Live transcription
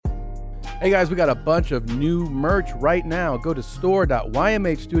Hey guys, we got a bunch of new merch right now. Go to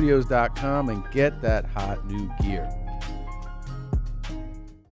store.ymhstudios.com and get that hot new gear.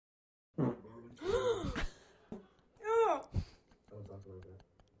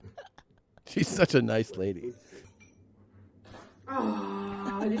 She's such a nice lady.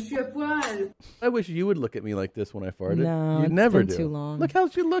 Oh, je suis à poil. I wish you would look at me like this when I farted. No, you never been do. Too long. Look how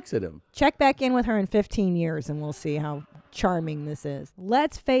she looks at him. Check back in with her in 15 years and we'll see how charming this is.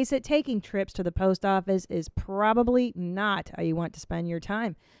 Let's face it, taking trips to the post office is probably not how you want to spend your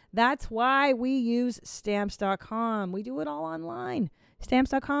time. That's why we use Stamps.com. We do it all online.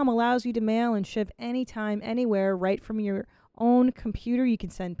 Stamps.com allows you to mail and ship anytime, anywhere, right from your own computer. You can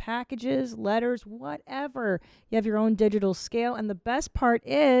send packages, letters, whatever. You have your own digital scale. And the best part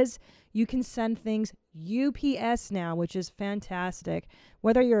is you can send things UPS now, which is fantastic.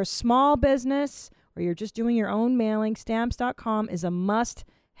 Whether you're a small business or you're just doing your own mailing, Stamps.com is a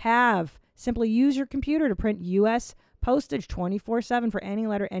must-have. Simply use your computer to print U.S. postage 24/7 for any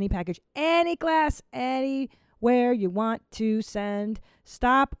letter, any package, any class, anywhere you want to send.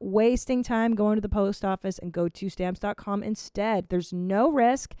 Stop wasting time going to the post office and go to Stamps.com instead. There's no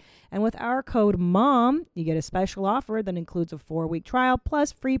risk. And with our code MOM, you get a special offer that includes a 4-week trial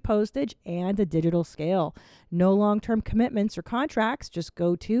plus free postage and a digital scale. No long-term commitments or contracts. Just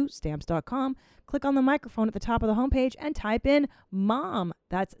go to Stamps.com, click on the microphone at the top of the homepage, and type in MOM.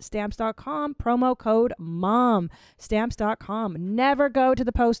 That's Stamps.com, promo code MOM. Stamps.com. Never go to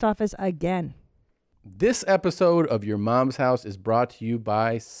the post office again. This episode of Your Mom's House is brought to you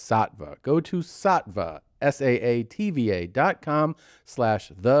by Saatva. Go to Saatva,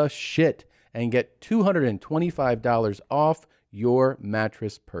 SAATVA.com/theshit and get $225 off your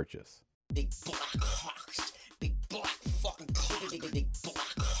mattress purchase. Big black hawks. Big black fucking cocks. Big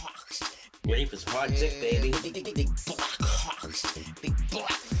black hawks. Ready for some hard dick, baby. Big black hawks. Big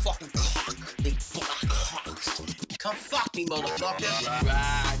black fucking cock. Big black hawks. Come fuck me, motherfucker.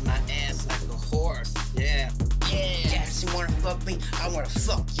 Ride my ass like a horse. Yeah. Yes, you wanna fuck me? I wanna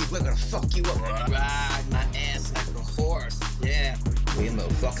fuck you. We're gonna fuck you up. Ride my ass like a horse. Yeah. Well, you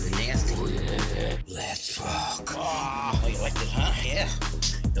motherfuckers are nasty. Let's fuck. Oh, you like it, huh? Yeah.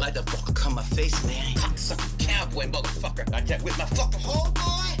 You like that fucker come my face, man? Cocksucker cowboy, motherfucker. Like that with my fucking hole,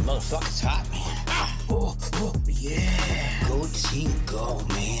 boy? Motherfucker's hot, man. Oh, yeah. Go team, go,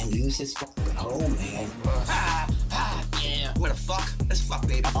 man. Use his fucking hole, man. Yeah. You wanna fuck? Let's fuck,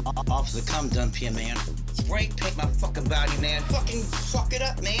 baby. Officer, come dump here, man. Spray paint my fucking body, man. Fucking fuck it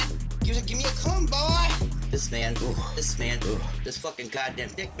up, man. Give me a cum, boy. This man, this fucking goddamn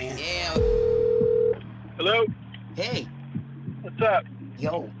dick, man. Yeah. Hello? Hey. What's up?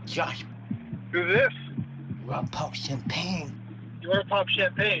 Yo, Josh. Who's this? Wanna pop champagne? You want to pop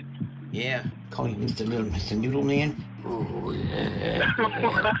champagne? Yeah. Call you Mr. Noodle Man. Oh, yeah. What?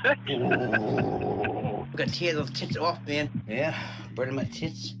 I gotta tear those tits off, man. Yeah, burning my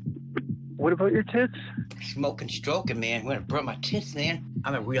tits. What about your tits? Smoking, stroking, man. I'm gonna burn my tits, man.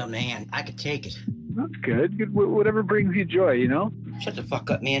 I'm a real man. I can take it. That's good. Whatever brings you joy, you know? Shut the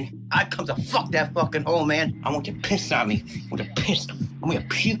fuck up, man. I come to fuck that fucking hole, man. I want you to piss on me. I want you to piss. I want you to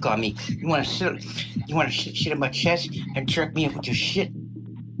puke on me. You wanna shit in my chest and jerk me up with your shit?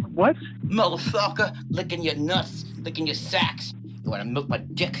 What? Motherfucker, licking your nuts, licking your sacks. You wanna milk my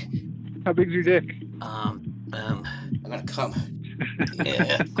dick? How big's your dick? I'm gonna come.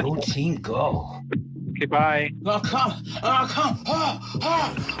 Yeah, go team, go. Okay, bye. I'll come. Oh.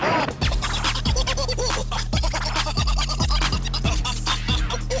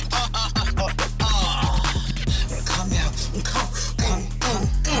 Come now. Come.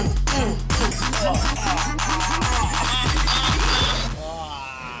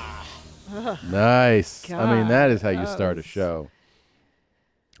 Nice. God. I mean, that is how you start a show.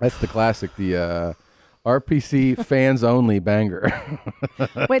 That's the classic, the RPC fans only banger.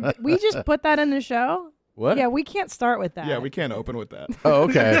 Wait, we just put that in the show? What? Yeah, we can't start with that. Yeah, we can't open with that. Oh,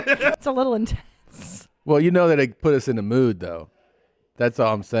 okay. It's a little intense. Well, you know that it put us in the mood, though. That's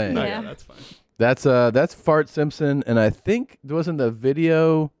all I'm saying. No, Yeah. yeah, that's fine. That's Fart Simpson, and I think wasn't the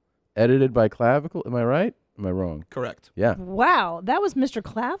video edited by Clavicle? Am I right? Am I wrong? Correct. Yeah. Wow, that was Mr.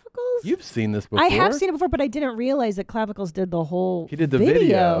 Clavicles? You've seen this before. I have seen it before, but I didn't realize that Clavicles did the whole He did the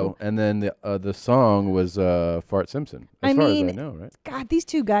video, and then the song was Fart Simpson. As far as I know, right? God, these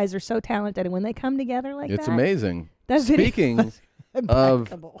two guys are so talented, and when they come together like It's that, amazing. That video Speaking was of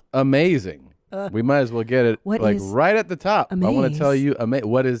impeccable. amazing, we might as well get it What like is right at the top. I want to amaze? tell you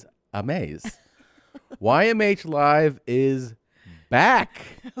what is amaze. YMH Live is back.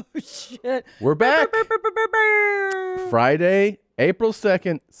 Oh shit! We're back. Friday, April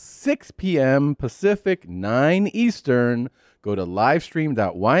 2nd, 6 p.m. Pacific, 9 Eastern. Go to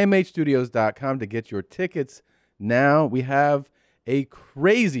livestream.ymhstudios.com to get your tickets now. We have a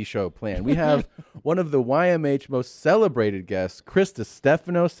crazy show planned. We have one of the YMH most celebrated guests, Chris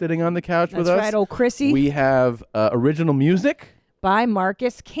Stefano, sitting on the couch with us. That's right, old Chrissy. We have original music by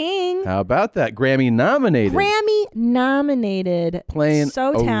Marcus King. How about that? Grammy nominated. Playing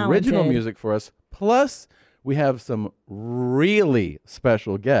so talented. Original music for us. Plus, we have some really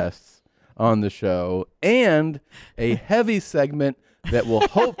special guests on the show and a heavy segment that will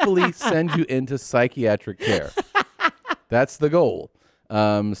hopefully send you into psychiatric care. That's the goal.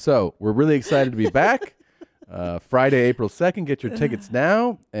 So we're really excited to be back. Friday, April 2nd. Get your tickets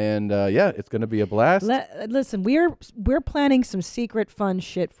now. And it's going to be a blast. Listen, we're planning some secret fun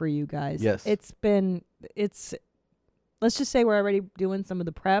shit for you guys. Yes. Let's just say we're already doing some of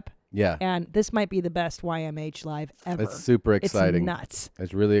the prep. Yeah. And this might be the best YMH live ever. It's super exciting. It's nuts.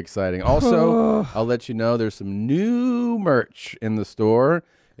 It's really exciting. Also, I'll let you know there's some new merch in the store.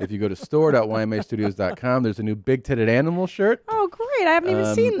 If you go to store.ymhstudios.com, there's a new Big Titted Animal shirt. Oh, great. I haven't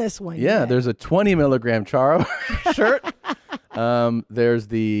even seen this one yet. There's a 20 milligram Charo shirt. There's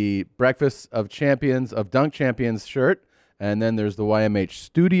the Breakfast of Dunk Champions shirt. And then there's the YMH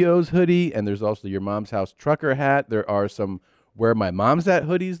Studios hoodie. And there's also your Mom's House Trucker hat. There are some Where My Mom's At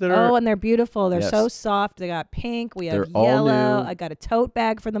hoodies that are. Oh, and they're beautiful. They're Yes. so soft. They got pink. We have They're all yellow. new. I got a tote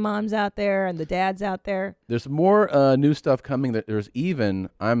bag for the moms out there and the dads out there. There's more new stuff coming.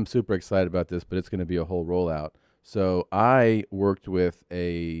 I'm super excited about this, but it's going to be a whole rollout. So I worked with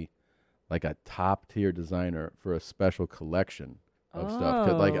a top tier designer for a special collection of stuff.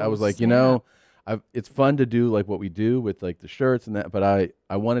 'Cause, I was like, it's fun to do like what we do with like the shirts and that, but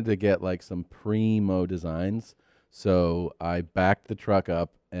I wanted to get like some primo designs. So I backed the truck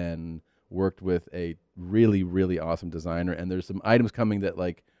up and worked with a really, really awesome designer. And there's some items coming that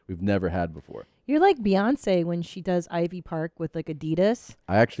like we've never had before. You're like Beyonce when she does Ivy Park with like Adidas.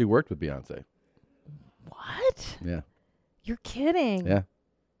 I actually worked with Beyonce. What? Yeah. You're kidding. Yeah.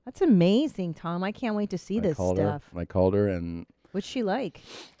 That's amazing, Tom. I can't wait to see this stuff. I called her and What's she like?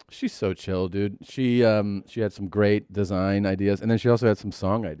 she's so chill, dude. She had some great design ideas, and then she also had some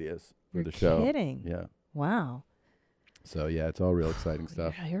song ideas for the show. You're kidding. Yeah. Wow. So yeah, it's all real exciting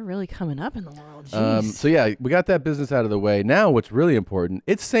stuff. Yeah, you're really coming up in the world. Jeez. So yeah, we got that business out of the way. Now what's really important,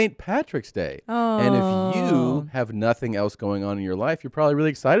 it's St. Patrick's Day. Oh. And if you have nothing else going on in your life, you're probably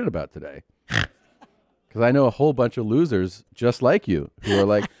really excited about today. Because I know a whole bunch of losers just like you who are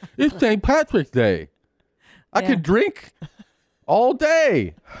like, it's St. Patrick's Day. I could drink all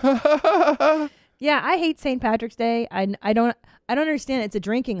day. Yeah, I hate St. Patrick's Day. I don't understand. It's a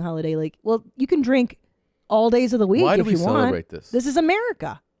drinking holiday. Like, well, you can drink all days of the week Why do if we you want. celebrate this? This is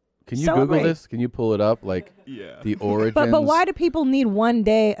America. Can you Celebrate. Google this? Can you pull it up? Like the origins? But why do people need one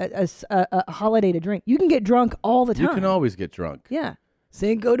day a holiday to drink? You can get drunk all the time. You can always get drunk. Yeah.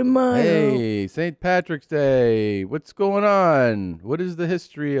 Cinco de Mayo. Hey, St. Patrick's Day. What's going on? What is the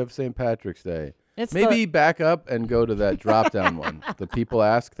history of St. Patrick's Day? Maybe back up and go to that drop-down one. The people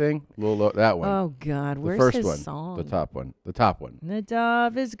ask thing. That one. Oh, God. The Where's first his one. song? The top one. The top one. The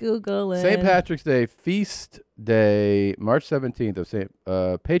dove is Googling. St. Patrick's Day, feast day, March 17th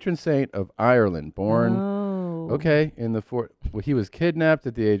of patron saint of Ireland, born. Oh. Okay, he was kidnapped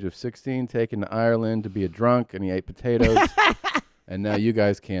at the age of 16, taken to Ireland to be a drunk, and he ate potatoes. And now you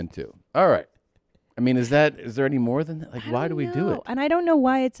guys can too. All right. I mean, is there any more than that? Like, why do we do it? And I don't know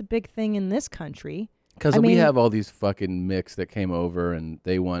why it's a big thing in this country. Because we have all these fucking micks that came over and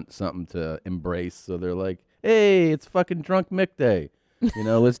they want something to embrace. So they're like, hey, it's fucking drunk Mick Day.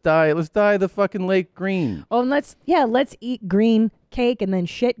 Let's dye the fucking lake green. Oh, and let's eat green cake and then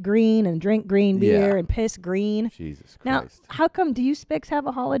shit green and drink green beer and piss green. Jesus Christ. Now, how come, do you Spics have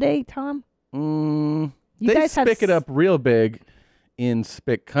a holiday, Tom? They guys have spick it up real big in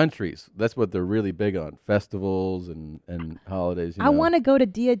spick countries. That's what they're really big on. Festivals and holidays. I want to go to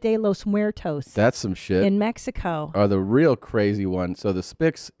Dia de los Muertos. That's some shit. In Mexico. Are the real crazy one. So the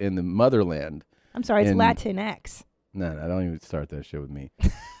spicks in the motherland. I'm sorry, it's Latinx. No, don't even start that shit with me.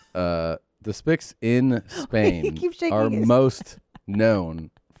 The spicks in Spain are most known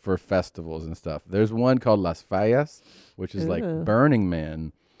for festivals and stuff. There's one called Las Fallas, which is like Burning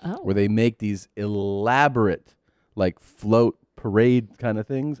Man, where they make these elaborate like float parade kind of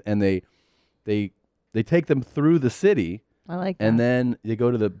things, and they take them through the city. I like that. And then they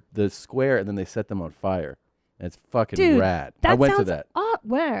go to the square, and then they set them on fire. And it's fucking Dude, rad. I went to that. Oh,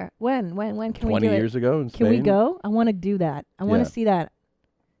 where? When can we do it? 20 years ago in Spain. Can we go? I want to do that. I want to see that.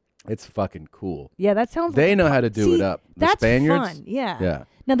 It's fucking cool. Yeah, that sounds. They know how to do it up. The that's Spaniards. fun. Yeah. Yeah.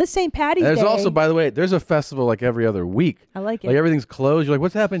 Now this St. Patty's There's Day. also, by the way, there's a festival like every other week. I like it. Like everything's closed. You're like,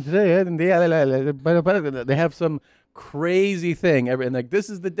 what's happening today? And they have some crazy thing. And like, this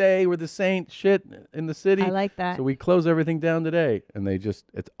is the day where the saint shit in the city. I like that. So we close everything down today. And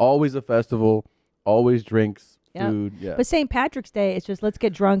it's always a festival, always drinks, Yep. food. Yeah. But St. Patrick's Day, it's just let's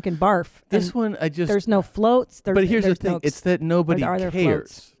get drunk and barf. This And one, there's no floats. But here's the there's thing. no- It's that nobody are there cares.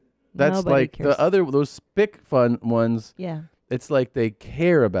 floats? That's Nobody like cares. those spick fun ones. Yeah. It's like they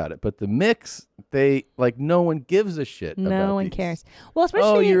care about it. But the mix, no one gives a shit about No one these. cares. Well, especially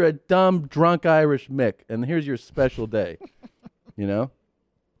Oh, you're a dumb, drunk Irish Mick, and here's your special day. You know?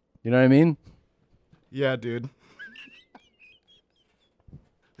 You know what I mean? Yeah, dude.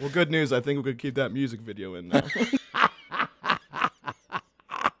 Well, good news. I think we could keep that music video in now.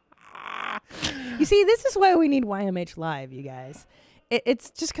 You see, this is why we need YMH Live, you guys. It's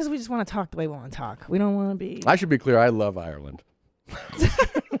just because we just want to talk the way we want to talk. We don't want to be. I should be clear. I love Ireland.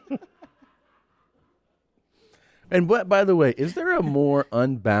 And by the way, is there a more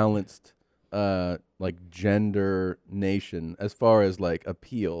unbalanced, gender nation as far as like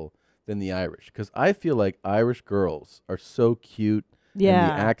appeal than the Irish? Because I feel like Irish girls are so cute. Yeah.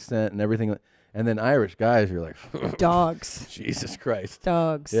 And the accent and everything. And then Irish guys, you're like, Dogs. Jesus Christ.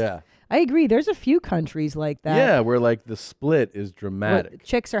 Dogs. Yeah. I agree. There's a few countries like that. Yeah, where like the split is where dramatic.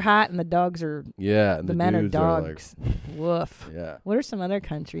 chicks are hot and the dogs are. Yeah, and The men are dudes dogs. Woof. Yeah. What are some other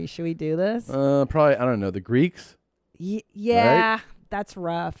countries? Should we do this? Probably, I don't know, the Greeks. Yeah, that's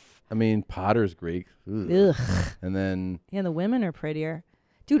rough. I mean, Potter's Greek. Ugh. Ugh. And then, Yeah, the women are prettier.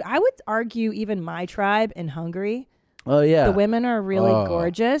 Dude, I would argue even my tribe in Hungary, oh yeah, the women are really Oh,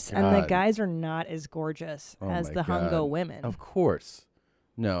 gorgeous, and the God. guys are not as gorgeous Oh as my the Hungo God. women. Of course.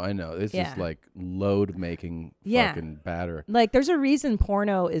 No, I know. This Yeah. is like load making Yeah. fucking batter. Like, there's a reason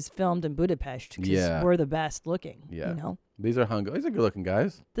porno is filmed in Budapest because Yeah. we're the best looking. Yeah. You know, These are Hungo. These are good looking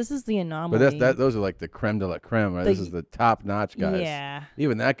guys. this is the anomaly. But those are like the creme de la creme, right? The- This is the top notch guys. Yeah.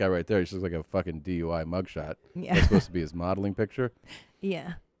 Even that guy right there, he just looks like a fucking DUI mugshot. Yeah. That's supposed to be his modeling picture.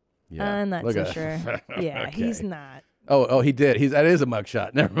 Yeah. Yeah. I'm not Look so at- sure. Yeah, Okay. he's not. Oh, he did. That is a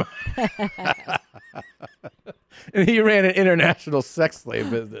mugshot. Never mind. And he ran an international sex slave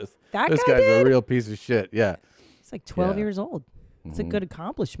business. That This guy guy's did? a real piece of shit. Yeah. He's like 12 Yeah. years old. It's a Mhm. good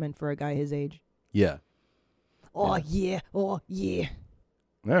accomplishment for a guy his age. Yeah. Oh, yeah. Oh, yeah.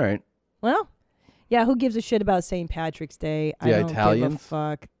 All right. Well, yeah, who gives a shit about St. Patrick's Day? I Yeah, don't give a Italians.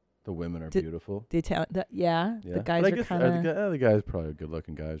 fuck. The women are Did- beautiful. The Yeah. the guys But I are guess kind of. the guys probably good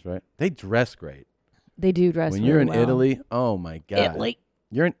looking guys, right? They dress great. They do dress When really you're in well. Italy, oh my God.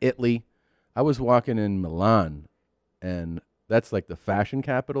 You're in Italy. I was walking in Milan, and that's like the fashion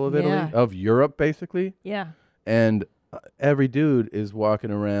capital of Italy, Yeah. of Europe, basically. Yeah. And every dude is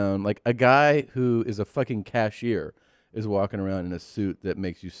walking around like a guy who is a fucking cashier is walking around in a suit that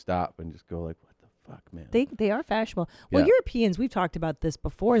makes you stop and just go like, "What the fuck, man?" They are fashionable. Well, Yeah. Europeans, we've talked about this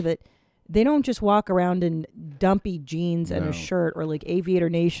before, that they don't just walk around in dumpy jeans and No. a shirt or like Aviator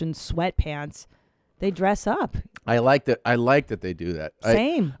Nation sweatpants. They dress up. I like that. I like that they do that.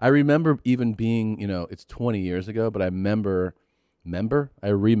 Same. I remember even being, it's 20 years ago, but I remember. I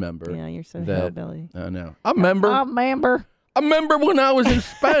remember. Yeah, you're so that- hillbilly. I know. I remember. I remember. I remember when I was in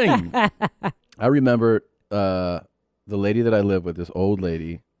Spain. I remember the lady that I lived with, this old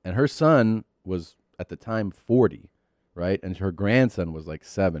lady, and her son was at the time 40, right? And her grandson was like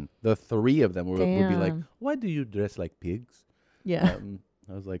 7. The three of them would be like, Damn. "Why do you dress like pigs?" Yeah.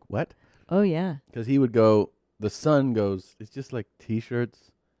 I was like, "What?" Oh, yeah. Because he would go. The son goes, "It's just like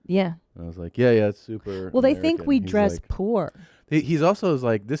T-shirts." Yeah. And I was like, "Yeah, it's super." Well, they think American." we He's dress like- poor. He's also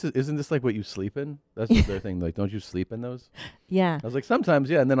like, isn't this like what you sleep in? That's what their thing. Like, don't you sleep in those? Yeah. I was like, sometimes,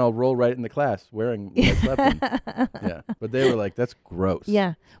 yeah, and then I'll roll right into class wearing what I slept in. Yeah, but they were like, that's gross.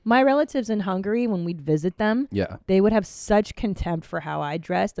 Yeah. My relatives in Hungary, when we'd visit them, Yeah. they would have such contempt for how I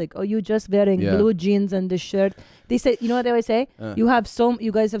dressed. Like, oh, you just wearing Yeah. blue jeans and the shirt. They say, you know what they always say? Uh. You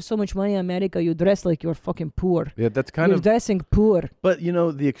guys have so much money in America. You dress like you're fucking poor. Yeah, that's kind You're of, dressing poor. but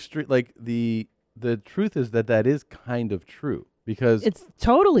the extreme, like the truth is that is kind of true because It's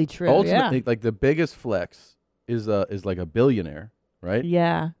totally true. ultimately, like the biggest flex is like a billionaire, right?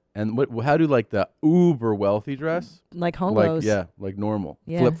 Yeah. And how do like the uber wealthy dress? Like hongos. Like normal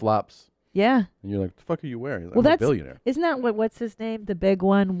Yeah. flip flops, Yeah. and you're like, the fuck are you wearing? He's like, Well, I'm a that's- billionaire. Isn't that what's his name? The big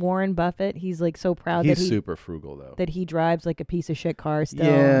one, Warren Buffett. He's like so proud He's that he super frugal though. that he drives like a piece of shit car still.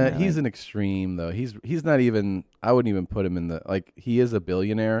 Yeah, and, he's like, an extreme though. He's not even. I wouldn't even put him in the like. He is a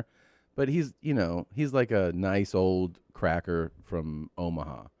billionaire, but he's like a nice old cracker from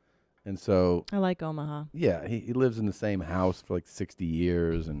Omaha, and so I like Omaha. yeah, he lives in the same house for like 60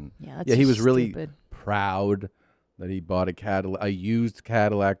 years, and Yeah, that's yeah, he just was really stupid. proud that he bought a used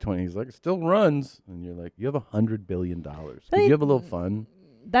Cadillac 20. He's like, it still runs, and you're like, you have $100 billion. Could But- you have a little fun?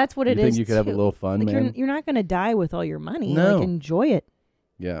 That's what it is. You think you could have a too. little fun, Like man? you're not going to die with all your money. No. Like enjoy it.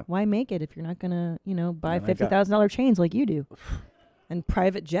 Yeah. Why make it if you're not going to, buy Man, I got- $50,000 chains like you do? And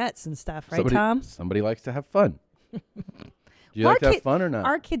private jets and stuff, right, Tom? Somebody likes to have fun. Do you Our like to have kid- fun or not?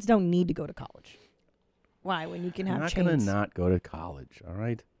 Our kids don't need to go to college. Why? When you can I'm have not chains. going to not go to college, all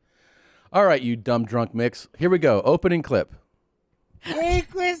right? All right, you dumb drunk mix. Here we go. Opening clip. Hey,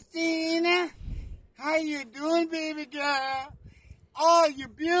 Christina. How you doing, baby girl? Oh, you're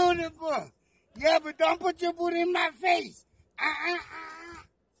beautiful. Yeah, but don't put your booty in my face.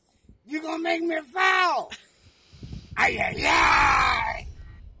 You're going to make me foul. Ay, ay, ay.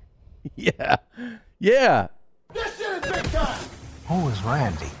 Yeah. Yeah. This shit is big time. Who is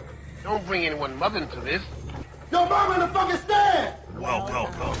Randy? Don't bring anyone mother into this. Your mom in the fucking stand.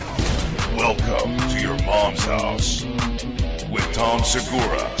 Welcome to your mom's house with Tom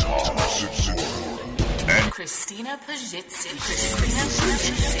Segura. And Christina Pajitsin.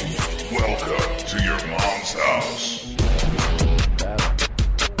 welcome to your mom's house.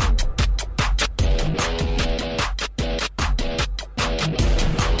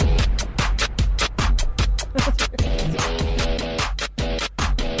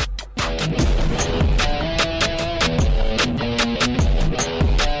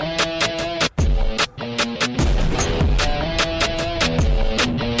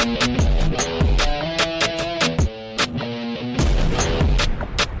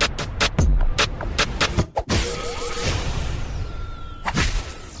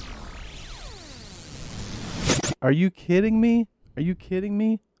 Are you kidding me? Are you kidding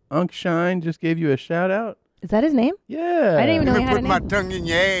me? Unc Shine just gave you a shout out? Is that his name? Yeah. I didn't even know he had a Put my name. tongue in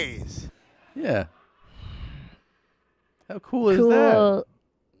your ass. Yeah. How cool is that? Cool.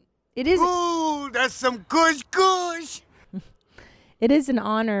 It is. Ooh, that's some kush kush. It is an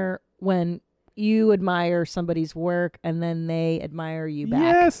honor when you admire somebody's work and then they admire you back.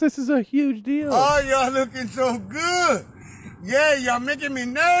 Yes, this is a huge deal. Oh, y'all looking so good. Yeah, y'all making me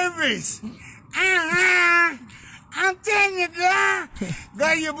nervous. I'm telling you, girl.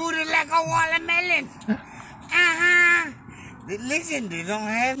 Girl, your booty like a watermelon. Listen, they don't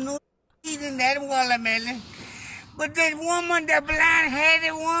have no teeth in that watermelon. But that woman, that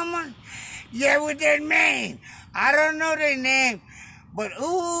blind-headed woman, yeah, with that man, I don't know their name, but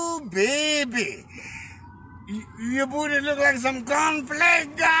ooh, baby, your booty look like some cornflakes,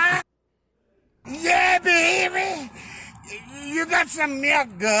 girl. Yeah, baby. You got some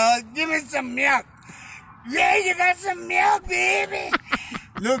milk, girl. Give me some milk. Yeah, you got some milk, baby.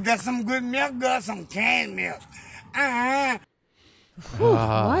 Look, that's some good milk, girl. Some canned milk. Whew,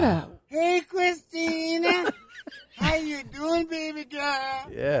 what a. Hey, Christina. How you doing, baby girl?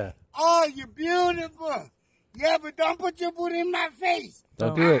 Yeah. Oh, you're beautiful. Yeah, but don't put your booty in my face.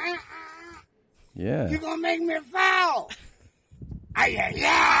 Don't do it. Yeah. You're going to make me foul. Ay, ay,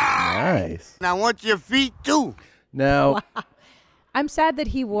 ay. Nice. And I want your feet, too. Now, I'm sad that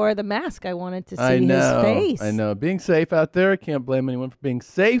he wore the mask. I wanted to see I know. his face. I know. Being safe out there, I can't blame anyone for being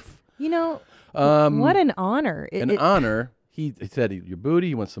safe. You know, what an honor. An honor. He said your booty.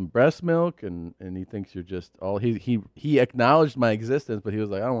 He wants some breast milk, and he thinks you're just all. He acknowledged my existence, but he was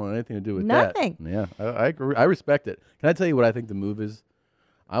like, I don't want anything to do with Nothing. that. Yeah, I agree. I respect it. Can I tell you what I think the move is?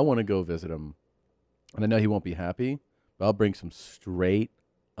 I want to go visit him, and I know he won't be happy, but I'll bring some straight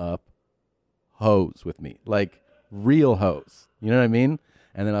up hoes with me, like real hoes. You know what I mean?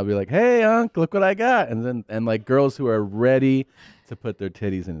 And then I'll be like, hey, Unc, look what I got. And like girls who are ready to put their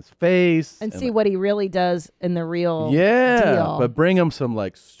titties in his face. And see what he really does in the real deal. But bring him some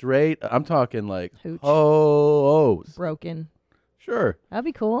like straight, I'm talking like Hooch. hoes. Broken. Sure. That'd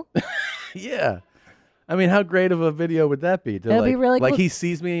be cool. Yeah. I mean, how great of a video would that be? That'd be really like cool. he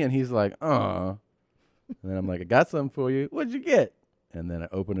sees me and he's like, and then I'm like, I got something for you. What'd you get? And then I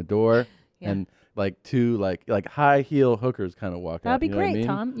open a door and like two like high heel hookers kind of walk out. That'd be you know what I great, mean?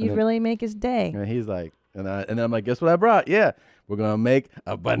 Tom. And You'd then- really make his day. And he's like, and then I'm like, guess what I brought? Yeah, we're gonna make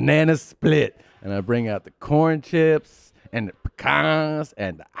a banana split. And I bring out the corn chips and the pecans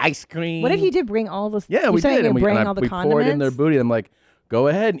and the ice cream. What if you did bring all this? Yeah, you we said did. You And bring and all the we condiments. pour it in their booty. I'm like, go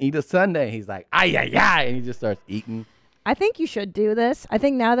ahead and eat a sundae. He's like, ay, ay, ay. And he just starts eating. I think you should do this. I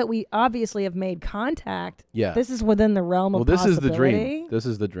think now that we obviously have made contact, Yeah. this is within the realm of This is the dream. possibility. This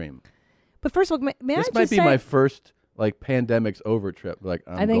is the dream. But first of all, may I This just might be say, my first like pandemic's over trip. Like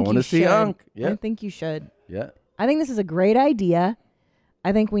I I'm think going you to see should. Unc. Yeah. I think you should. Yeah. I think this is a great idea.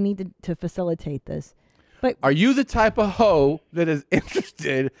 I think we need to facilitate this. But Are you the type of hoe that is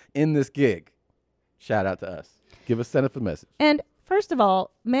interested in this gig? Shout out to us. Send us a message. and first of all,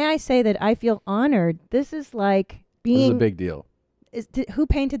 may I say that I feel honored. This is like being. This is a big deal. Who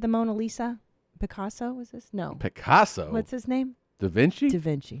painted the Mona Lisa? Picasso was this? No. Picasso. What's his name? Da Vinci? Da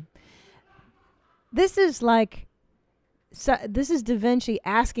Vinci. This is like, this is Da Vinci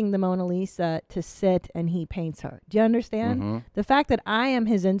asking the Mona Lisa to sit and he paints her. Do you understand? Mm-hmm. The fact that I am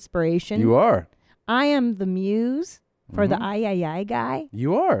his inspiration. You are. I am the muse for the ay guy.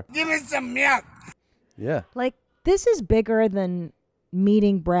 You are. Give me some milk. Yeah. Like, this is bigger than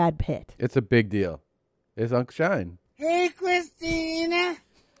meeting Brad Pitt. It's a big deal. It's Uncle Shine. Hey, Christina.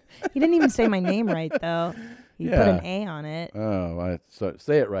 He didn't even say my name right, though. He put an A on it. Oh, so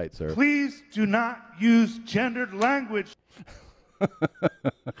say it right, sir. Please do not use gendered language.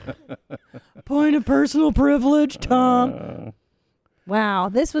 Point of personal privilege, Tom. Wow,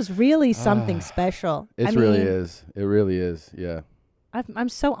 this was really something special. It really is. It really is. Yeah. I'm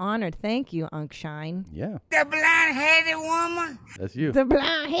so honored. Thank you, Unc Shine. Yeah. The blonde-headed woman. That's you. The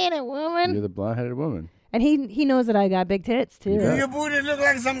blonde-headed woman. You're the blonde-headed woman. And he knows that I got big tits, too. Your booty look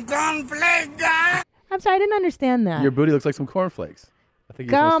like some cornflake, guy. I'm sorry, I didn't understand that. Your booty looks like some cornflakes. I think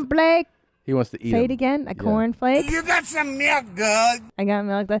Cornflake. he wants to eat Say them. it again. A Yeah. cornflake. You got some milk, good. I got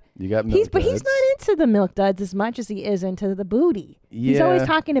milk duds. You got milk But he's duds. not into the milk duds as much as he is into the booty. He's always Yeah.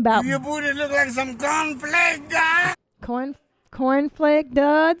 talking about Your booty look like some cornflake, guy. cornflake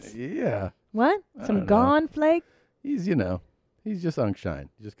duds. Yeah. What? I Some don't know. gone flake? He's he's just Unc Shine.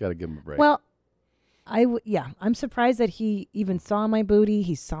 You just got to give him a break. Well, I'm surprised that he even saw my booty.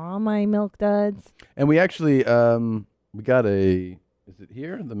 He saw my milk duds. and we actually we got is it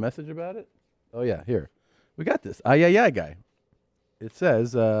here, the message about it? Oh, yeah, here. We got this. Ay guy. It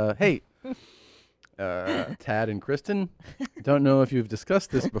says, hey, Tad and Kristen, don't know if you've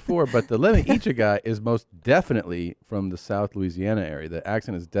discussed this before, but the Lemon Icha guy is most definitely from the South Louisiana area. The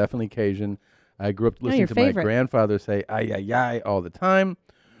accent is definitely Cajun. I grew up listening your to favorite. my grandfather say ay all the time.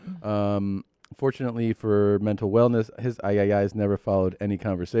 Fortunately for mental wellness, his ayayis never followed any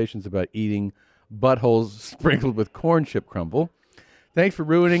conversations about eating buttholes sprinkled with corn chip crumble. Thanks for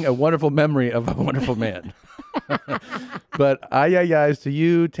ruining a wonderful memory of a wonderful man. But ayayis to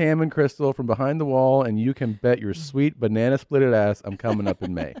you, Tam and Crystal, from behind the wall, and you can bet your sweet banana splitted ass I'm coming up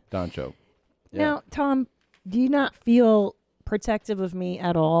in May. Doncho. Yeah. Now, Tom, do you not feel protective of me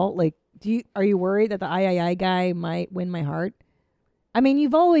at all? Like, are you worried that the I guy might win my heart? I mean,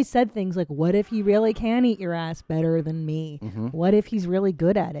 you've always said things like, what if he really can eat your ass better than me? Mm-hmm. What if he's really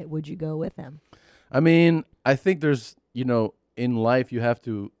good at it? Would you go with him? I mean, I think there's, in life,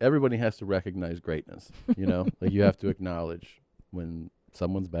 everybody has to recognize greatness, like you have to acknowledge when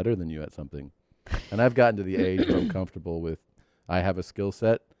someone's better than you at something. And I've gotten to the age where I'm comfortable with, I have a skill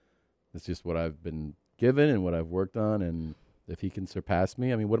set. It's just what I've been given and what I've worked on. And if he can surpass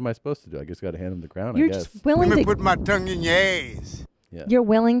me, I mean, what am I supposed to do? I just got to hand him the crown, You're I guess. just willing to put my tongue in your ass. Yeah. You're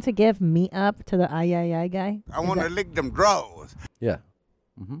willing to give me up to the I guy? I want to lick them drawers. Yeah.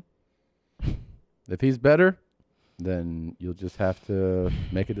 Mm-hmm. If he's better, then you'll just have to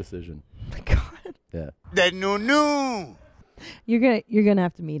make a decision. Oh my God. Yeah. That no. You're gonna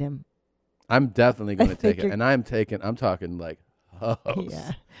have to meet him. I'm definitely going to take it. you're- And I'm talking like hose.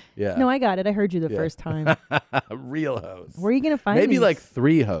 Yeah. Yeah. No, I got it. I heard you the Yeah. first time. Real hose. Where are you gonna find Maybe these? like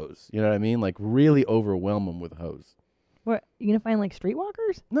 3 hose. You know what I mean? Like really overwhelm them with hose. Where you gonna find like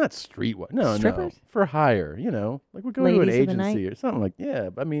streetwalkers? Not street. No. Strippers? For hire. Like we're going to an Ladies of the agency night? or something like. Yeah.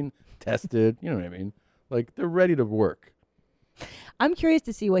 I mean, tested. You know what I mean? Like they're ready to work. I'm curious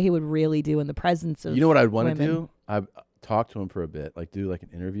to see what he would really do in the presence of. You know what I'd want to women. do? I'd talk to him for a bit, like do like an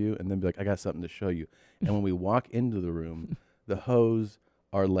interview, and then be like, I got something to show you. And when we walk into the room, the hose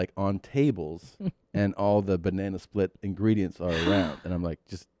are like on tables, and all the banana split ingredients are around. And I'm like,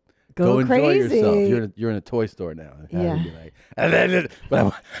 just go enjoy yourself. crazy. You're in a toy store now. And Yeah. I'd be like, and then,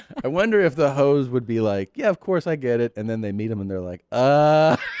 but I wonder if the hose would be like, yeah, of course I get it. And then they meet him, and they're like,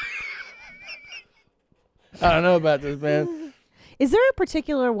 I don't know about this, man. Is there a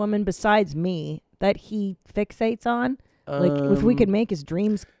particular woman besides me that he fixates on? Like, if we could make his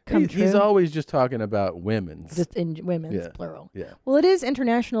dreams come true. He's always just talking about women's. Just in women's, Yeah. plural. Yeah. Well, it is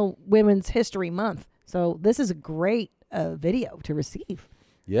International Women's History Month, so this is a great video to receive.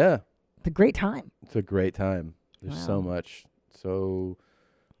 Yeah. It's a great time. It's a great time. There's so Wow. much. So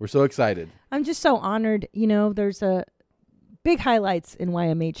we're so excited. I'm just so honored. There's a big highlights in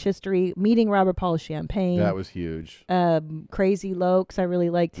YMH history. Meeting Robert Paul Champagne. That was huge. Crazy Lokes. I really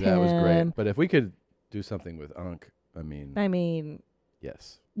liked him. That was great. But if we could do something with Unc, I mean,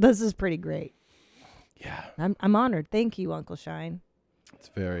 yes. This is pretty great. Yeah. I'm honored. Thank you, Uncle Shine. It's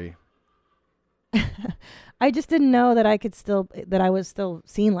very. I just didn't know that I was still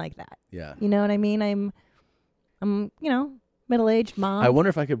seen like that. Yeah. You know what I mean? I'm middle-aged mom. I wonder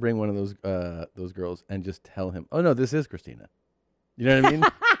if I could bring one of those girls and just tell him, oh, no, this is Christina. You know what I mean?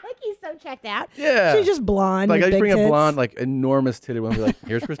 He's so checked out. Yeah. She's just blonde. Like, with I just big bring a tits. blonde, like, enormous titted one and be like,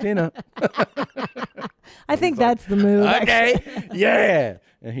 here's Christina. I think that's the move. Okay. Yeah.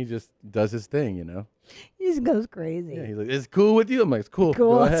 And he just does his thing, you know? He just goes crazy. Yeah, he's like, it's cool with you? I'm like, it's cool.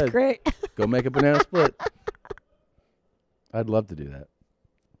 Cool, Go that's ahead. great. Go make a banana split. I'd love to do that.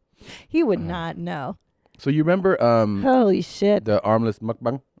 He would not know. So you remember Holy shit. the armless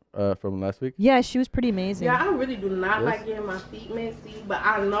mukbang from last week? Yeah, she was pretty amazing. Yeah, I really do not Yes? like getting my feet messy, but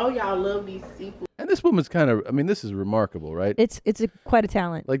I know y'all love these seafood. And this woman's kind of, I mean, this is remarkable, right? It's quite a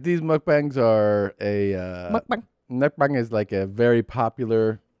talent. Like these mukbangs are a Mukbang. mukbang is like a very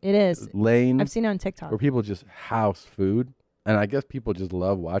popular It is. lane. I've seen it on TikTok. where people just house food, and I guess people just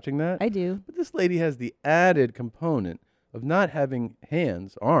love watching that. I do. But this lady has the added component of not having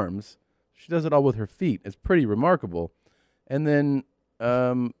hands, arms. She does it all with her feet. It's pretty remarkable. And then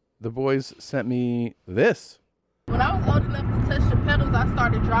the boys sent me this. When I was old enough to touch the pedals, I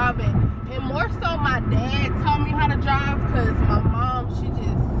started driving. And more so, my dad taught me how to drive because my mom, she was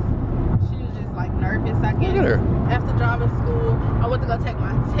just like nervous, I guess. Look at her. After driving school, I went to go take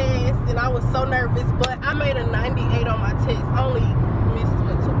my test, and I was so nervous, but I made a 98 on my test. I only missed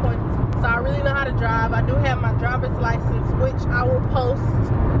with 2 points. So I really know how to drive. I do have my driver's license, which I will post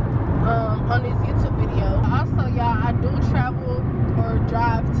on this YouTube video. Also, y'all, I do travel or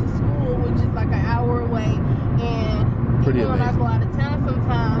drive to school, which is like an hour away. And Pretty even when I amazing. go out of town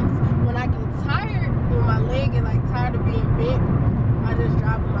sometimes, when I get tired, when my leg is like tired of being bent, I just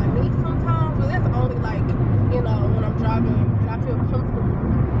drive with my knee sometimes. But that's only like, you know, when I'm driving and I feel comfortable.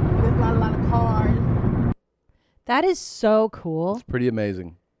 And there's not a lot of cars. That is so cool. It's pretty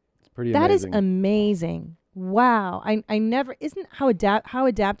amazing. It's pretty That is amazing. amazing. Wow. I never isn't how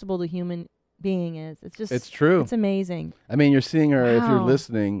adaptable the human being is. It's just It's true. It's amazing. I mean, you're seeing her, if you're Wow.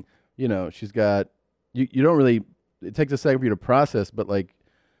 listening, you know, she's got, you don't really, it takes a second for you to process, but like,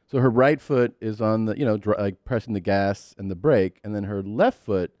 so her right foot is on the, you know, like pressing the gas and the brake, and then her left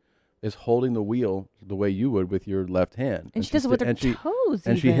foot is holding the wheel the way you would with your left hand. And she does it with her toes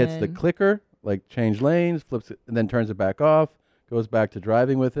And she hits the even. clicker, like change lanes, flips it, and then turns it back off, goes back to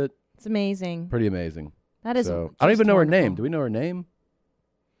driving with it. It's amazing. Pretty amazing. That is So, I don't even just know her name. wonderful. Do we know her name?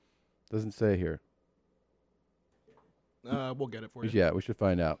 Doesn't say here. We'll get it for you. Yeah, we should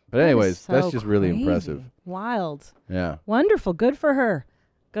find out. But That is anyways, that's so just really crazy. impressive. Wild. Yeah. Wonderful. Good for her.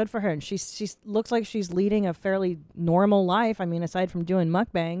 Good for her. And she's looks like she's leading a fairly normal life. I mean, aside from doing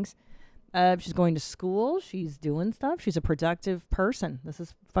mukbangs, she's going to school. She's doing stuff. She's a productive person. This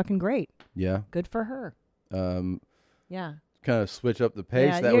is fucking great. Yeah. Good for her. Yeah. Kind of switch up the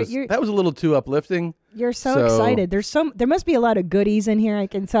pace. Yeah, that was a little too uplifting. You're so excited. There must be a lot of goodies in here. I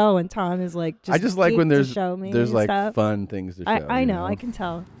can tell when Tom is like. I just like when geeked to there's show me like stuff. fun things to show. I know. I can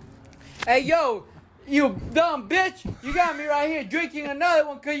tell. Hey, yo, you dumb bitch. You got me right here drinking another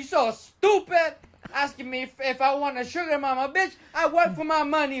one because you so stupid. Asking me if I want a sugar mama, bitch. I work for my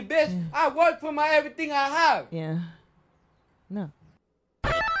money, bitch. I work for my everything I have. Yeah. No.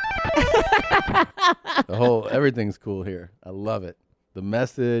 Everything's cool here. I love it. The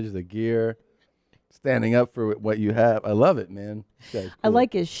message, the gear, standing up for what you have. I love it, man. This guy's I cool.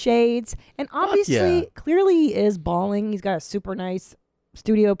 like his shades. And obviously, yeah. clearly he is balling. He's got a super nice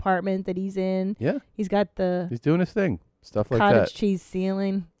studio apartment that he's in. Yeah. He's got the He's doing his thing. Stuff like cottage that. cheese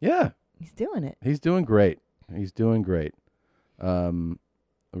ceiling. Yeah. He's doing it. He's doing great. He's doing great.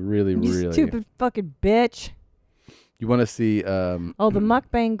 Really, You really. stupid fucking bitch. You want to see Oh, the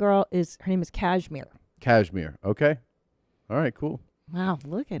mukbang girl her name is Kashmir. Cashmere. Okay. All right, cool. Wow,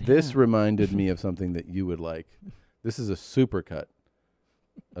 look at This him. reminded me of something that you would like. This is a supercut.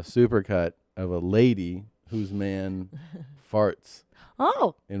 A supercut of a lady whose man farts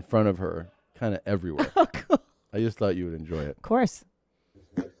Oh. in front of her kind of everywhere. Oh, cool. I just thought you would enjoy it. Of course.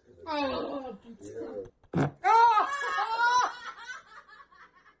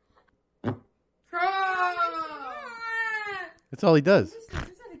 That's all he does.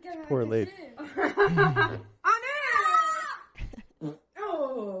 Poor lady.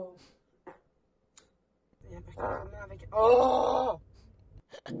 Oh.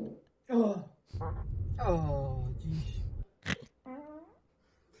 Oh. Oh, jeez.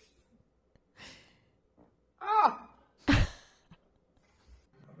 Ah.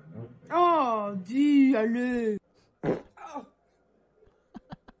 Oh, dis, allez. Oh.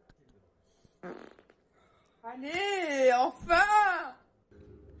 Allez, enfin.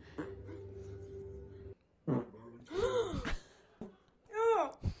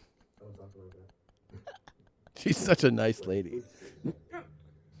 Oh. She's such a nice lady.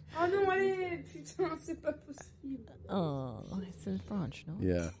 Oh non, allez, putain, c'est pas possible. Oh, it's in French, no?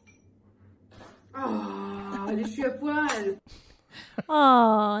 Yeah. Oh, je suis à poil.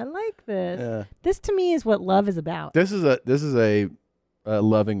 Oh, I like this. Yeah. This to me is what love is about. This is a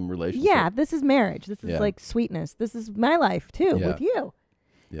loving relationship. Yeah, this is marriage. This is Yeah. like sweetness. This is my life too Yeah. with you.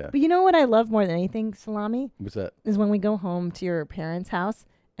 Yeah. But you know what I love more than anything, Salami? What's that? Is when we go home to your parents' house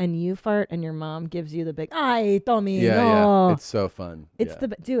and you fart and your mom gives you the big, ay, Tommy, Yeah, no. yeah. It's so fun. It's yeah.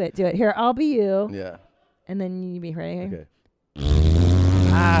 do it. Here, I'll be you. Yeah. And then you be ready. Okay.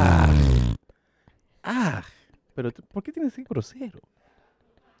 Pero ¿por qué tienes que ser grosero?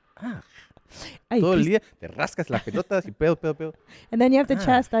 Ay, Todo el día te rascas las pelotas y pedo. And then you have to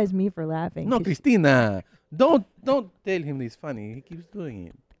chastise me for laughing. No, 'cause Christina, don't tell him he's funny. He keeps doing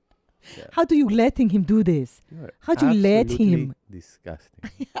it. Yeah. How do you letting him do this? You are How do you let absolutely him?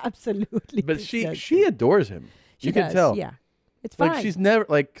 Disgusting. Absolutely. But disgusting. she adores him. She You can does, tell. Yeah, it's fine. Like she's never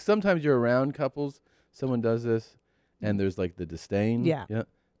like sometimes you're around couples, someone does this, and there's like the disdain. Yeah.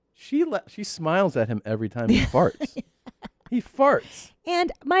 She smiles at him every time he farts. He farts.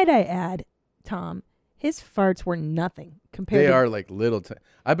 And might I add, Tom, his farts were nothing compared. They to, are like little.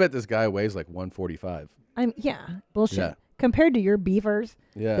 I bet this guy weighs like 145. Bullshit. Yeah. Compared to your beavers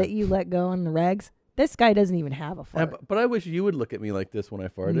Yeah. that you let go on the regs, this guy doesn't even have a fart. But I wish you would look at me like this when I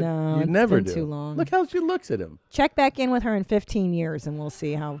farted. No, you it's never been do. too long. Look how she looks at him. Check back in with her in 15 years, and we'll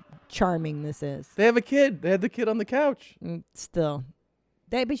see how charming this is. They have a kid. They had the kid on the couch. Still,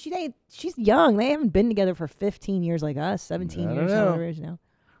 she's young. They haven't been together for 15 years like us. 17 I don't years, know. however it is now.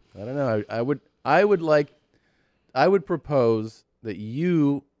 I don't know. I would propose that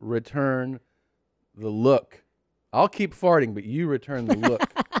you return the look. I'll keep farting, but you return the look.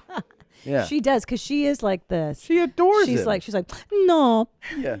 Yeah. She does, because she is like this. She adores She's him. like, no.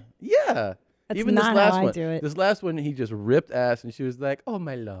 Yeah. Yeah. That's Even not this last how I one. do it. This last one, he just ripped ass, and she was like, "Oh,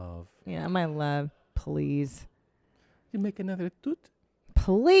 my love, Yeah, my love, please. you make another toot."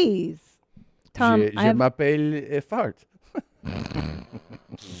 Please. Tom, je m'appelle fart.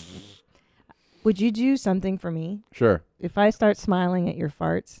 would you do something for me? Sure. If I start smiling at your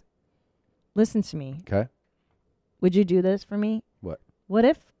farts, listen to me. Okay. Would you do this for me? What? What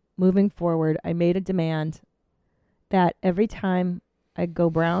if, moving forward, I made a demand that every time I go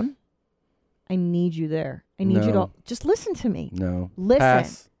brown, I need you there. I need you to just listen to me. No.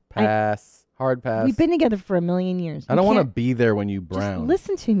 Listen. Pass. Hard pass. We've been together for a million years. I don't want to be there when you brown. Just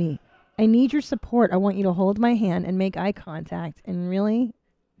listen to me. I need your support. I want you to hold my hand and make eye contact and really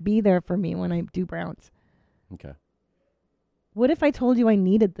be there for me when I do browns. Okay. What if I told you I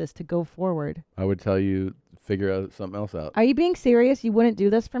needed this to go forward? I would tell you figure out something else out. Are you being serious? You wouldn't do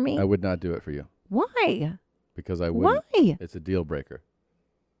this for me? I would not do it for you Why? because I wouldn't. Why? It's a deal breaker.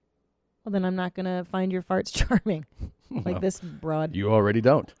 Well, then I'm not going to find your farts charming like Well, this broad. You already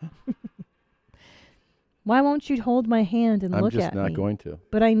don't. Why won't you hold my hand and I'm look just at me? not going to.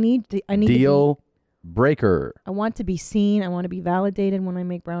 But I need to. I need Deal breaker. I want to be seen. I want to be validated when I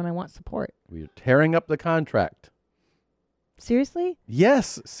make brown. I want support. We're tearing up the contract. Seriously?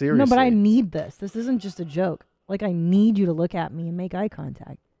 Yes, seriously. No, but I need this. This isn't just a joke. Like, I need you to look at me and make eye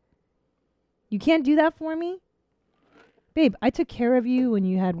contact. You can't do that for me? Babe, I took care of you when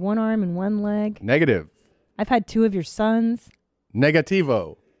you had one arm and one leg. Negative. I've had two of your sons.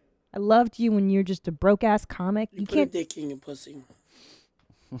 Negativo. I loved you when you're just a broke-ass comic. You Put a can't... dick in your pussy.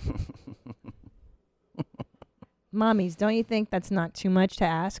 Mommies, don't you think that's not too much to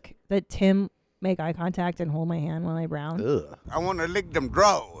ask? That Tim make eye contact and hold my hand while I brown? Ugh. I want to lick them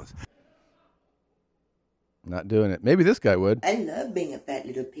drawers. Not doing it. Maybe this guy would. I love being a fat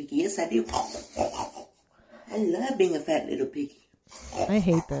little piggy. Yes, I do. I love being a fat little piggy. I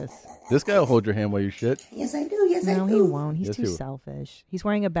hate this. This guy will hold your hand while you shit. Yes, I do. Yes, I do. No, he won't. He's Yes, too he will. selfish. He's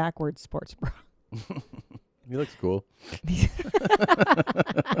wearing a backwards sports bra. He looks cool.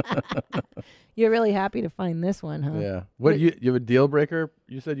 You're really happy to find this one, huh? Yeah. What you have a deal breaker?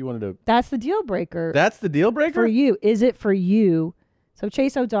 You said you wanted to. That's the deal breaker. That's the deal breaker for you. Is it for you? So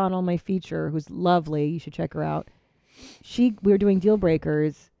Chase O'Donnell, my feature, who's lovely, you should check her out. We were doing deal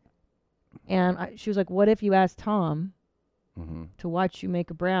breakers, and she was like, "What if you asked Tom to watch you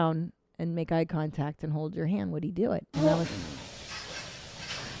make a brown and make eye contact and hold your hand? Would he do it?" And that was.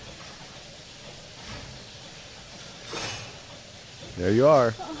 There you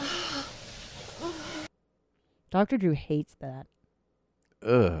are. Dr. Drew hates that.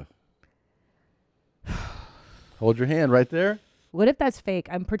 Ugh. Hold your hand right there. What if that's fake?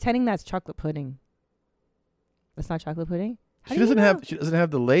 I'm pretending that's chocolate pudding. That's not chocolate pudding? How She do you doesn't know? have. She doesn't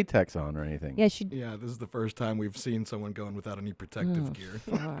have the latex on or anything. Yeah, she. Yeah, this is the first time we've seen someone going without any protective gear.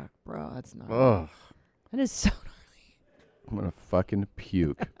 Fuck, bro, that's not. Ugh. That is so. I'm gonna fucking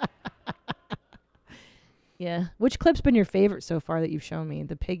puke. Yeah. Which clip's been your favorite so far that you've shown me?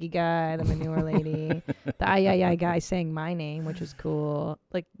 The piggy guy, the manure lady, the ay guy saying my name, which is cool.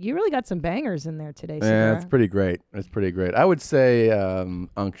 Like, you really got some bangers in there today, Yeah, Segura. it's pretty great. It's pretty great. I would say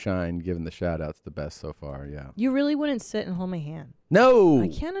Unk Shine, giving the shout-outs, the best so far, yeah. You really wouldn't sit and hold my hand. No! I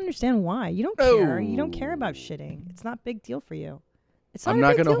can't understand why. You don't care. You don't care about shitting. It's not a big deal for you. It's not I'm a not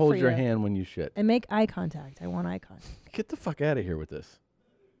big going to deal hold for your you. hand when you shit. And make eye contact. I want eye contact. Get the fuck out of here with this.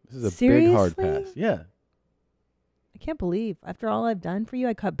 This is a big hard Seriously? pass. Yeah. I can't believe after all I've done for you,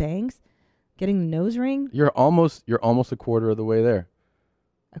 I cut bangs, getting the nose ring. You're almost a quarter of the way there.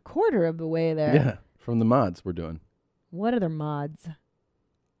 A quarter of the way there. Yeah, from the mods we're doing. What other mods?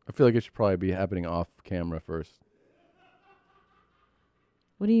 I feel like it should probably be happening off camera first.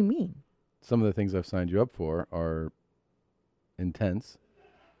 What do you mean? Some of the things I've signed you up for are intense.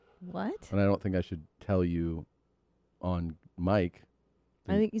 What? And I don't think I should tell you on mic.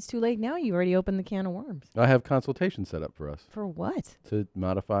 I think it's too late now. You already opened the can of worms. I have consultation set up for us. For what? To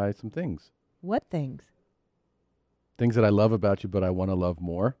modify some things. What things? Things that I love about you, but I want to love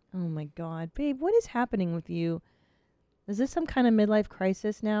more. Oh my God, babe, what is happening with you? Is this some kind of midlife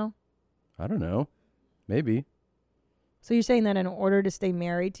crisis now? I don't know. Maybe. So you're saying that in order to stay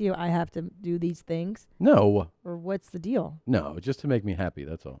married to you, I have to do these things? No. Or what's the deal? No, just to make me happy,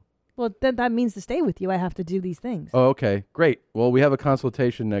 that's all. Well, then that means to stay with you, I have to do these things. Oh, okay. Great. Well, we have a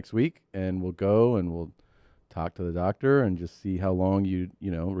consultation next week, and we'll go and we'll talk to the doctor and just see how long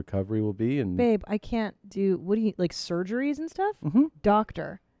recovery will be. And Babe, I can't do, what do you, like surgeries and stuff? Mm-hmm.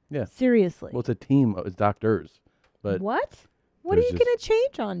 Doctor. Yeah. Seriously. Well, it's a team of doctors. But what? What are there's you going to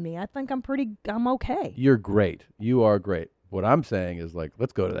change on me? I think I'm okay. You're great. You are great. What I'm saying is, like,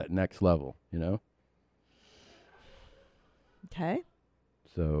 let's go to that next level, Okay.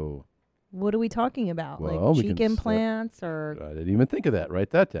 So. What are we talking about? Well, like cheek implants or? I didn't even think of that.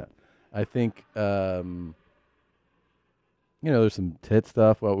 Write that down. I think, there's some tit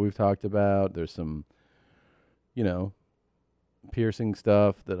stuff, what we've talked about. There's some, piercing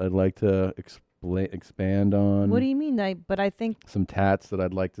stuff that I'd like to expand on. What do you mean? I think. Some tats that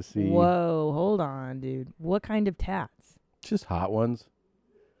I'd like to see. Whoa, hold on, dude. What kind of tats? Just hot ones.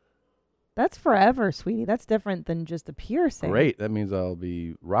 That's forever, sweetie. That's different than just a piercing. Great. That means I'll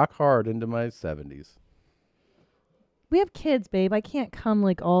be rock hard into my 70s. We have kids, babe. I can't come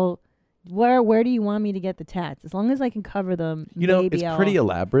like all. Where do you want me to get the tats? As long as I can cover them. It's pretty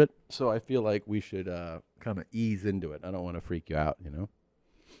elaborate, so I feel like we should kind of ease into it. I don't want to freak you out,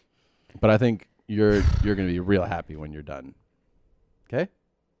 But I think you're going to be real happy when you're done. Okay?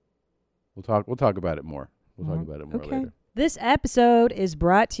 We'll talk about it more. We'll talk about it more later. This episode is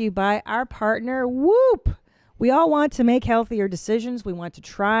brought to you by our partner, Whoop. We all want to make healthier decisions. We want to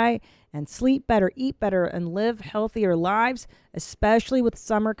try and sleep better, eat better, and live healthier lives, especially with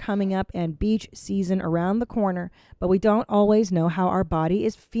summer coming up and beach season around the corner. But we don't always know how our body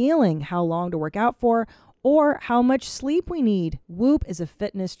is feeling, how long to work out for, or how much sleep we need. Whoop is a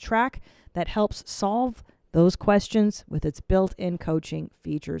fitness track that helps solve those questions with its built-in coaching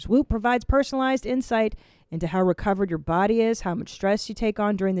features. Whoop provides personalized insight into how recovered your body is, how much stress you take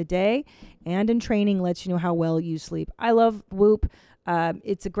on during the day, and in training lets you know how well you sleep. I love Whoop.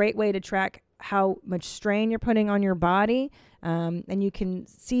 It's a great way to track how much strain you're putting on your body, and you can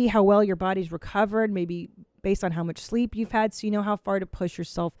see how well your body's recovered, maybe based on how much sleep you've had, so you know how far to push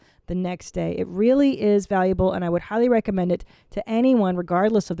yourself the next day. It really is valuable, and I would highly recommend it to anyone,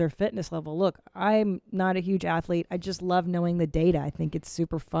 regardless of their fitness level. Look, I'm not a huge athlete. I just love knowing the data. I think it's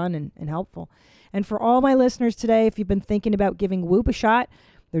super fun and helpful. And for all my listeners today, if you've been thinking about giving Whoop a shot,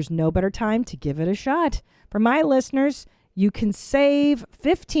 there's no better time to give it a shot. For my listeners, you can save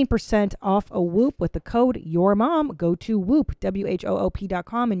 15% off a Whoop with the code YourMom. Go to Whoop,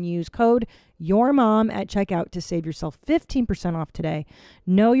 WHOOP.com, and use code YourMom at checkout to save yourself 15% off today.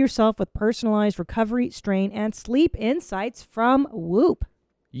 Know yourself with personalized recovery, strain, and sleep insights from Whoop.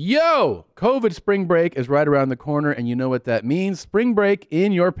 Yo! COVID spring break is right around the corner, and you know what that means. Spring break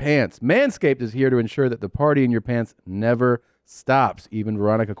in your pants. Manscaped is here to ensure that the party in your pants never stops. Even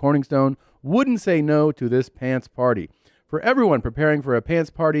Veronica Corningstone wouldn't say no to this pants party. For everyone preparing for a pants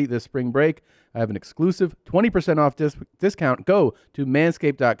party this spring break, I have an exclusive 20% off discount. Go to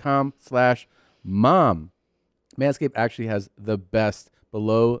manscaped.com/mom. Manscaped actually has the best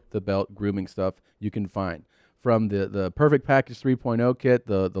below-the-belt grooming stuff you can find. From the Perfect Package 3.0 kit,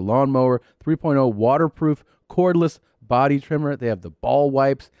 the Lawnmower 3.0 waterproof cordless body trimmer. They have the ball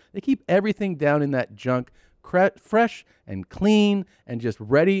wipes. They keep everything down in that junk fresh and clean and just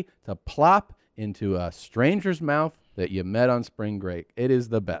ready to plop into a stranger's mouth that you met on spring break. It is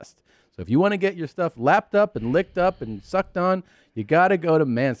the best. So if you want to get your stuff lapped up and licked up and sucked on, you got to go to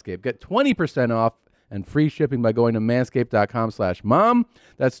Manscaped. Get 20% off and free shipping by going to manscaped.com/mom.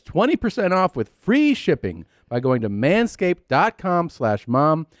 That's 20% off with free shipping by going to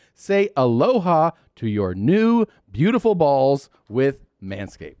manscaped.com/mom. Say aloha to your new beautiful balls with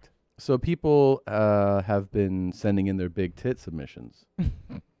Manscaped. So people have been sending in their big tit submissions.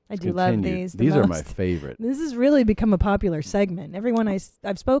 I do love these. These are my favorite. This has really become a popular segment. Everyone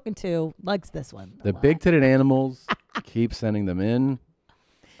I've spoken to likes this one. The big-titted animals, keep sending them in.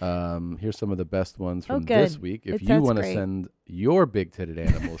 Here's some of the best ones from this week. If you want to send your big-titted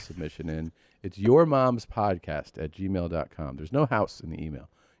animal submission in, it's yourmomspodcast@gmail.com. There's no house in the email.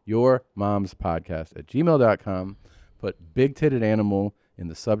 Yourmomspodcast@gmail.com. Put big-titted animal in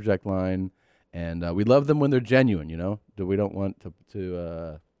the subject line, and we love them when they're genuine. You know, we don't want to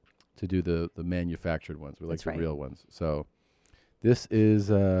do the manufactured ones. We like the real ones. So this is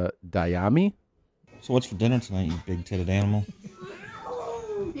Dayami. So what's for dinner tonight, you big-titted animal?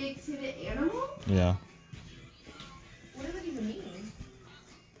 Big-titted animal? Yeah. What does that even mean?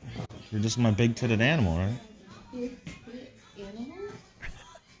 You're just my big-titted animal, right? Big-titted animal?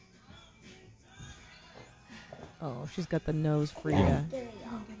 Oh, she's got the nose Frida.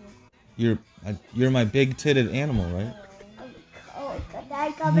 You're my big-titted animal, right? Oh, could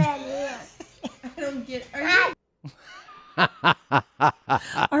I come in here? I don't get.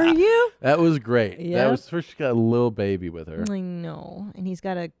 Are you? That was great. Yeah. That was first. She got a little baby with her. I know, and he's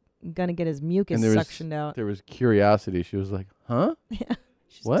gonna get his mucus And suctioned out. There was curiosity. She was like, "Huh? Yeah,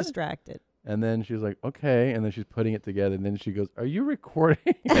 she's what?" distracted. And then she was like, "Okay." And then she's putting it together. And then she goes, "Are you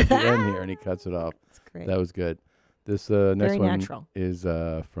recording?" At the end here, and he cuts it off. That's great. That was good. This next Very one natural. is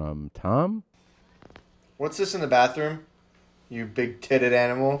from Tom. What's this in the bathroom? You big-titted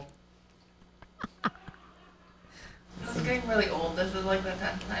animal. This is getting really old. This is like the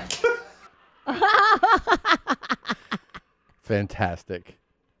 10th time. Fantastic.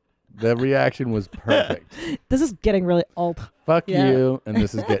 The reaction was perfect. This is getting really old. Fuck Yeah. you, and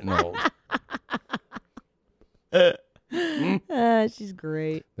this is getting old. She's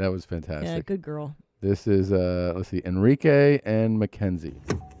great. That was fantastic. Yeah, good girl. This is let's see, Enrique and Mackenzie.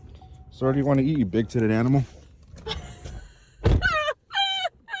 So what do you want to eat, you big-titted animal?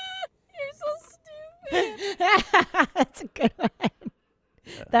 That's a good one.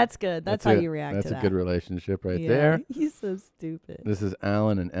 That's good. That's how you react to that. That's a good relationship right Yeah, there. He's so stupid. This is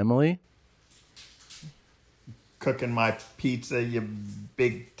Alan and Emily. Cooking my pizza, you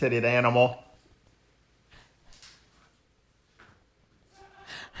big-titted animal.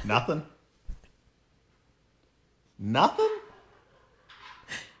 Nothing? Nothing?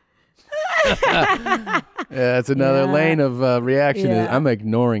 Yeah, that's another Yeah. lane of reaction. Is, Yeah. I'm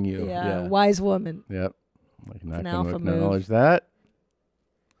ignoring you. Yeah, wise woman. Yep. Like not an going alpha to move. acknowledge that.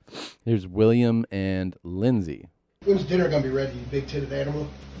 Here's William and Lindsay. When's dinner gonna be ready, you big-titted animal?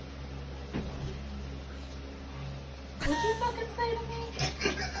 What'd you fucking say to me?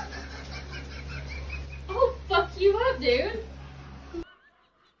 Oh, fuck you up, dude.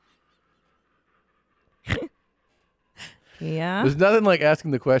 Yeah. There's nothing like asking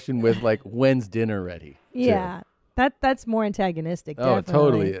the question with like, when's dinner ready? too. Yeah. That's more antagonistic. Oh, it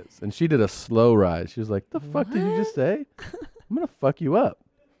definitely. totally is. And she did a slow rise. She was like, the fuck did you just say? I'm going to fuck you up.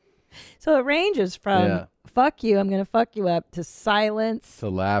 So it ranges from Yeah. fuck you, I'm going to fuck you up, to silence, To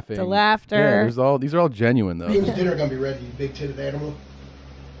laughing. to laughter. Yeah, these are all genuine though. When's dinner gonna be ready, you big-titted animal?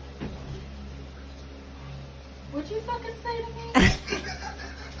 What'd you fucking say to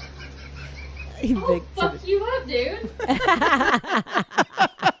me? You Oh, big fuck titted- you up, dude.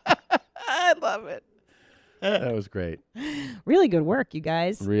 I love it. That was great. Really good work, you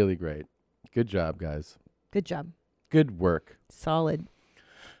guys. Really great. Good job, guys. Good job. Good work. Solid.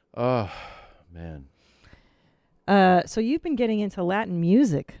 Oh, man. So you've been getting into Latin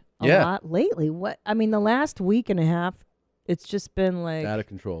music a Yeah. lot lately. What? I mean, the last week and a half, it's just been like. Out of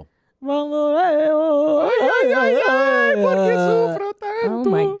control. Oh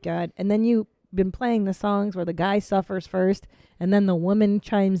my God. And then you've been playing the songs where the guy suffers first, and then the woman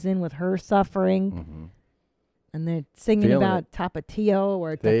chimes in with her suffering. Mm-hmm. And they're singing Feeling about it. Tapatio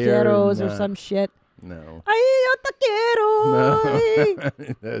or They are Taqueros or not- some shit. No. Ay, yo te quiero. No. Ay,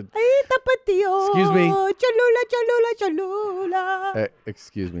 Tapatio. Excuse me. Cholula, cholula, cholula.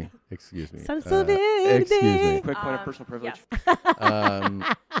 Excuse me. Salsa verde. Excuse me. Quick point of personal privilege. Quick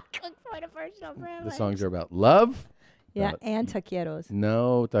point of personal privilege. The songs are about love. Yeah, about- and Taqueros.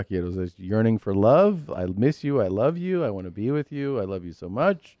 No, taqueros. There's yearning for love. I miss you. I love you. I want to be with you. I love you so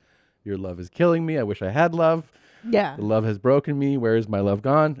much. Your love is killing me. I wish I had love. Yeah. The love has broken me. Where is my love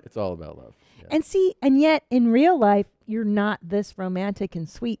gone? It's all about love. Yeah. And see, and yet in real life, you're not this romantic and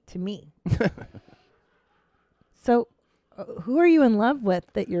sweet to me. So, who are you in love with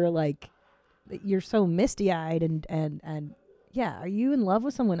that you're like, you're so misty-eyed and yeah, are you in love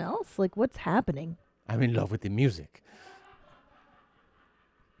with someone else? Like, what's happening? I'm in love with the music.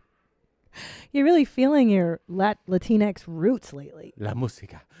 You're really feeling your Latinx roots lately. La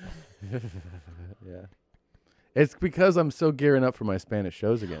música. Yeah. It's because I'm so gearing up for my Spanish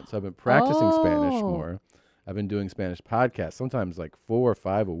shows again. So I've been practicing Spanish more. I've been doing Spanish podcasts, sometimes like 4 or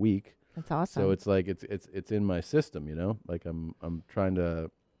 5 a week. That's awesome. So it's like it's in my system, you know? Like I'm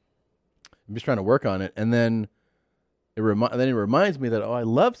just trying to work on it, and then it reminds me that I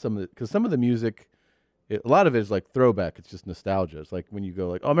love some of it, because some of the music, a lot of it is like throwback. It's just nostalgia. It's like when you go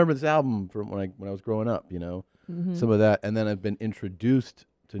like, oh, I remember this album from when I was growing up, you know, some of that, and then I've been introduced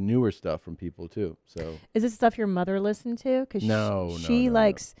to newer stuff from people too. So is this stuff your mother listened to? Because she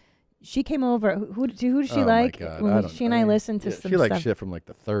likes. She came over. Who does she like? My God, When she and I listened to some she likes stuff. shit from like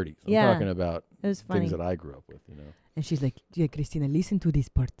the 30s. I'm talking about things that I grew up with, you know. And she's like, yeah, Christina, listen to this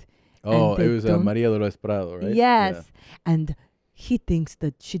part. Oh, it was Maria Dolores Prado, right? Yes. Yeah. And he thinks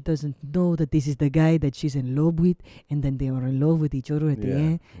that she doesn't know that this is the guy that she's in love with, and then they are in love with each other at the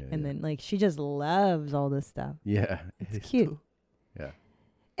end. And then like she just loves all this stuff. Yeah. It's cute. Yeah.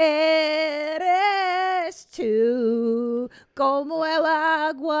 Eres tú como el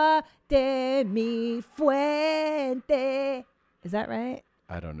agua de mi fuente. Is that right?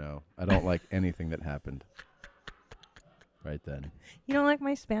 I don't know. I don't like anything that happened right then. You don't like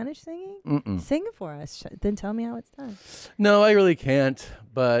my Spanish singing? Mm-mm. Sing it for us. Then tell me how it's done. No, I really can't.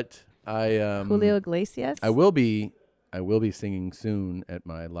 But I Julio Iglesias. I will be singing soon at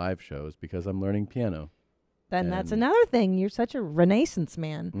my live shows because I'm learning piano. Then that's another thing. You're such a Renaissance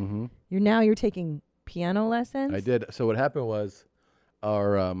man. Mm-hmm. You're taking piano lessons. I did. So what happened was,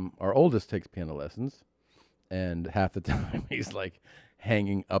 our oldest takes piano lessons, and half the time he's like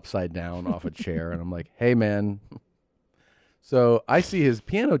hanging upside down off a chair, and I'm like, "Hey, man." So I see his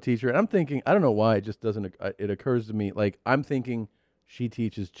piano teacher, and I'm thinking, I don't know why it just doesn't. It occurs to me like I'm thinking she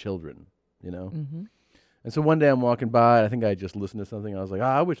teaches children, you know. Mm-hmm. And so one day I'm walking by, I think I just listened to something. I was like,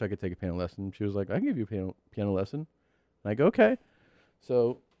 I wish I could take a piano lesson. She was like, I can give you a piano lesson. And I go, okay.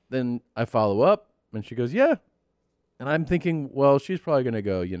 So then I follow up, and she goes, yeah. And I'm thinking, well, she's probably going to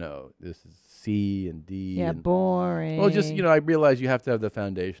go, you know, this is C and D. Yeah, and boring. Well, just, you know, I realize you have to have the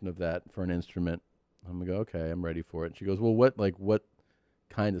foundation of that for an instrument. I'm going to go, okay, I'm ready for it. And she goes, well, what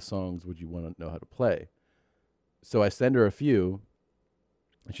kind of songs would you want to know how to play? So I send her a few.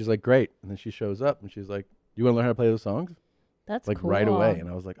 And she's like, great. And then she shows up and she's like, you want to learn how to play those songs? That's like cool. right away. And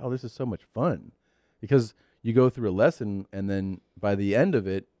I was like, oh, this is so much fun. Because you go through a lesson and then by the end of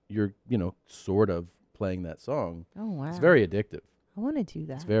it, you're, you know, sort of playing that song. Oh, wow. It's very addictive. I want to do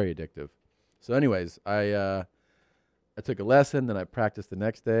that. It's very addictive. So anyways, I took a lesson, then I practiced the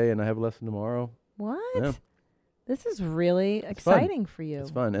next day, and I have a lesson tomorrow. What? Yeah. This is really It's exciting fun. for you. It's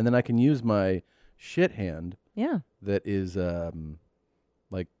fun. And then I can use my shit hand. Yeah. That is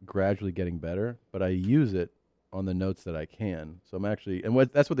like gradually getting better, but I use it on the notes that I can. So I'm actually, and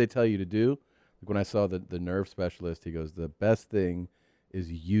that's what they tell you to do. Like when I saw the nerve specialist, he goes, the best thing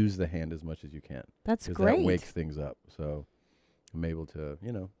is use the hand as much as you can. That's 'cause great. That wakes things up. So I'm able to,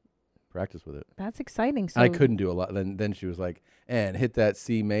 you know, practice with it. That's exciting. So I couldn't do a lot. Then she was like, and hit that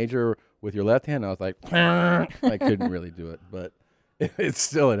C major with your left hand. I was like, I couldn't really do it, but it's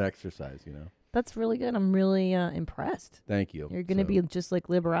still an exercise, you know. That's really good. I'm really impressed. Thank you. You're going to be just like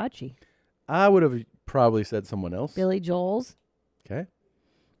Liberace. I would have probably said someone else. Billy Joel's. Okay.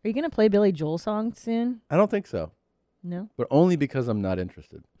 Are you going to play Billy Joel songs soon? I don't think so. No? But only because I'm not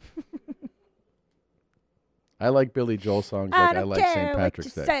interested. I like Billy Joel songs like I like St.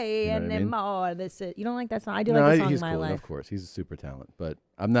 Patrick's Day. Say You know what I mean? anymore. You don't like that song? I do No, like the song he's My cool, Life. of course. He's a super talent. But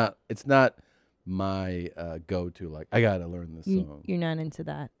I'm not, it's not my go-to, like, I got to learn this song. You're not into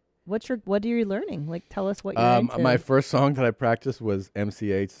that. What are you learning? Like, tell us what you're into. My first song that I practiced was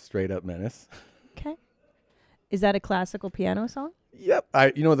MCA's Straight Up Menace. Okay. Is that a classical piano song? Yep.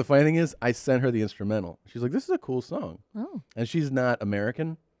 You know what the funny thing is? I sent her the instrumental. She's like, this is a cool song. Oh. And she's not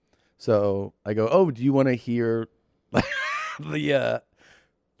American. So I go, oh, do you want to hear the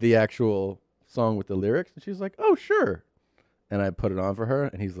actual song with the lyrics? And she's like, oh, sure. And I put it on for her.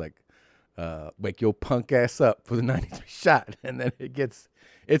 And he's like, wake your punk ass up for the 93 shot. And then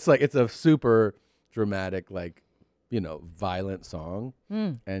it's a super dramatic, like, you know, violent song.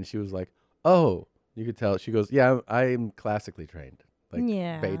 Mm. And she was like, oh, you could tell. She goes, yeah, I'm classically trained. Like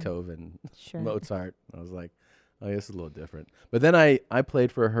Beethoven, sure. Mozart. I was like, oh, yeah, this is a little different. But then I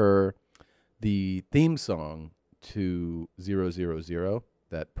played for her the theme song to 000,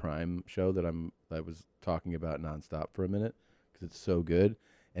 that Prime show that I was talking about nonstop for a minute because it's so good.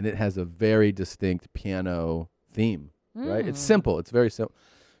 And it has a very distinct piano theme, right? It's simple. It's very simple.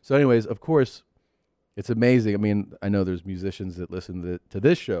 So, anyways, of course, it's amazing. I mean, I know there's musicians that listen to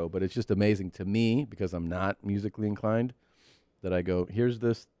this show, but it's just amazing to me because I'm not musically inclined that I go, here's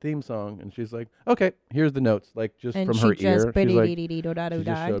this theme song. And she's like, okay, here's the notes. Like, just And from she her just ear. She's like, she she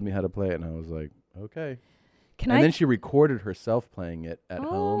just showed me how to play it. And I was like, okay. Can and I? then she recorded herself playing it at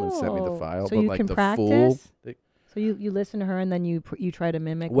home and sent me the file. So but you like can the practice? full thing. So you listen to her and then you try to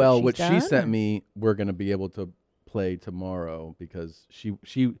mimic Well, what she done, sent or? me, we're going to be able to play tomorrow because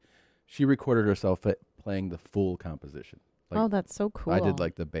she recorded herself playing the full composition. Like, Oh, that's so cool. I did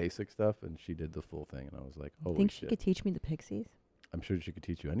like the basic stuff, and she did the full thing, and I was like, holy Think shit. she could teach me the Pixies? I'm sure she could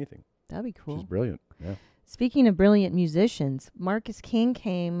teach you anything. That'd be cool. She's brilliant. Yeah. Speaking of brilliant musicians, Marcus King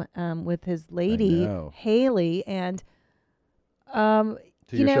came with his lady know. Haley, and To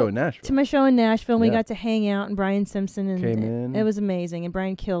your show in Nashville. To my show in Nashville, and we Yeah. got to hang out, and Brian Simpson and Came it, in. it was amazing, and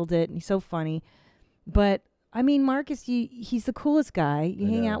Brian killed it, and he's so funny. But I mean, Marcus, he's the coolest guy. You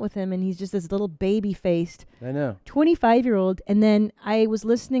hang out with him, and he's just this little baby-faced I know. 25-year-old. And then I was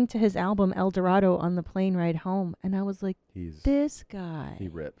listening to his album El Dorado on the plane ride home, and I was like, this guy. He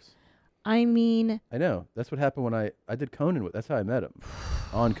rips. I mean, I know. That's what happened when I did Conan. That's how I met him,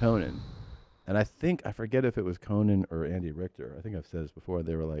 on Conan. And I forget if it was Conan or Andy Richter. I think I've said this before.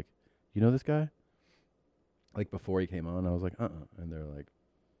 They were like, you know this guy? Like before he came on, I was like, And they're like,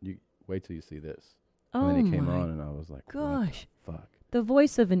 you wait till you see this. And then he came my on, and I was like, gosh. what the fuck? The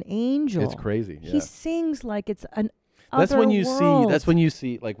voice of an angel. It's crazy. Yeah. He sings like it's an That's when you other see. That's world. when you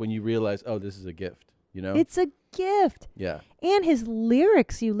see, like when you realize, oh, this is a gift. You know? It's a gift. Yeah. And his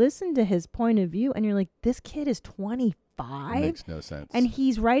lyrics, you listen to his point of view, and you're like, this kid is 25. It makes no sense. And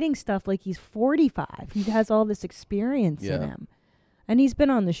he's writing stuff like he's 45. He has all this experience in Yeah. him. And he's been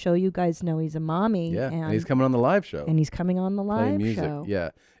on the show. You guys know he's a mommy. Yeah, And he's coming on the live show. And he's coming on the playing live music. show.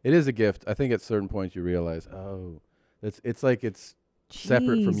 Yeah, it is a gift. I think at certain points you realize, oh, it's like it's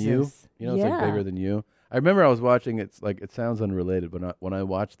separate from you. Jesus. You know, it's like Yeah. bigger than you. I remember I was watching. It's like it sounds unrelated, but when I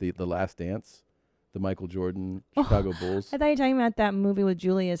watched the Last Dance, the Michael Jordan Chicago Bulls. I thought you were talking about that movie with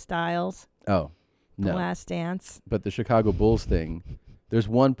Julia Stiles. Oh, The no. Last Dance. But the Chicago Bulls thing, there's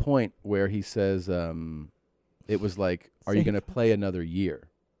one point where he says, it was like, are you going to play another year?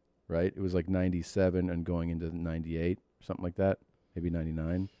 Right? It was like 97 and going into 98, something like that, maybe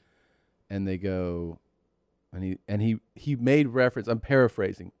 99. And they go, and he made reference, I'm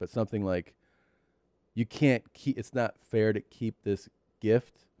paraphrasing, but something like, you can't keep, it's not fair to keep this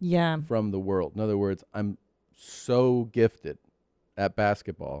gift from the world. In other words, I'm so gifted at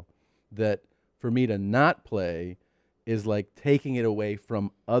basketball that for me to not play is like taking it away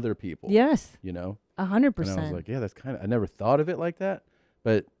from other people. Yes. You know? 100%. And I was like, yeah, that's kind of, I never thought of it like that.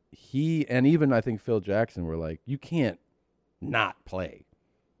 But he, and even I think Phil Jackson were like, you can't not play.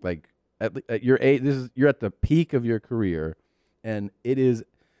 Like at your age, you're at the peak of your career, and it is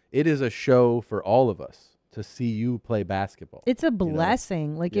a show for all of us to see you play basketball. It's a you know?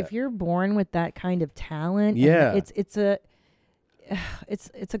 blessing. Like Yeah. if you're born with that kind of talent, and Yeah. it's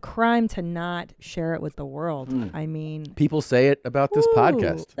a crime to not share it with the world. I mean, People say it about this Ooh.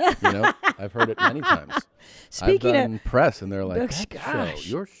 podcast. You know, I've heard it many times. Speaking I've done press, and they're like, Gosh, that show,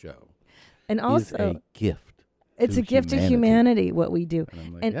 your show, and is also a gift. it's to a gift to humanity what we do. And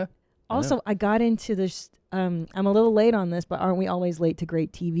I'm like, and yeah, I also know. I got into this. I'm a little late on this, but aren't we always late to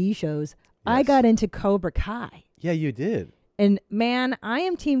great TV shows? I got into Cobra Kai. Yeah, you did. And man, I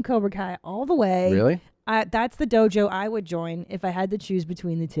am Team Cobra Kai all the way. Really? That's the dojo I would join if I had to choose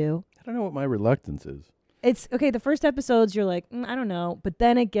between the two. I don't know what my reluctance is. It's okay. The first episodes, you're like, I don't know, but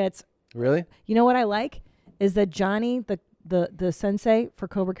then it gets. Really? You know what I like is that Johnny, the sensei for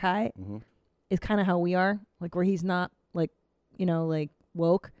Cobra Kai, is kind of how we are, like where he's not like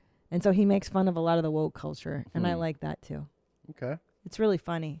woke, and so he makes fun of a lot of the woke culture, and I like that too. Okay. It's really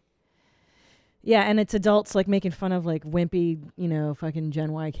funny. Yeah, and it's adults like making fun of like wimpy, fucking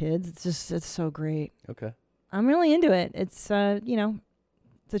Gen Y kids. It's so great. Okay. I'm really into it. It's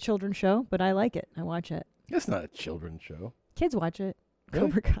it's a children's show, but I like it. I watch it. It's not a children's show. Kids watch it. Really?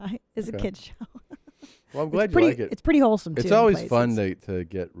 Cobra Kai is a Okay. kid's show. Well, I'm glad It's you pretty- like it. it's pretty wholesome, It's too, in always fun places. to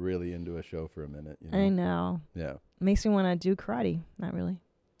get really into a show for a minute. You know? I know. Yeah. Makes me want to do karate. Not really.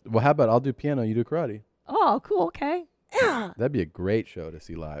 Well, how about I'll do piano, you do karate? Oh, cool. Okay. That'd be a great show to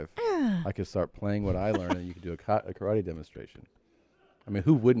see live. I could start playing what I learned, and you could do a karate demonstration. I mean,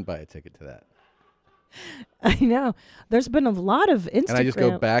 who wouldn't buy a ticket to that? I know. There's been a lot of Instagram. And I just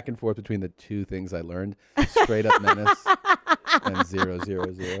go back and forth between the two things I learned: straight up menace and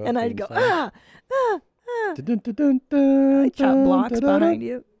 000. And I'd go, I I chop blocks behind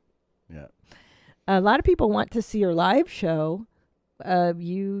you. Yeah. A lot of people want to see your live show.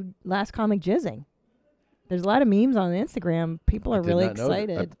 You Last Comic Jizzing. There's a lot of memes on Instagram. People are really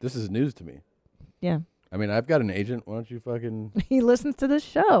excited. This is news to me. Yeah. I mean, I've got an agent. Why don't you fucking... He listens to this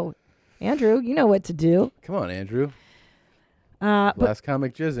show. Andrew, you know what to do. Come on, Andrew. Last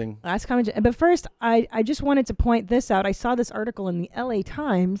comic jizzing. Last comic jizzing. But first, I just wanted to point this out. I saw this article in the LA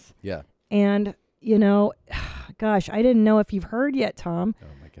Times. Yeah. And, gosh, I didn't know if you've heard yet, Tom. Oh,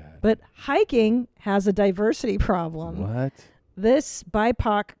 my God. But hiking has a diversity problem. What?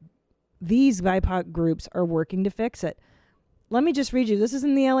 These BIPOC groups are working to fix it. Let me just read you. This is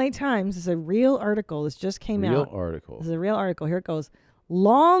in the LA Times. This is a real article. This just came out. Real article. This is a real article. Here it goes.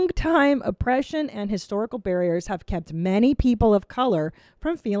 Long-time oppression and historical barriers have kept many people of color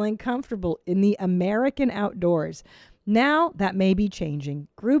from feeling comfortable in the American outdoors. Now that may be changing.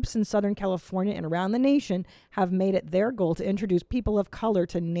 Groups in Southern California and around the nation have made it their goal to introduce people of color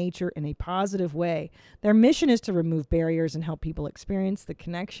to nature in a positive way. Their mission is to remove barriers and help people experience the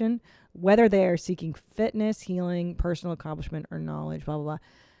connection, whether they are seeking fitness, healing, personal accomplishment, or knowledge, blah, blah, blah.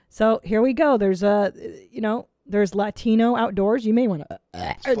 So here we go. There's there's Latino outdoors. You may want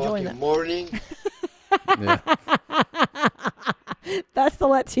to join that. Morning. That's the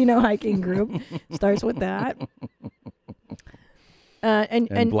Latino hiking group. Starts with that.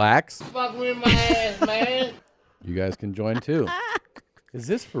 And blacks. Fuck with my ass, man. You guys can join too. Is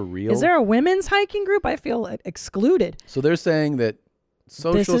this for real? Is there a women's hiking group? I feel excluded. So they're saying that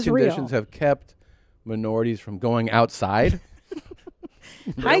social conditions real. have kept minorities from going outside?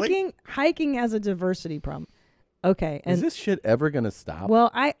 Really? Hiking has a diversity problem. Okay. And is this shit ever going to stop?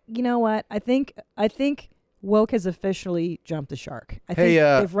 Well, you know what? I think woke has officially jumped the shark. I hey,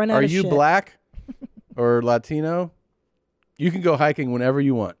 think they've run out are of you shit. black or Latino? You can go hiking whenever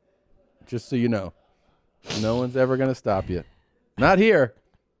you want. Just so you know. No one's ever going to stop you. Not here.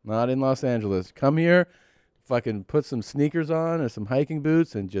 Not in Los Angeles. Come here, fucking put some sneakers on or some hiking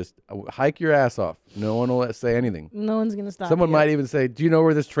boots and just hike your ass off. No one will say anything. No one's going to stop Someone you. might even say, do you know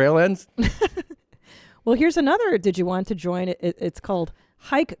where this trail ends? Well, here's another. Did you want to join it? It's called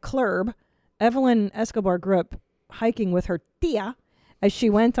Hike Club. Evelyn Escobar grew up hiking with her tia. As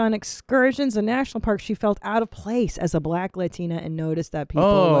she went on excursions in national parks, she felt out of place as a black Latina and noticed that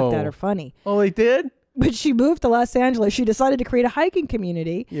people looked at her funny. Oh, they did? But she moved to Los Angeles. She decided to create a hiking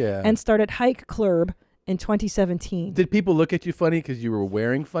community and started Hike Club in 2017. Did people look at you funny because you were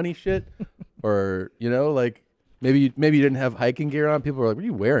wearing funny shit? Or, like maybe you didn't have hiking gear on? People were like, what are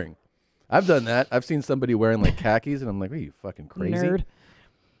you wearing? I've done that. I've seen somebody wearing like khakis and I'm like, are you fucking crazy? Nerd.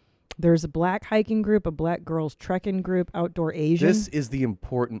 There's a black hiking group, a black girls trekking group, Outdoor Asian. This is the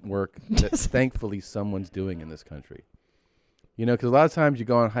important work that thankfully someone's doing in this country. Because a lot of times you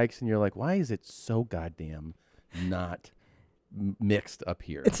go on hikes and you're like, why is it so goddamn not mixed up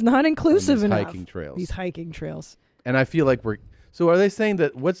here? It's not inclusive enough. Hiking trails. These hiking trails. And I feel like so are they saying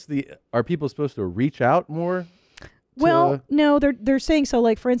that are people supposed to reach out more? Well, no, they're saying so.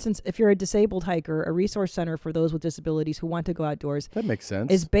 Like, for instance, if you're a disabled hiker, a resource center for those with disabilities who want to go outdoors. That makes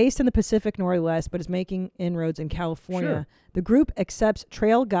sense. Is based in the Pacific Northwest, but is making inroads in California. Sure. The group accepts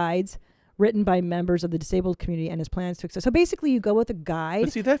trail guides written by members of the disabled community and has plans to accept. So basically, you go with a guide.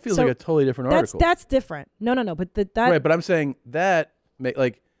 But see, that feels like a totally different article. That's different. No. But that right. But I'm saying that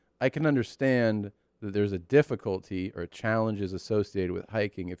I can understand that there's a difficulty or challenges associated with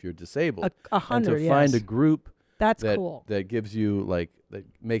hiking if you're disabled. 100. And to find a group. That's cool. That gives you that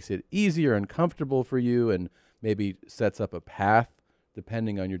makes it easier and comfortable for you and maybe sets up a path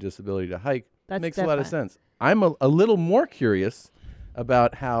depending on your disability to hike. That makes a lot of sense. I'm a little more curious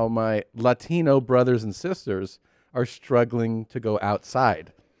about how my Latino brothers and sisters are struggling to go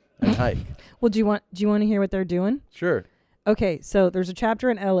outside and hike. Well, do you want to hear what they're doing? Sure. Okay, so there's a chapter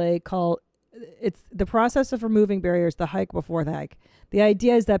in LA called it's the process of removing barriers, the hike before the hike. The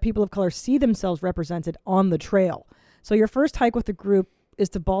idea is that people of color see themselves represented on the trail. So your first hike with the group is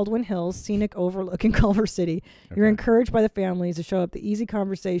to Baldwin Hills, scenic overlooking Culver City. Okay. You're encouraged by the families to show up the easy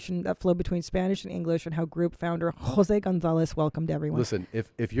conversation that flowed between Spanish and English and how group founder Jose Gonzalez welcomed everyone. Listen,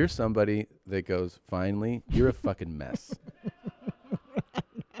 if you're somebody that goes, finally, you're a fucking mess.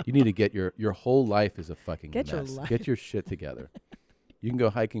 You need to get your whole life is a fucking mess. Get your shit together. You can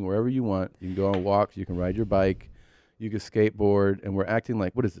go hiking wherever you want. You can go on walks. You can ride your bike. You can skateboard. And we're acting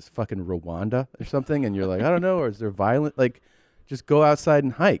like, what is this, fucking Rwanda or something? And you're like, I don't know. Or is there violent? Just go outside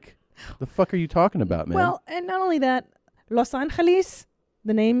and hike. The fuck are you talking about, man? Well, and not only that, Los Angeles,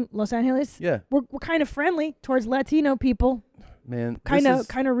 the name Los Angeles. Yeah. We're kind of friendly towards Latino people. Man, kind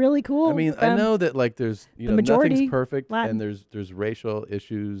of really cool. I mean, I know that there's the majority nothing's perfect, Latin. and there's racial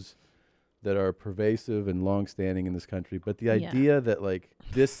issues that are pervasive and long-standing in this country. But the idea that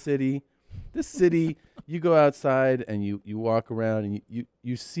this city you go outside and you walk around and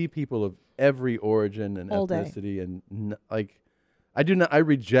you see people of every origin and All day. ethnicity and I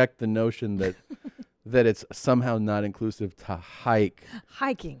reject the notion that that it's somehow not inclusive to hike.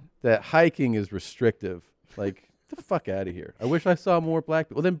 Hiking. That hiking is restrictive. Like, get the fuck out of here. I wish I saw more black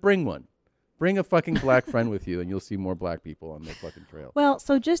people. Well, then bring one. Bring a fucking black friend with you, and you'll see more black people on the fucking trail. Well,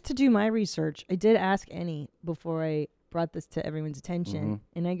 so just to do my research, I did ask Annie before I brought this to everyone's attention,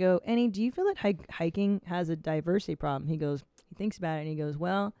 and I go, Annie, do you feel that hiking has a diversity problem? He thinks about it, and he goes,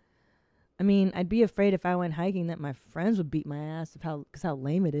 well, I mean, I'd be afraid if I went hiking that my friends would beat my ass because how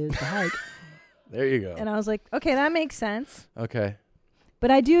lame it is to hike. There you go. And I was like, okay, that makes sense. Okay. But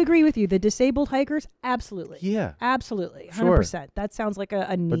I do agree with you. The disabled hikers, absolutely. Yeah. Absolutely. 100%. Sure. That sounds like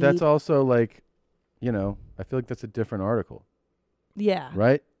a need. But that's also like, I feel like that's a different article. Yeah.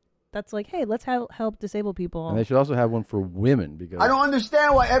 Right? That's like, hey, let's help disabled people. And they should also have one for women because I don't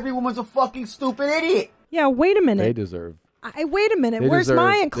understand why every woman's a fucking stupid idiot. Yeah, wait a minute. they deserve. Wait a minute. Where's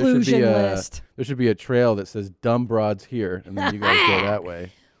my inclusion list? There should be a trail that says dumb broads here, and then you guys go that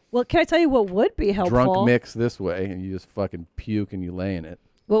way. Well, can I tell you what would be helpful? Drunk mix this way, and you just fucking puke and you lay in it.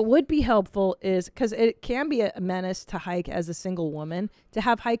 What would be helpful is, because it can be a menace to hike as a single woman, to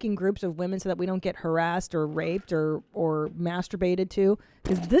have hiking groups of women so that we don't get harassed or raped or masturbated to.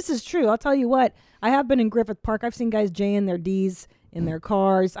 Because this is true. I'll tell you what. I have been in Griffith Park. I've seen guys jaying their D's in their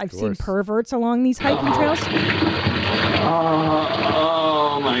cars. I've seen perverts along these hiking trails.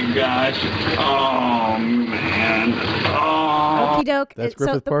 Oh my gosh. Oh man. Oh. Okie doke. That's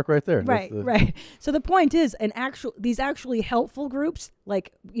Griffith Park right there. Right, right. So the point is, these actually helpful groups,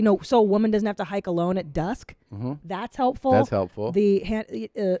 like, so a woman doesn't have to hike alone at dusk. Mm-hmm. That's helpful. That's helpful. The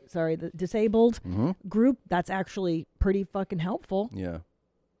disabled group, that's actually pretty fucking helpful. Yeah.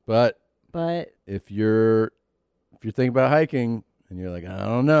 But if you're thinking about hiking and you're like, I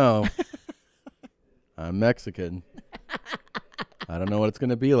don't know, I'm Mexican. I don't know what it's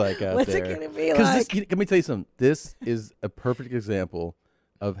going to be like out there. What's it going to be like? Let me tell you something. This is a perfect example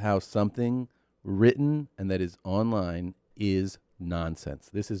of how something written and that is online is nonsense.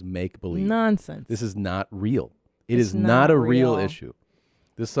 This is make-believe. Nonsense. This is not real. It's not a real issue.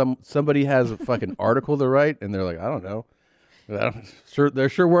 Somebody has a fucking article to write, and they're like, I don't know. There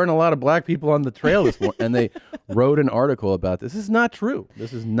sure weren't a lot of black people on the trail this morning, and they wrote an article about this. This is not true.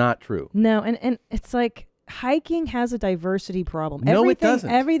 This is not true. No, and it's like hiking has a diversity problem. No, it doesn't.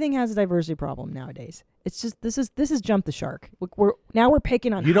 Everything has a diversity problem nowadays. It's just this is jump the shark. We're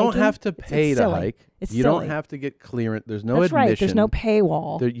picking on. You hiking. don't have to pay it's to silly. hike. It's you silly. don't have to get clearance. There's no That's admission. right. There's no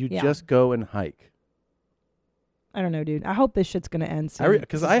paywall. You Yeah. just go and hike. I don't know, dude. I hope this shit's gonna end soon.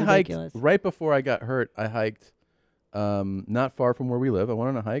 Because I hiked right before I got hurt. I hiked not far from where we live. I went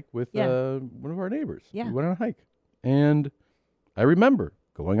on a hike with one of our neighbors. Yeah. We went on a hike. And I remember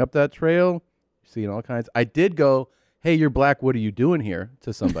going up that trail, seeing all kinds. I did go, hey, you're black. What are you doing here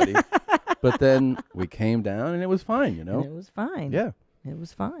to somebody? But then we came down and it was fine, And it was fine. Yeah. It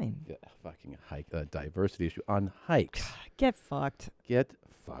was fine. Yeah, fucking hike, diversity issue on hikes. Get fucked. Get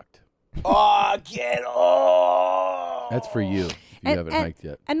fucked. Oh, get off. That's for you if you haven't hiked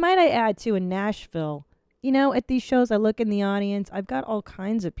yet. And might I add, too, in Nashville, at these shows, I look in the audience, I've got all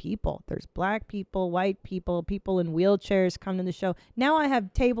kinds of people. There's black people, white people, people in wheelchairs come to the show. Now I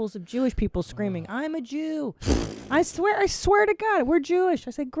have tables of Jewish people screaming, I'm a Jew. I swear to God, we're Jewish.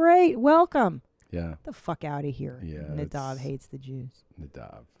 I say, great, welcome. Yeah. Get the fuck out of here. Yeah. Nadav hates the Jews.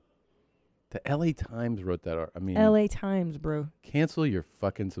 Nadav. The LA Times wrote that. I mean, LA Times, bro. Cancel your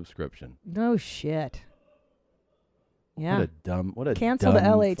fucking subscription. No shit. Yeah. Cancel the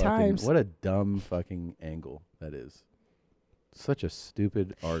LA Times. What a dumb fucking angle that is. Such a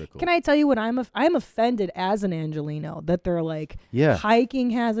stupid article. Can I tell you what I'm offended as an Angelino that they're like,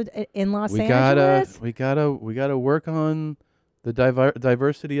 hiking has it in Los Angeles. We gotta work on the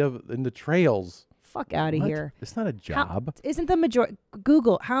diversity in the trails. Fuck out of here. It's not a job. Isn't the majority?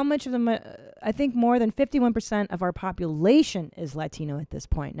 Google how much of I think more than 51% of our population is Latino at this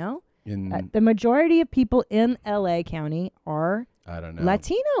point. No. The majority of people in LA County are I don't know.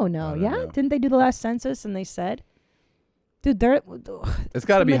 Latino. No, yeah. know. Didn't they do the last census and they said, dude, it's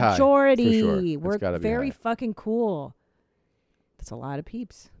got to be high. Majority. For sure. We're very fucking cool. That's a lot of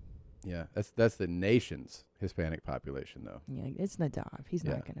peeps. Yeah, that's the nation's Hispanic population, though. Yeah, it's Nadav. He's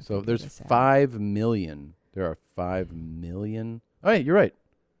not going to. So there's 5 million. There are 5 million. Oh, yeah, you're right.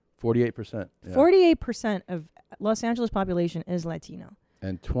 48%. 48% of Los Angeles population is Latino.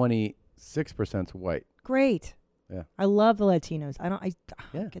 And 26% is white. Great. Yeah. I love the Latinos.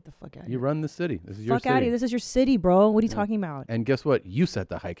 Get the fuck out of here. You run the city. This is your city. Fuck out of here. This is your city, bro. What are you talking about? And guess what? You set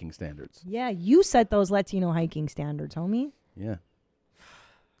the hiking standards. Yeah, you set those Latino hiking standards, homie. Yeah.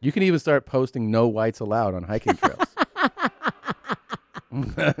 You can even start posting no whites allowed on hiking trails.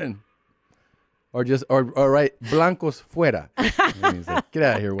 Or write blancos fuera. And he's like, get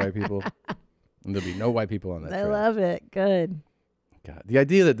out of here, white people. And there'll be no white people on that I trail. love it. Good. God, the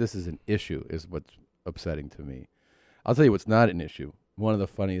idea that this is an issue is what's upsetting to me. I'll tell you what's not an issue. One of the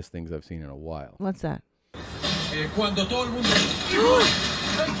funniest things I've seen in a while. What's that? Cuando todo el mundo...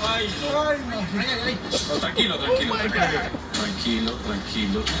 Ay, tranquilo. Tranquilo.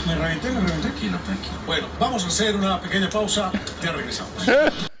 Me reventé. Tranquilo. Bueno, vamos a hacer una pequeña pausa. Ya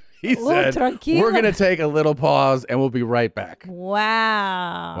regresamos. He said, we're going to take a little pause and we'll be right back.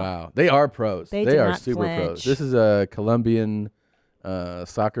 Wow. Wow. They are pros. They They did are not super flinch. pros. This is a Colombian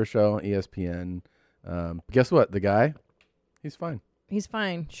soccer show on ESPN. Guess what? The guy, he's fine. He's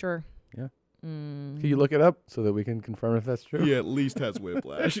fine. Sure. Yeah. Mm. Can you look it up so that we can confirm if that's true? He at least has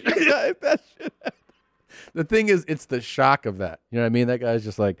whiplash. Yeah, if that shit. The thing is, it's the shock of that. You know what I mean? That guy's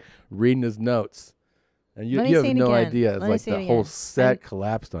just like reading his notes. And you Let me have see it no again. idea. It's Let me like see the it whole again. set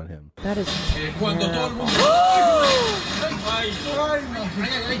collapsed on him. That is Cuando todo el terrible. mundo... Ay,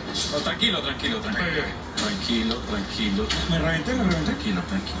 tranquilo. Me reventé. Tranquilo.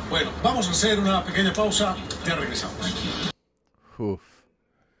 Bueno, vamos a hacer una pequeña pausa. Ya regresamos. Oof.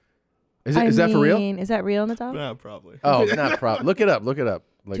 Is that for real? Is that real in the top? Nah, probably. Oh, not probably. Look it up.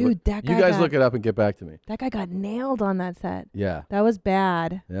 Like, Dude, that you guy guys got- look it up and get back to me. That guy got nailed on that set. Yeah. That was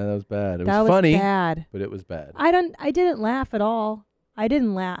bad. Yeah, that was bad. It That was was funny, bad. but it was bad. I didn't laugh at all. I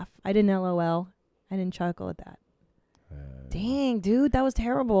didn't laugh. I didn't LOL. I didn't chuckle at that. Dang, dude, that was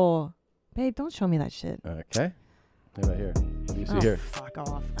terrible. Babe, don't show me that shit. Okay. How about here? What do you see Oh, here? fuck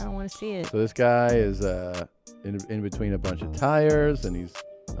off. I don't want to see it. So this guy is in between a bunch of tires, and he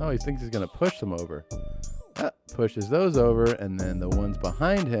thinks he's gonna push them over. Pushes those over, and then the ones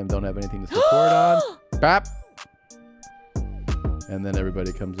behind him don't have anything to support on. Bap. And then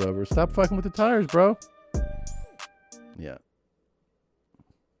everybody comes over. Stop fucking with the tires, bro. Yeah.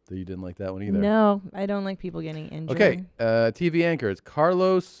 So you didn't like that one either. No, I don't like people getting injured. Okay, TV anchor. It's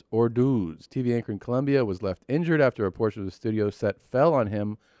Carlos Orduz. TV anchor in Colombia was left injured after a portion of the studio set fell on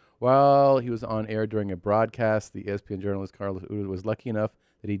him while he was on air during a broadcast. The ESPN journalist Carlos Orduz was lucky enough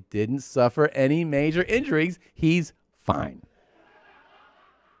that he didn't suffer any major injuries. He's fine.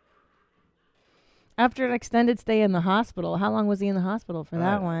 After an extended stay in the hospital, how long was he in the hospital for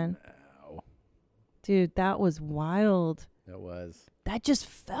that one? Dude, that was wild. That was. That just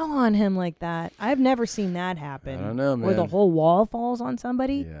fell on him like that. I've never seen that happen. I don't know, Where the man. whole wall falls on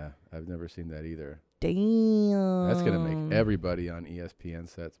somebody. Yeah, I've never seen that either. Damn. That's going to make everybody on ESPN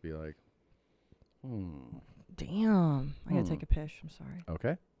sets be like, Damn. I got to take a piss. I'm sorry.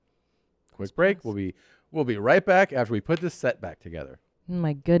 Okay. Quick break. We'll be right back after we put this set back together. Oh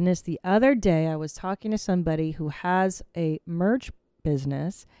my goodness. The other day I was talking to somebody who has a merch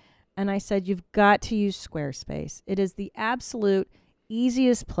business, and I said, you've got to use Squarespace. It is the absolute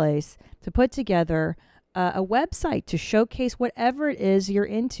easiest place to put together a website to showcase whatever it is you're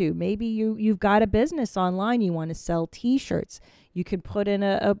into. Maybe you've got a business online. You want to sell T-shirts. You can put in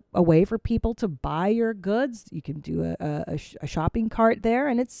a way for people to buy your goods. You can do a shopping cart there,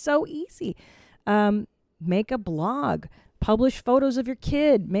 and it's so easy. Make a blog. Publish photos of your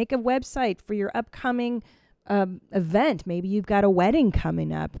kid. Make a website for your upcoming event. Maybe you've got a wedding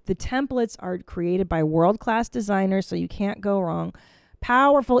coming up. The templates are created by world-class designers, so you can't go wrong.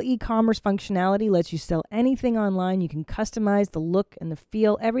 Powerful e-commerce functionality lets you sell anything online. You can customize the look and the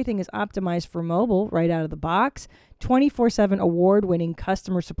feel. Everything is optimized for mobile right out of the box. 24/7 award-winning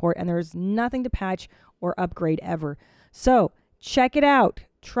customer support, and there's nothing to patch or upgrade ever. So check it out.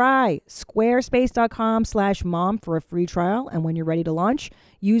 Try squarespace.com/mom for a free trial. And when you're ready to launch,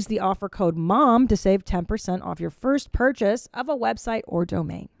 use the offer code MOM to save 10% off your first purchase of a website or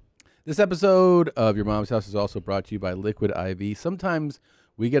domain. This episode of Your Mom's House is also brought to you by Liquid IV. Sometimes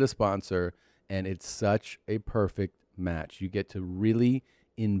we get a sponsor, and it's such a perfect match. You get to really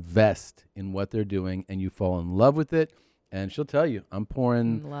invest in what they're doing, and you fall in love with it. And she'll tell you, I'm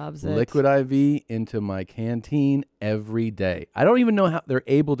pouring Loves it. Liquid IV into my canteen every day. I don't even know how they're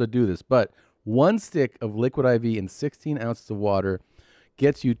able to do this, but one stick of Liquid IV in 16 ounces of water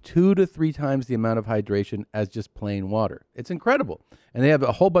gets you 2 to 3 times the amount of hydration as just plain water. It's incredible. And they have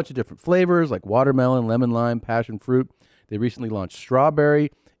a whole bunch of different flavors like watermelon, lemon lime, passion fruit. They recently launched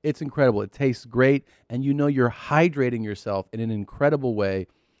strawberry. It's incredible. It tastes great, and you know you're hydrating yourself in an incredible way.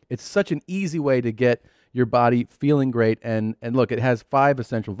 It's such an easy way to get your body feeling great. And look, it has 5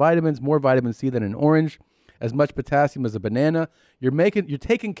 essential vitamins, more vitamin C than an orange, as much potassium as a banana. You're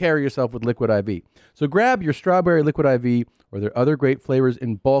taking care of yourself with Liquid IV. So grab your strawberry Liquid IV or their other great flavors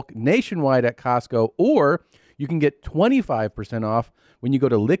in bulk nationwide at Costco, or You can get 25% off when you go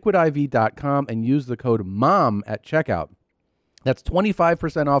to liquidiv.com and use the code MOM at checkout. That's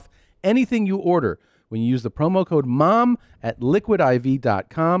 25% off anything you order when you use the promo code MOM at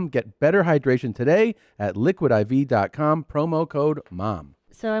liquidiv.com. Get better hydration today at liquidiv.com, promo code MOM.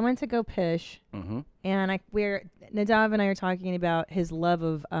 So I went to go pish, and Nadav and I are talking about his love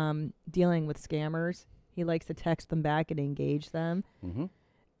of dealing with scammers. He likes to text them back and engage them. Mm-hmm.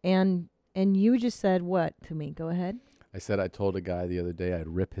 And you just said what to me? Go ahead. I said I told a guy the other day I'd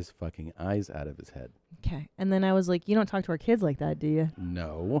rip his fucking eyes out of his head. Okay. And then I was like, you don't talk to our kids like that, do you?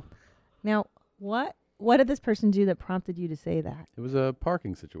 No. Now, what did this person do that prompted you to say that? It was a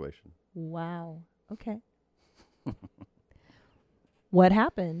parking situation. Wow. Okay. What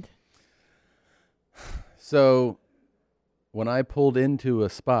happened? So when I pulled into a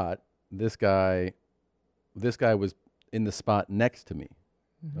spot, this guy was in the spot next to me,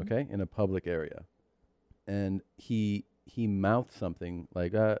 okay, in a public area. And he mouthed something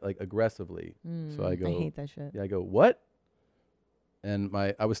like aggressively. So I go, I hate that shit. Yeah, I go, what? And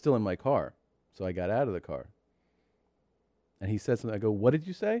I was still in my car, so I got out of the car. And he said something. I go, what did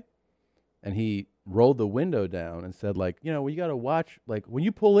you say? And he rolled the window down and said, like, you know, you got to watch, like, when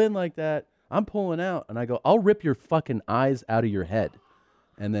you pull in like that, I'm pulling out. And I go, I'll rip your fucking eyes out of your head.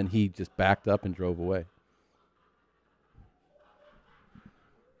 And then he just backed up and drove away.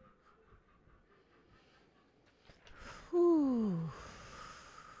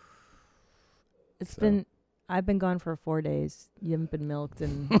 I've been gone for 4 days. You haven't been milked.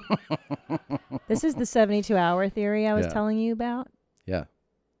 And this is the 72-hour theory I was telling you about? Yeah.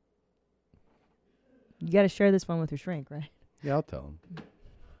 You got to share this one with your shrink, right? Yeah, I'll tell him.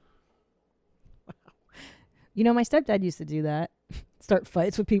 You know, my stepdad used to do that. Start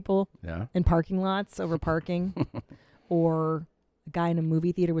fights with people in parking lots over parking. Or a guy in a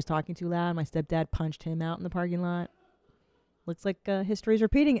movie theater was talking too loud. My stepdad punched him out in the parking lot. Looks like history's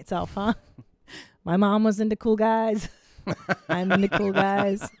repeating itself, huh? My mom was into cool guys. I'm into cool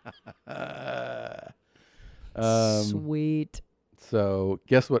guys. Sweet. So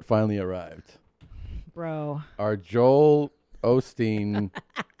guess what finally arrived? Bro. Our Joel Osteen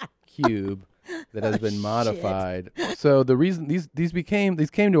cube that has been modified. Shit. So the reason these came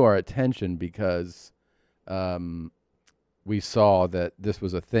to our attention because we saw that this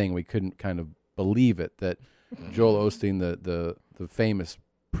was a thing. We couldn't kind of believe it that Joel Osteen, the famous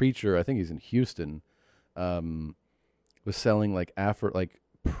preacher, I think he's in Houston, was selling like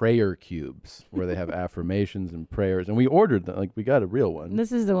prayer cubes where they have affirmations and prayers, and we ordered them. Like, we got a real one.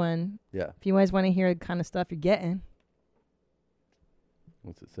 This is the one. Yeah. If you guys want to hear the kind of stuff you're getting.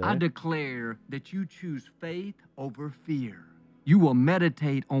 What's it say? I declare that you choose faith over fear. You will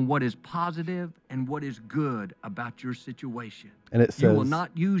meditate on what is positive and what is good about your situation. And it says, you will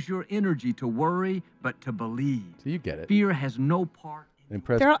not use your energy to worry, but to believe. So you get it. Fear has no part.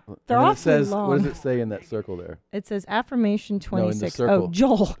 They're awfully long. What does it say in that circle there? It says affirmation 26. No, in the circle. Oh,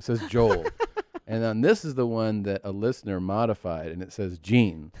 Joel. It says Joel. And then this is the one that a listener modified, and it says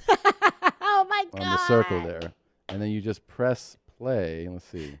Gene. Oh, my God. On the circle there. And then you just press play. Let's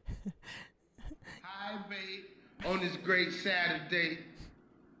see. Hi, babe. On this great Saturday.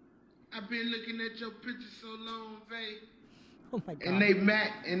 I've been looking at your pictures so long, babe. Oh, my God.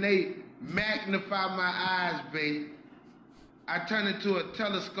 And they magnify my eyes, babe. I turn into a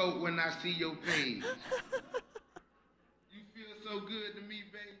telescope when I see your page. You feel so good to me,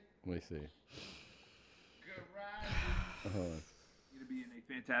 babe. Let me see. Good ride. You to be in a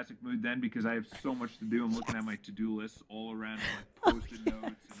fantastic mood then, because I have so much to do. I'm looking at my to-do list all around, like post-it notes.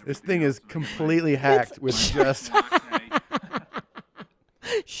 And this thing is completely hacked with just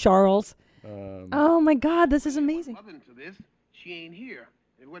Charles. Oh my God, this is amazing. To this, she ain't here.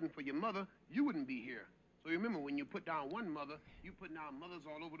 If it wasn't for your mother, you wouldn't be here. So remember, when you put down one mother, you put down mothers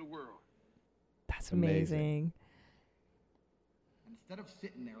all over the world. That's amazing. Instead of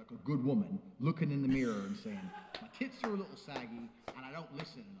sitting there like a good woman, looking in the mirror and saying, my tits are a little saggy and I don't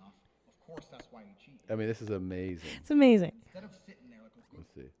listen enough, of course that's why you cheat. I mean, this is amazing. It's amazing. Instead of sitting there like a good...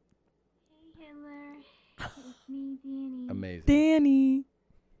 Let's see. Hey, Hitler. It's me, Danny. Amazing. Danny.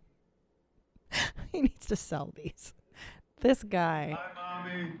 He needs to sell these. This guy. Hi,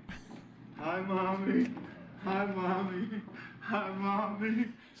 Mommy. Hi, Mommy. Hi, Mommy. Hi, Mommy.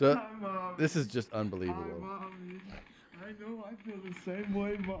 So Hi, Mommy. this is just unbelievable. Hi, Mommy. I know I feel the same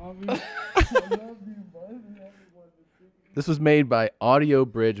way, Mommy. I love you, Mommy. This was made by Audio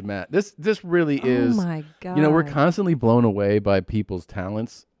Bridge Matt. This really is. Oh my God. You know, we're constantly blown away by people's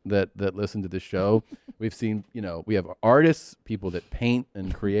talents that listen to the show. We've seen, you know, we have artists, people that paint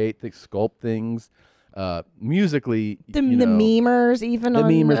and create, that sculpt things. Musically, The memers, even the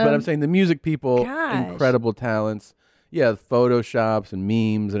on memers, but I'm saying the music people, gosh. incredible talents. Yeah, photoshops and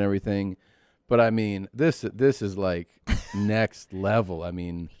memes and everything. But I mean, this is like next level. I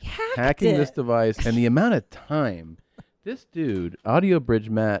mean, hacking this device and the amount of time this dude, Audio Bridge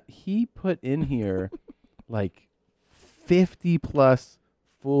Matt, he put in here like 50 plus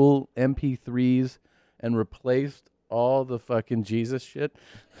full MP3s and replaced all the fucking Jesus shit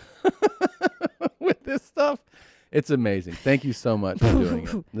with this stuff. It's amazing. Thank you so much for doing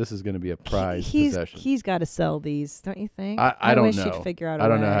it. This is going to be a prized possession. He's got to sell these, don't you think? I don't wish know. he'd figure out a I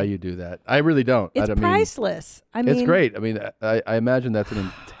don't way. know how you do that. I really don't. It's priceless. I mean, it's great. I mean, I imagine that's an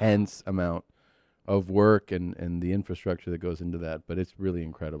intense amount of work and the infrastructure that goes into that, but it's really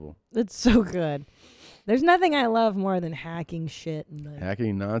incredible. It's so good. There's nothing I love more than hacking shit and like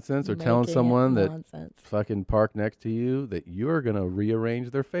hacking nonsense or telling making someone it that nonsense. fucking parked next to you that you're going to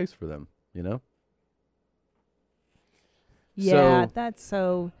rearrange their face for them, you know? Yeah, So- that's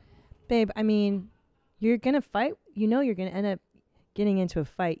so, babe. I mean, you're gonna fight. You know, you're gonna end up getting into a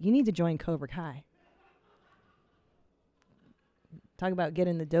fight. You need to join Cobra Kai. Talk about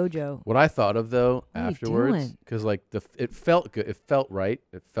getting the dojo. What I thought of though What are you afterwards, doing? because like it felt good, it felt right,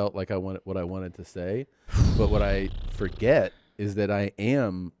 it felt like I wanted what I wanted to say, but what I forget is that I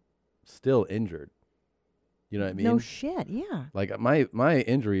am still injured. You know what I mean? No shit. Yeah, Like my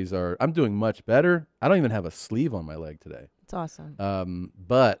injuries are. I'm doing much better. I don't even have a sleeve on my leg today. it's awesome.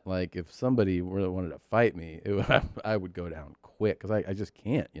 But like if somebody really wanted to fight me, I would go down quick because I just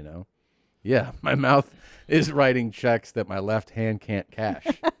can't. You know? Yeah, my mouth is writing checks that my left hand can't cash.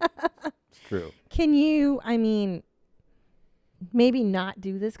 It's true. Can you? I mean, maybe not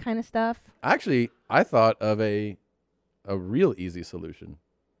do this kind of stuff. Actually, I thought of a real easy solution.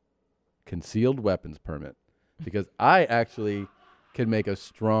 Concealed weapons permit. Because I actually can make a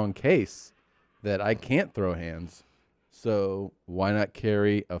strong case that I can't throw hands. So why not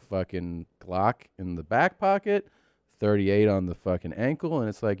carry a fucking Glock in the back pocket, 38 on the fucking ankle, and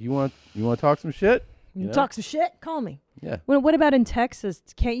it's like, you want to talk some shit? You know? talk some shit. Call me. Yeah. What about in Texas?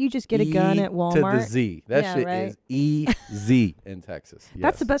 Can't you just get a gun at Walmart? To the Z. That Yeah, shit right? is easy in Texas.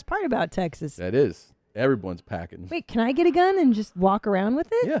 That's Yes. the best part about Texas. That is. Everyone's packing. Wait, can I get a gun and just walk around with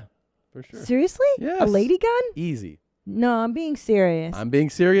it? Yeah, for sure. Seriously? Yes. A lady gun? Easy. No, I'm being serious. I'm being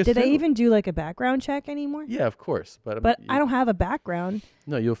serious Did too. they even do like a background check anymore? Yeah, of course. But I don't have a background.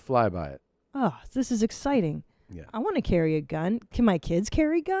 No, you'll fly by it. Oh, this is exciting. Yeah. I want to carry a gun. Can my kids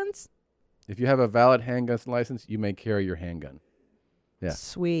carry guns? If you have a valid handgun license, you may carry your handgun. Yeah.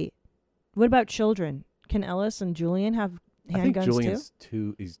 Sweet. What about children? Can Ellis and Julian have handguns I think too? Julian's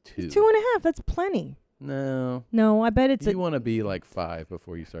two. He's two. 2.5. That's plenty. No. No, I bet it's You want to be like 5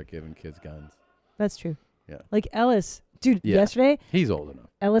 before you start giving kids guns. That's true. Yeah. Like Ellis, dude, Yeah. yesterday. He's old enough.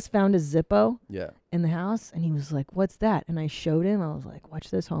 Ellis found a Zippo Yeah. in the house, and he was like, "What's that?" And I showed him. I was like, "Watch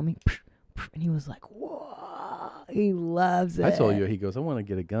this, homie." And he was like, "Whoa!" He loves it. I told you. He goes, I want to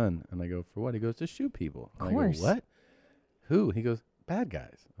get a gun, and I go, for what? He goes, to shoot people. And Of course. I go, what? Who? He goes, bad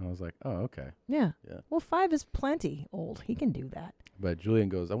guys. And I was like, oh, okay. Yeah. Yeah. Well, 5 is plenty old. He can do that. But Julian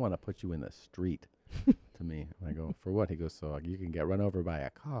goes, I want to put you in the street to me. And I go, for what? He goes, so you can get run over by a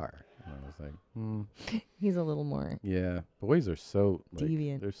car. And I was like, He's a little more Yeah. Boys are so like,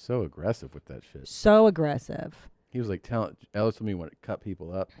 deviant. they're so aggressive with that shit. So aggressive. He was like, Ellis told me he wanted to cut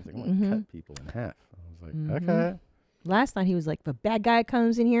people up. He's like, I want to cut people in half. I was like, okay. Last night he was like, if a bad guy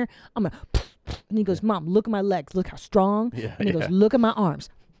comes in here, I'm going to... And he goes, Mom, look at my legs. Look how strong. Yeah, and he yeah. goes, look at my arms.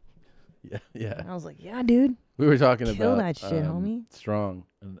 Yeah, yeah. And I was like, yeah, dude. We were talking Kill about that shit, homie. strong,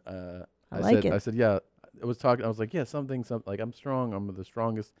 and I like said, it. I said, yeah. I was like, yeah, something, like I'm strong. I'm the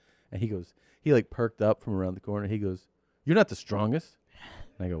strongest. And he goes, he like perked up from around the corner. He goes, you're not the strongest.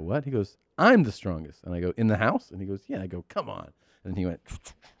 And I go, what? He goes, I'm the strongest. And I go, in the house? And he goes, yeah. I go, come on. And he went,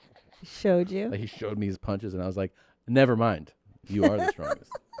 Showed you. like he showed me his punches, and I was like, never mind. You are the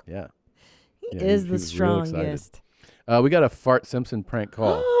strongest. Yeah. He Yeah, is he the was real excited. strongest. We got a Fart Simpson prank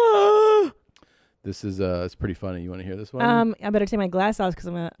call. This is it's pretty funny. You want to hear this one? I better take my glass off because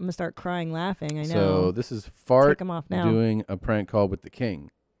I'm gonna start crying laughing. I know. So this is Fart Take 'em off now. doing a prank call with the king.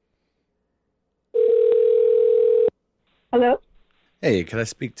 Hello? Hey, could I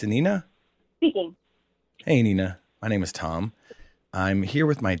speak to Nina? Speaking. Hey, Nina. My name is Tom. I'm here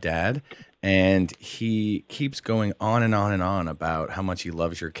with my dad, and he keeps going on and on and on about how much he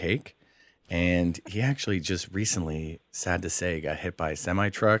loves your cake. And he actually just recently, sad to say, got hit by a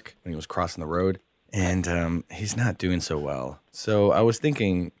semi-truck when he was crossing the road. And he's not doing so well. So I was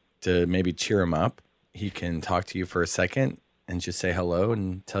thinking to maybe cheer him up. He can talk to you for a second and just say hello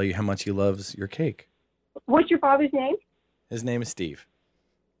and tell you how much he loves your cake. What's your father's name? His name is Steve.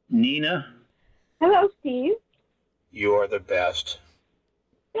 Nina, Hello, Steve. You are the best.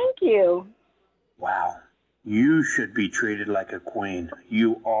 Thank you. Wow. You should be treated like a queen.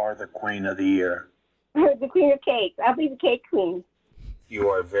 You are the queen of the year. The queen of cakes. I'll be the cake queen. You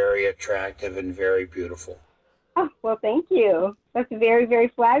are very attractive and very beautiful. Oh, well, thank you. That's very, very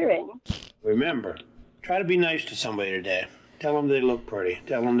flattering. Remember, try to be nice to somebody today. Tell them they look pretty.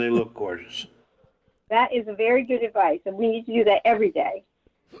 Tell them they look gorgeous. That is a very good advice, and we need to do that every day.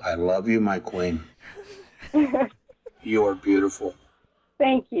 I love you, my queen. You are beautiful.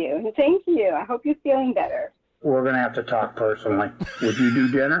 Thank you. Thank you. I hope you're feeling better. We're going to have to talk personally. Would you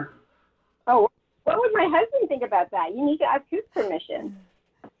do dinner? Oh, what would my husband think about that? You need to ask his permission.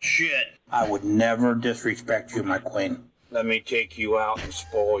 Shit. I would never disrespect you, my queen. Let me take you out and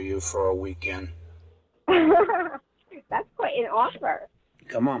spoil you for a weekend. That's quite an offer.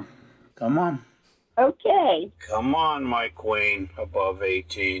 Come on. Come on. Okay. Come on, my queen, above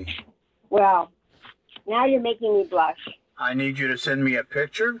 18. Well, now you're making me blush. I need you to send me a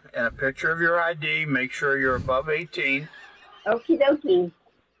picture and a picture of your ID. Make sure you're above 18. Okie dokie.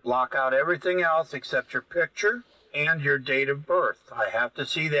 Block out everything else except your picture and your date of birth. I have to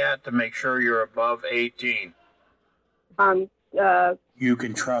see that to make sure you're above 18. You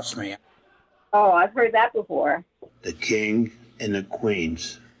can trust me. Oh, I've heard that before. The king and the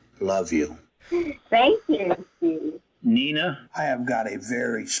queens love you. Thank you, Steve. Nina, I have got a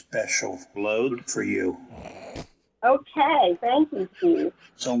very special load for you. Okay, thank you, Steve.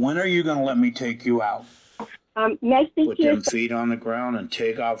 So when are you going to let me take you out? Next week. Put them feet on the ground and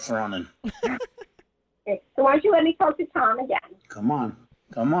take off running. Okay, so why don't you let me talk to Tom again? Come on.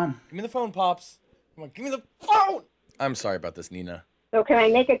 Come on. Give me the phone, Pops. Come on, give me the phone. I'm sorry about this, Nina. So can I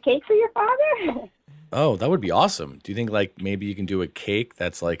make a cake for your father? Oh, that would be awesome. Do you think like maybe you can do a cake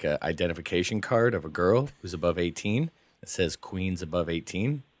that's like an identification card of a girl who's above 18? It says Queens above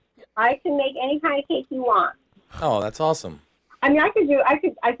 18. I can make any kind of cake you want. Oh, that's awesome. I mean, I think do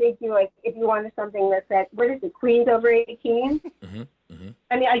like, if you wanted something that said, what is it, Queens over 18?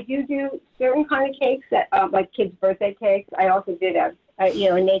 I mean, I do certain kind of cakes that, like kids' birthday cakes. I also did a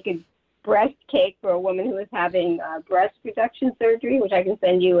naked breast cake for a woman who was having breast reduction surgery, which I can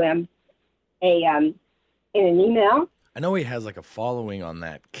send you in an email. I know he has like a following on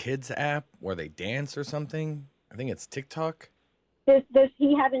that kids app where they dance or something. I think it's TikTok. Does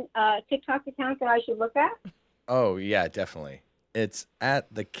he have a TikTok account that I should look at? Oh, yeah, definitely. It's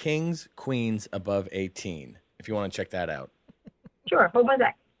at the Kings Queens above 18, if you want to check that out. Sure. Hold on a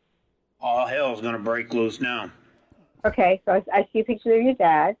sec. All hell's going to break loose now. Okay, so I see a picture of your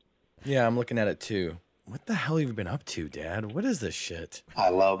dad. Yeah, I'm looking at it too. What the hell have you been up to, Dad? What is this shit? I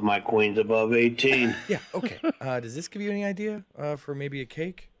love my queens above 18. Yeah, okay. Does this give you any idea for maybe a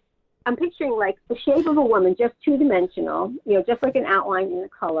cake? I'm picturing like the shape of a woman, just two-dimensional, just like an outline in the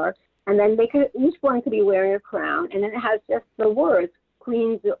color. And then each one could be wearing a crown, and then it has just the words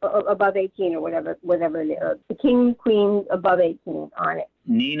 "Queens above 18" or whatever it is. The King, Queen above 18 on it.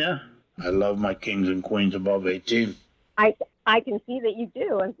 Nina, I love my kings and queens above 18. I can see that you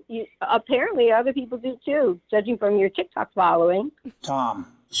do, and apparently other people do too, judging from your TikTok following. Tom,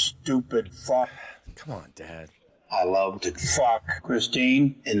 stupid fuck. Come on, Dad. I love to fuck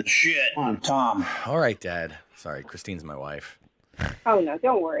Christine and shit on Tom. All right, Dad. Sorry, Christine's my wife. Oh no,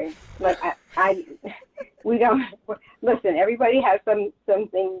 don't worry. Look, we don't listen. Everybody has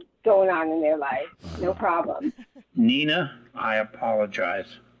something going on in their life. No problem. Nina, I apologize.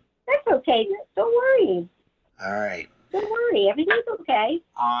 That's okay. Don't worry. All right. Don't worry. Everything's okay.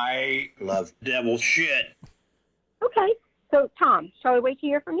 I love devil shit. Okay. So, Tom, shall I wait to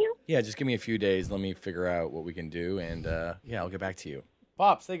hear from you? Yeah, just give me a few days. Let me figure out what we can do, and I'll get back to you.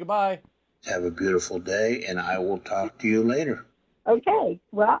 Pop, say goodbye. Have a beautiful day, and I will talk to you later. Okay.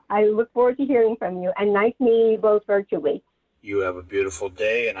 Well, I look forward to hearing from you, and nice meeting you both virtually. You have a beautiful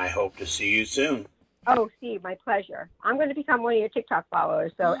day, and I hope to see you soon. Oh, Steve, my pleasure. I'm going to become one of your TikTok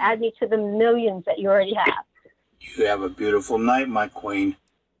followers, so add me to the millions that you already have. You have a beautiful night, my queen.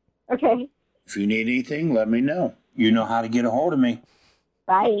 Okay. If you need anything, let me know. You know how to get a hold of me.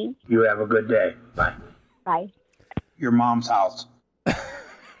 Bye. You have a good day. Bye. Bye. Your mom's house.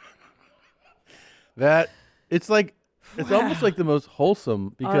 It's almost like the most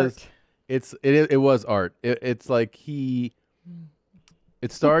wholesome because it was art. It's like it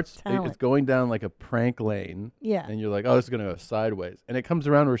starts it's going down like a prank lane. Yeah. And you're like, oh, this is gonna go sideways. And it comes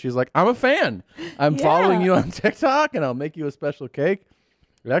around where she's like, I'm a fan. I'm following you on TikTok and I'll make you a special cake.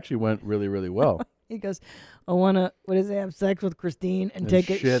 It actually went really, really well. He goes, I wanna have sex with Christine and take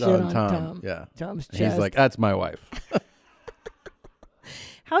a shit on Tom. Yeah. Tom's chest. And he's like, that's my wife.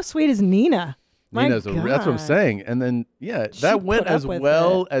 How sweet is Nina? My Nina's that's what I'm God. saying. And then She that went put up as with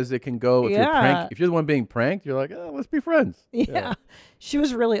well it. as it can go. If Yeah. you're the one being pranked, you're like, oh, let's be friends. Yeah. She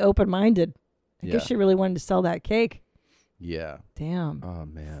was really open-minded. I guess Yeah. she really wanted to sell that cake. Yeah. Damn. Oh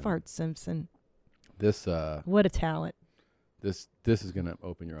man. Fart Simpson. This What a talent. this is gonna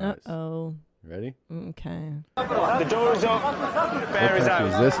open your eyes. Uh-oh. Ready? Okay. The door is up. The bear is country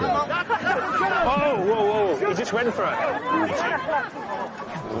out. is this in? Oh, whoa. He just went for it.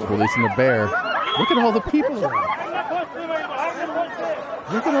 Releasing the bear. Look at all the people around.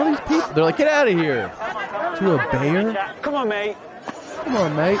 Look at all these people. They're like, get out of here. To a bear? Come on, mate. Come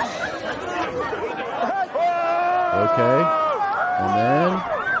on, mate. Okay. And then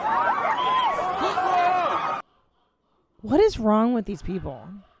What is wrong with these people?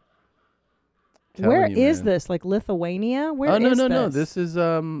 Telling Where you, is man. this? Like Lithuania? Where oh is no. this?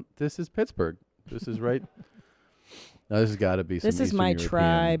 This is Pittsburgh. This is right. No, this has got to be some This is Eastern my European,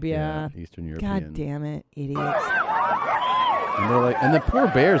 tribe, yeah. Eastern European. God damn it, idiots. And they're like, and the poor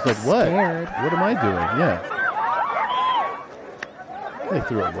bear's like, what? Scared. What am I doing? Yeah. They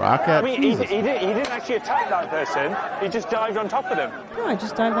threw a rock at I mean, Jesus. he didn't actually attack that person. He just dived on top of them. No, I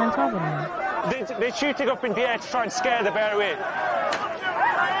just dived on top of them. They're shooting up in the air to try and scare the bear away.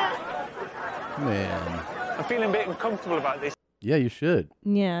 Man. I'm feeling a bit uncomfortable about this. Yeah, you should.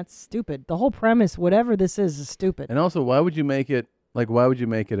 Yeah, it's stupid. The whole premise, whatever this is stupid. And also, why would you make it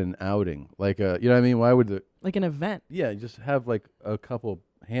an outing? Like you know what I mean? Why would Like an event. Yeah, just have like a couple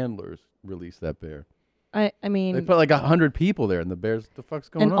handlers release that bear. I mean, They put like 100 people there, and the bear's the fuck's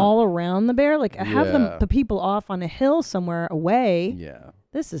going and on? all around the bear, like have Yeah. the people off on a hill somewhere away. Yeah.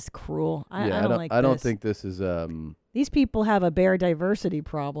 This is cruel. I Yeah, don't like I don't this. think this is These people have a bear diversity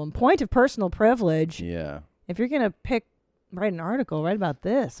problem. Point of personal privilege. Yeah. If you're gonna write an article, write about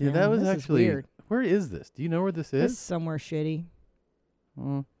this. Yeah, man. that was This is actually weird. Where is this? Do you know where this This is? is somewhere shitty.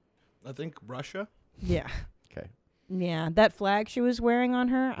 Mm. I think Russia. Yeah. Okay. Yeah, that flag she was wearing on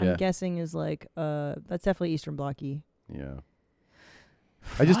her, Yeah. I'm guessing is like that's definitely Eastern Bloc-y. Yeah.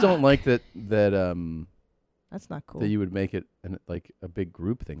 I just don't like that That's not cool. that you would make it like a big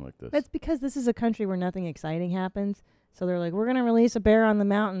group thing like this. That's because this is a country where nothing exciting happens. So they're like, we're gonna release a bear on the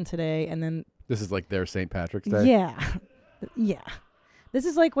mountain today, and then This is like their St. Patrick's Day. yeah, yeah. This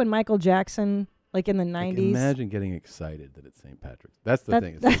is like when Michael Jackson, like in the Like, 90s. imagine getting excited that it's St. Patrick's. That's the That-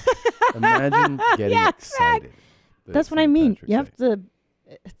 thing. It's like, imagine getting Yeah, excited. that That's it's what I St. mean. Patrick's You have Day. to.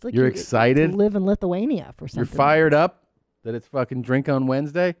 It's like You're you excited? live in Lithuania for You're something. fired up that it's fucking drink on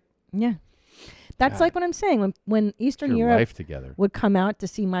Wednesday. Yeah. That's like what I'm saying. When Eastern Get your Europe life together. would come out to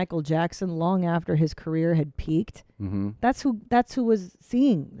see Michael Jackson long after his career had peaked, Mhm. that's who was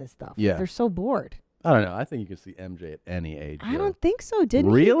seeing this stuff. Yeah. They're so bored. I don't know. I think you can see MJ at any age. I though. don't think so.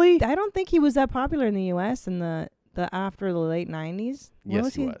 Didn't Really? He, I don't think he was that popular in the U.S. in the after the late 90s. When Yes,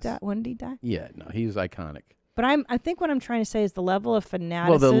 was he was. When did he die? Yeah, no, he's iconic. But I think what I'm trying to say is the level of Well,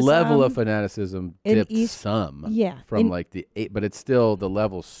 fanaticism. the level of fanaticism in dipped East- some. yeah, From in- like the 8, but it's still the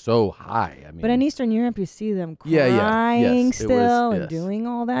level's so high. I mean, But in Eastern Europe, you see them Yeah, yeah, crying yes, it was- still and yes. doing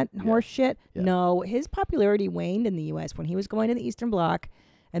all that horse shit. yeah. No, his popularity waned in the U.S. when he was going to the Eastern Bloc,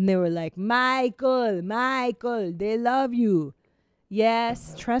 and they were like, Michael, they love you.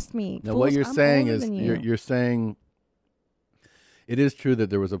 Yes, trust me. now Fools, what you're I'm saying older is than you. you're saying it is true that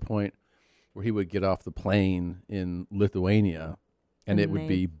there was a point where he would get off the plane in Lithuania and it And would they-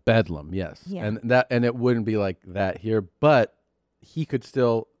 be bedlam, yes. Yeah. And it wouldn't be like that here, but he could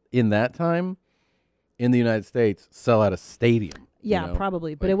still in that time in the United States sell out a stadium. Yeah, you know?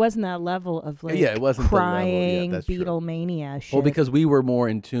 probably, but Like- it wasn't that level of like Yeah, it wasn't the level. Yeah, crying that's true. Beatlemania shit. Well, because we were more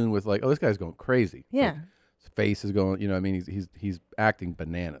in tune with like, oh, this guy's going crazy. Yeah. Like, his face is going, you know, what I mean, he's acting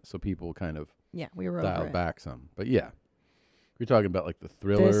bananas, so people kind of Yeah, we were dialed over it. back some. But yeah, you're talking about like the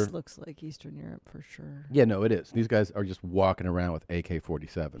Thriller. This looks like Eastern Europe for sure. Yeah, no, it is. These guys are just walking around with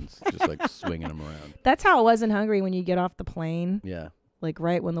AK-47s, just like swinging them around. That's how it was in Hungary when you get off the plane. Yeah. Like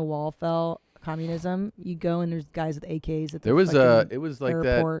right when the wall fell, communism, you go and there's guys with AKs at the There was fucking it was like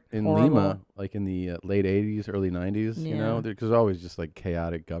airport. that in Horrible. Lima, like in the late '80s, early '90s. You know, Yeah. because always just like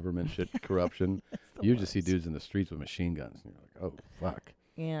chaotic government shit, corruption. You just see dudes in the streets with machine guns, and you're like, oh fuck.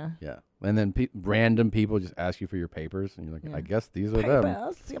 Yeah. Yeah, and then random people just ask you for your papers, and you're like, Yeah. I guess these are them.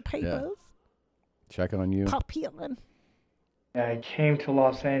 Papers, your Yeah. papers. Check on you. Pop peeling. I came to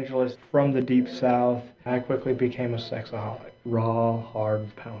Los Angeles from the deep south. I quickly became a sexaholic. Raw,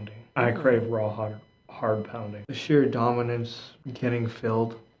 hard pounding. I crave raw, hard pounding. The sheer dominance, getting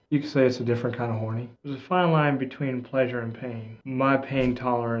filled. You could say it's a different kind of horny. There's a fine line between pleasure and pain. My pain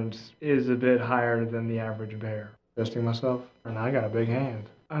tolerance is a bit higher than the average bear. Fisting myself, and I got a big hand.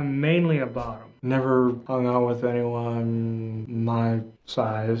 I'm mainly a bottom. Never hung out with anyone my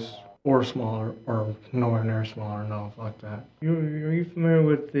size. or smaller, or nowhere near smaller. No, fuck that. Are you familiar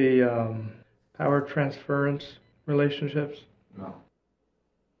with the power transference relationships? No.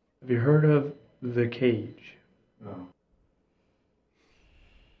 Have you heard of the cage? No.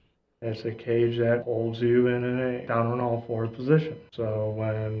 It's a cage that holds you in a down on all fours position. So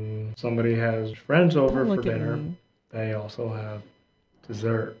when somebody has friends over for dinner, they also have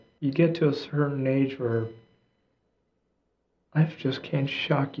dessert. You get to a certain age where life just can't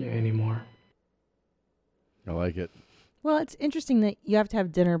shock you anymore. I like it. Well, it's interesting that you have to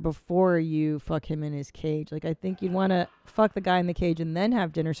have dinner before you fuck him in his cage. Like, I think you'd want to fuck the guy in the cage and then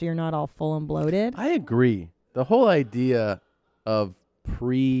have dinner so you're not all full and bloated. I agree. The whole idea of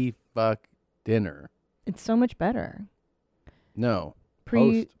pre-fuck dinner. It's so much better. No.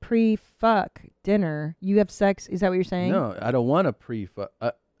 Pre-fuck dinner. You have sex. Is that what you're saying? No, I don't want a pre-fuck.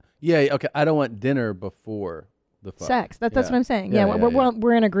 Yeah, okay. I don't want dinner before the fuck. Sex. That's what I'm saying. Yeah,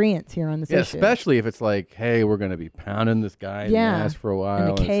 we're in agreement here on this issue. Especially if it's like, hey, we're going to be pounding this guy in the ass for a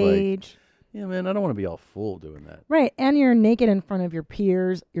while. In a cage. It's like, yeah, man, I don't want to be all full doing that. Right, and you're naked in front of your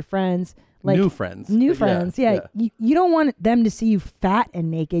peers, your friends. Like, new friends. Yeah. You don't want them to see you fat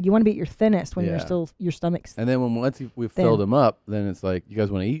and naked. You want to be at your thinnest when you're still, your stomach's And then once we've filled them up, then it's like, you guys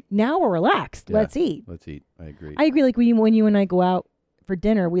want to eat? Now we're relaxed. Yeah, let's eat. Let's eat. I agree. Like when you and I go out for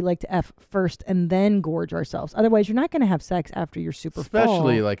dinner, we like to F first and then gorge ourselves. Otherwise, you're not going to have sex after you're super full.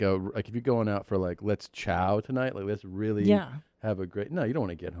 Especially like if you're going out for like, let's chow tonight. Like, let's really have a great... No, you don't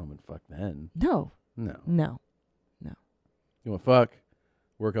want to get home and fuck then. No. You want to fuck,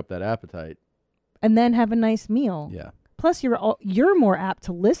 work up that appetite. And then have a nice meal. Yeah. Plus, you're more apt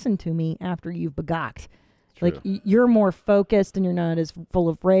to listen to me after you've begocked. Like, you're more focused and you're not as full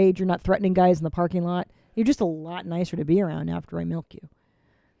of rage. You're not threatening guys in the parking lot. You're just a lot nicer to be around after I milk you.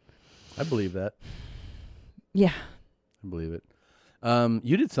 I believe that. Yeah. I believe it.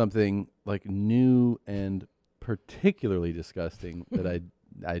 You did something like new and particularly disgusting that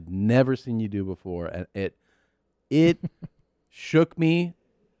I'd never seen you do before, and it shook me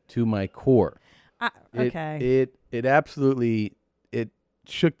to my core. Okay. It absolutely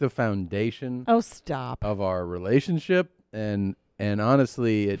shook the foundation. Oh, stop. Of our relationship, and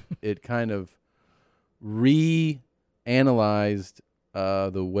honestly, it kind of reanalyzed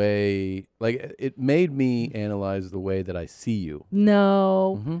the way, like, it made me analyze the way that I see you.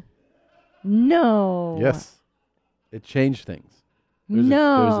 No. Mm-hmm. No. Yes. It changed things. There's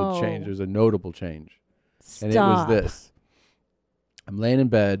a change. There's a notable change. Stop. And it was this. I'm laying in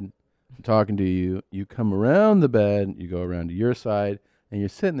bed. I'm talking to you. You come around the bed. You go around to your side. And you're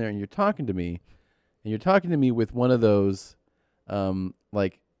sitting there and you're talking to me. And you're talking to me with one of those,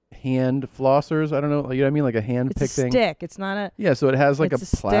 like, hand flossers. I don't know. You know what I mean? Like a hand pick thing. It's a stick. It's not a... Yeah, so it has like a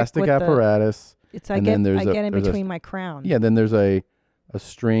plastic apparatus. I get in between my crown. Yeah, then there's a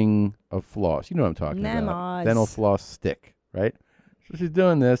string of floss. You know what I'm talking about. Dental floss stick, right? So she's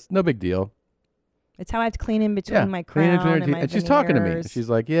doing this. No big deal. It's how I have to clean in between my crown and my and she's talking to me. And she's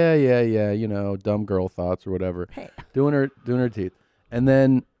like, yeah, you know, dumb girl thoughts or whatever. Hey. Doing her teeth. And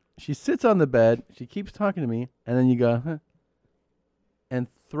then she sits on the bed. She keeps talking to me. And then you go, huh? And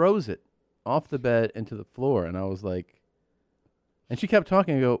throws it off the bed into the floor. And I was like, and she kept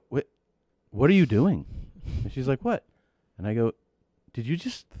talking. I go, what are you doing? And she's like, what? And I go, did you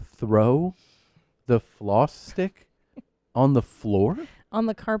just throw the floss stick on the floor? On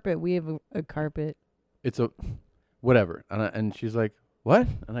the carpet. We have a carpet. It's a whatever. And she's like, what?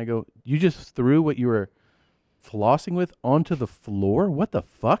 And I go, you just threw what you were flossing with onto the floor? What the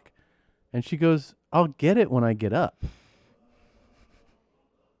fuck? And she goes, I'll get it when I get up.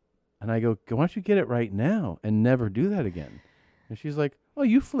 And I go, why don't you get it right now and never do that again? And she's like, oh,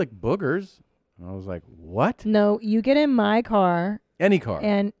 you flick boogers. And I was like, what? No, you get in my car. Any car.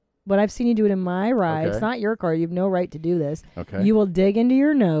 And what I've seen you do it in my ride, Okay. it's not your car. You have no right to do this. Okay. You will dig into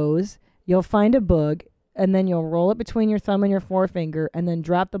your nose. You'll find a boog, and then you'll roll it between your thumb and your forefinger, and then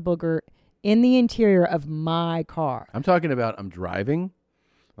drop the booger in the interior of my car. I'm talking about I'm driving,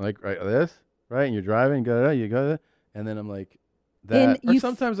 like right this, right? And you're driving, you go, and then I'm like that. Or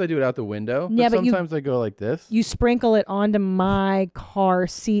sometimes I do it out the window. Yeah, but sometimes I go like this. You sprinkle it onto my car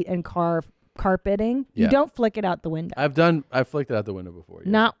seat and car carpeting. Yeah. You don't flick it out the window. I've flicked it out the window before.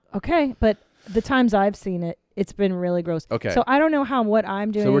 Yes. Not okay, but the times I've seen it, it's been really gross. Okay. So I don't know what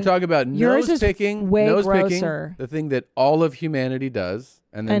I'm doing. So we're talking about Yours nose is picking, way nose grosser. picking, the thing that all of humanity does,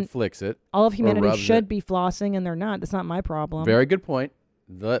 and then flicks it. All of or humanity rubs should it. be flossing, and they're not. That's not my problem. Very good point.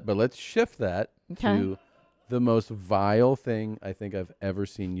 But let's shift that Okay. to the most vile thing I think I've ever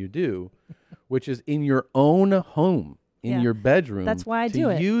seen you do, which is in your own home, in your bedroom. That's why I do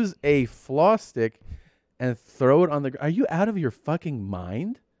it. Use a floss stick and throw it on the. Are you out of your fucking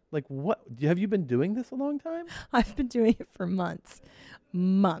mind? Like what? Have you been doing this a long time? I've been doing it for months.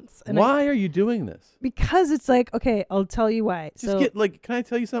 And Why are you doing this? Because it's like, okay, I'll tell you why. Just get like, can I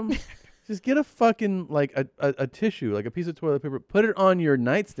tell you something? Just get a fucking like a tissue, like a piece of toilet paper, put it on your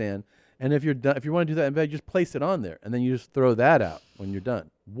nightstand, and if you're done, if you want to do that in bed, just place it on there, and then you just throw that out when you're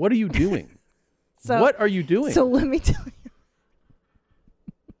done. What are you doing? What are you doing? So let me tell you.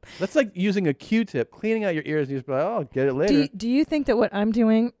 That's like using a Q-tip, cleaning out your ears, and you just be like, oh, I'll get it later. Do you think that what I'm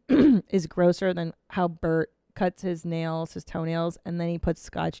doing is grosser than how Bert cuts his nails, his toenails, and then he puts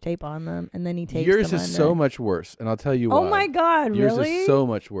Scotch tape on them, and then he takes Yours them is under? so much worse, and I'll tell you why. Oh my God, Yours really? is so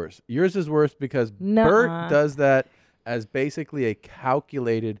much worse. Yours is worse because Nuh-uh. Bert does that as basically a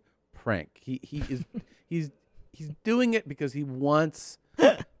calculated prank. He's doing it because he wants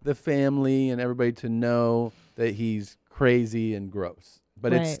the family and everybody to know that he's crazy and gross.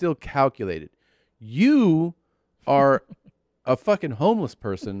 But it's Right. still calculated. You are a fucking homeless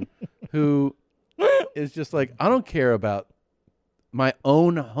person who is just like, I don't care about my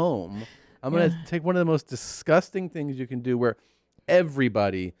own home. I'm going to take one of the most disgusting things you can do where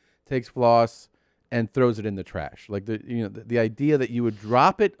everybody takes floss and throws it in the trash. Like the idea that you would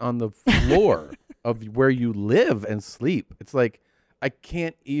drop it on the floor of where you live and sleep. It's like, I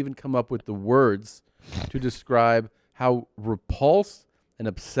can't even come up with the words to describe how repulsed and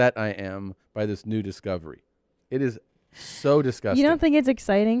upset I am by this new discovery. It is so disgusting. You don't think it's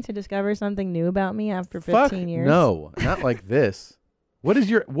exciting to discover something new about me after 15 Fuck years? no, not like this. What is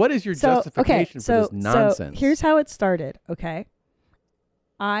your justification for this nonsense? So here's how it started, okay?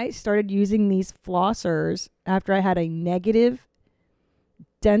 I started using these flossers after I had a negative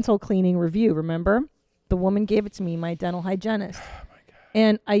dental cleaning review, remember? The woman gave it to me, my dental hygienist. Oh my God.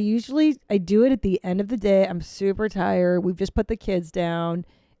 And I do it at the end of the day. I'm super tired. We've just put the kids down.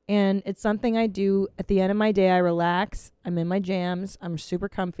 And it's something I do at the end of my day. I relax. I'm in my jams. I'm super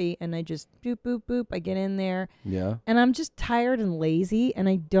comfy. And I just boop, boop, boop. I get in there. Yeah. And I'm just tired and lazy. And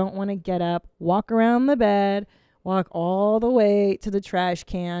I don't want to get up, walk around the bed, walk all the way to the trash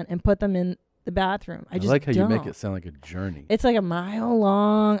can and put them in the bathroom. I just like how don't. you make it sound like a journey. It's like a mile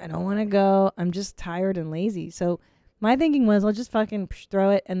long. I don't want to go. I'm just tired and lazy. So my thinking was I'll just fucking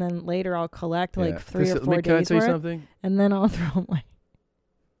throw it. And then later I'll collect like 3 or 4 days Can I tell you worth, something? and then I'll throw them away.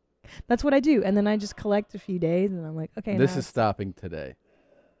 That's what I do. And then I just collect a few days and I'm like, okay. This now is stopping today.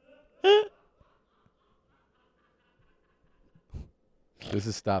 This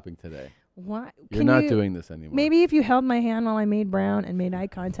is stopping today. Why? You're not doing this anymore. Maybe if you held my hand while I made brown and made eye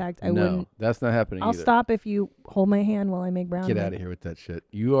contact, I wouldn't. No, that's not happening I'll either. stop if you hold my hand while I make brown. Get out of here with that shit.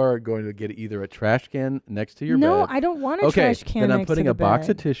 You are going to get either a trash can next to your bed. No, I don't want a trash can then I'm next to putting the a box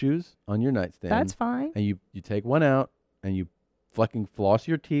bed. of tissues on your nightstand. That's fine. And you take one out and you fucking floss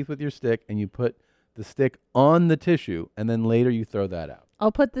your teeth with your stick and you put the stick on the tissue and then later you throw that out. I'll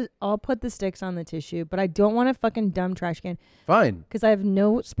put the sticks on the tissue, but I don't want a fucking dumb trash can. Fine. Because I have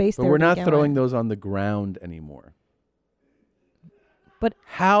no space But there. we're to not begin throwing with. those on the ground anymore. But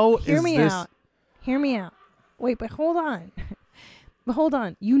how hear is me this? out. Hear me out. Wait, but hold on. But hold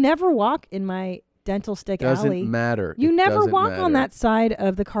on. You never walk in my dental stick Doesn't alley. matter. You It never doesn't walk matter. on that side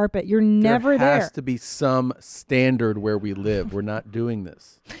of the carpet. You're never There there. has to be some standard where we live. We're not doing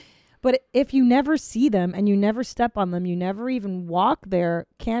this. But if you never see them and you never step on them, you never even walk there,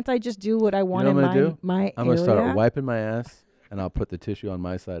 can't I just do what I want You know what in I'm gonna do? my I'm area? gonna start wiping my ass and I'll put the tissue on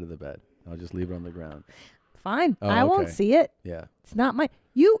my side of the bed. I'll just leave it on the ground. Fine. Oh, I won't okay. see it. Yeah. It's not my...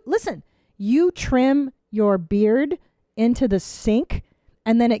 Listen, you trim your beard into the sink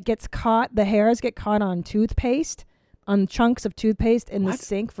and then it gets caught, the hairs get caught on toothpaste, on chunks of toothpaste in the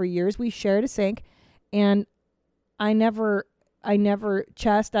sink for years. We shared a sink and I never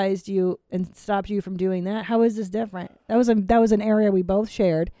chastised you and stopped you from doing that. How is this different? That was an area we both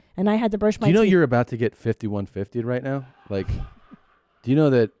shared, and I had to brush my Do you know teeth. you're about to get 5150'd right now? Like, do you know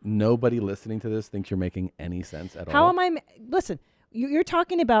that nobody listening to this thinks you're making any sense at How all? am I? Listen, you're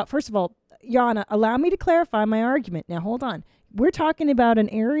talking about, first of all, Yana, allow me to clarify my argument. Now, hold on. We're talking about an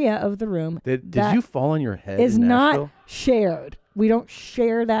area of the room Did that you fall on your head is in not Nashville? shared. We don't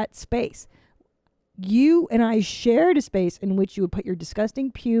share that space. You and I shared a space in which you would put your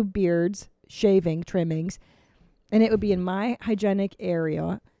disgusting pube beards, shaving, trimmings, and it would be in my hygienic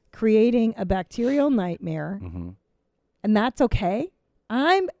area, creating a bacterial nightmare. Mm-hmm. And that's okay.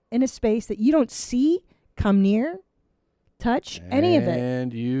 I'm in a space that you don't see, come near, touch, any of it.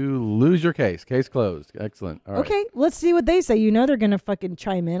 And you lose your case. Case closed. Excellent. All right. Okay, let's see what they say. You know they're going to fucking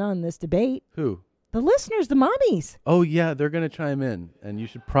chime in on this debate. Who? The listeners, the mommies. Oh, yeah, they're going to chime in, and you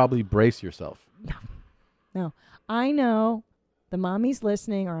should probably brace yourself. No, I know the mommies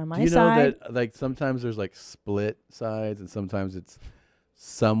listening are on my Do you side. know that, like, sometimes there's, like, split sides, and sometimes it's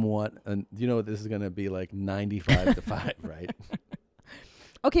somewhat, and you know this is going to be like 95 to 5, right?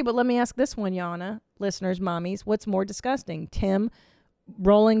 Okay, but let me ask this one, Yana, listeners, mommies. What's more disgusting? Tim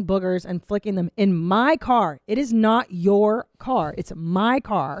rolling boogers and flicking them in my car. It is not your car. It's my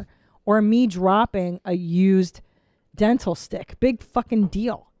car. Or me dropping a used dental stick. Big fucking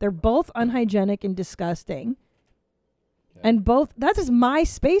deal. They're both unhygienic and disgusting. Okay. And both, that is my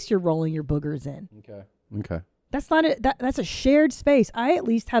space you're rolling your boogers in. Okay. That's not that's a shared space. I at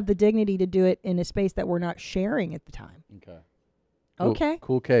least have the dignity to do it in a space that we're not sharing at the time. Okay. Okay.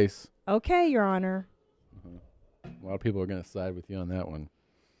 Cool case. Okay, Your Honor. A lot of people are going to side with you on that one.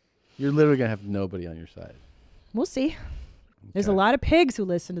 You're literally going to have nobody on your side. We'll see. There's a lot of pigs who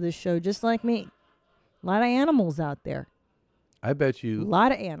listen to this show just like me. A lot of animals out there. I bet you a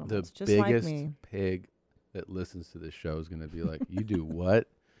lot of animals the just biggest like me. pig that listens to this show is going to be like, you do what?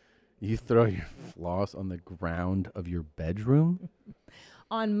 You throw your floss on the ground of your bedroom?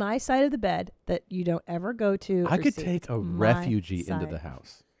 On my side of the bed that you don't ever go to. I could take a refugee into the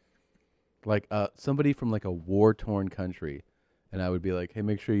house. Like somebody from like a war-torn country. And I would be like, hey,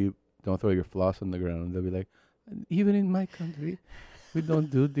 make sure you don't throw your floss on the ground. And they'll be like, even in my country, we don't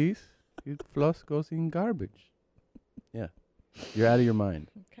do this. Your floss goes in garbage. Yeah. You're out of your mind.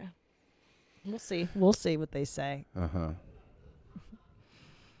 Okay. We'll see. We'll see what they say. Uh-huh.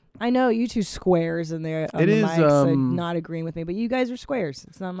 I know you two squares and they're on the mic, so not agreeing with me, but you guys are squares.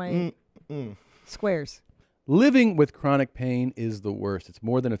 It's not my squares. Living with chronic pain is the worst. It's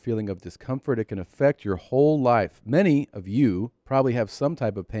more than a feeling of discomfort. It can affect your whole life. Many of you probably have some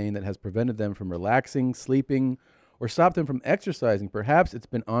type of pain that has prevented them from relaxing, sleeping, or stopped them from exercising. Perhaps it's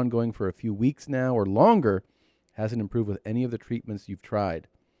been ongoing for a few weeks now or longer. Hasn't improved with any of the treatments you've tried.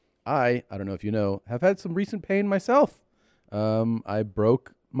 I don't know if you know, have had some recent pain myself. I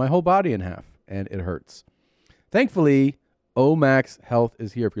broke my whole body in half, and it hurts. Thankfully, Omax Health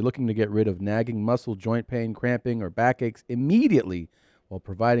is here if you're looking to get rid of nagging muscle, joint pain, cramping, or backaches immediately while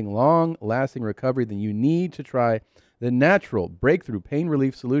providing long-lasting recovery. Then you need to try the natural breakthrough pain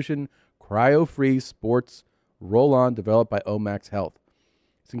relief solution, Cryo-Free Sports Roll-On, developed by Omax Health.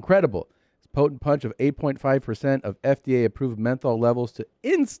 It's incredible. It's a potent punch of 8.5% of FDA-approved menthol levels to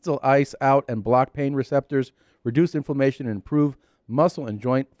install ice out and block pain receptors, reduce inflammation, and improve muscle and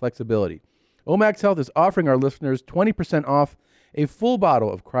joint flexibility. Omax Health is offering our listeners 20% off a full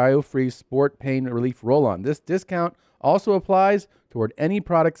bottle of Cryo-Free Sport Pain Relief Roll-On. This discount also applies toward any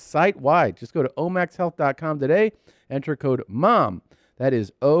product site-wide. Just go to omaxhealth.com today. Enter code MOM. That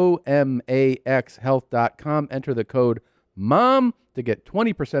is OMAXhealth.com. Enter the code MOM to get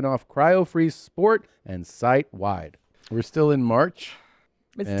 20% off Cryo-Free Sport and site-wide. We're still in March.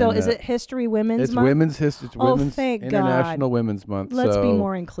 It's still, is it History Women's Month? Women's History. It's Women's thank International God. Women's Month. Let's be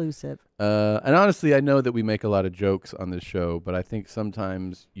more inclusive. And honestly, I know that we make a lot of jokes on this show, but I think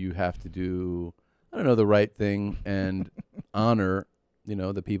sometimes you have to do, the right thing and honor,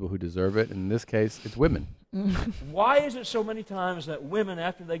 the people who deserve it. In this case, it's women. Why is it so many times that women,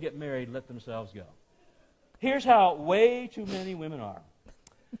 after they get married, let themselves go? Here's how way too many women are.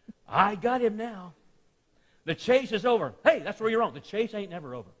 I got him now. The chase is over. Hey, that's where you're wrong. The chase ain't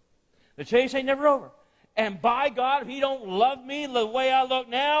never over. The chase ain't never over. And by God, if he don't love me the way I look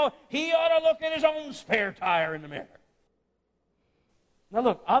now, he ought to look at his own spare tire in the mirror. Now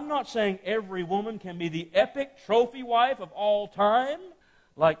look, I'm not saying every woman can be the epic trophy wife of all time,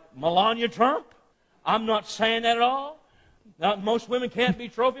 like Melania Trump. I'm not saying that at all. Now, most women can't be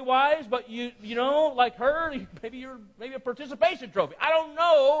trophy wives, but you know, like her, maybe you're a participation trophy. I don't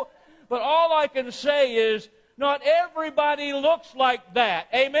know. But all I can say is, not everybody looks like that.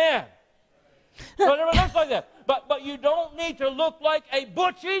 Amen. Not everybody looks like that. But you don't need to look like a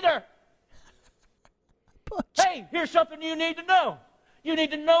butch either. Butch. Hey, here's something you need to know. You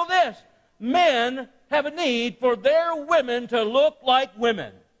need to know this. Men have a need for their women to look like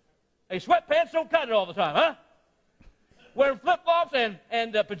women. Hey, sweatpants don't cut it all the time, huh? Wearing flip-flops and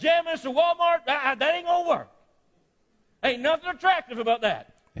pajamas to Walmart, that ain't going to work. Ain't nothing attractive about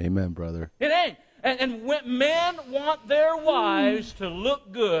that. Amen, brother. It ain't. And when men want their wives to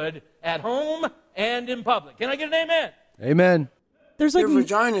look good at home and in public. Can I get an amen? Amen. There's like Your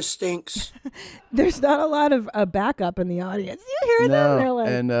vagina stinks. There's not a lot of backup in the audience. You hear them? They're like,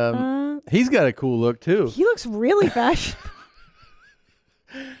 and he's got a cool look too. He looks really fashionable.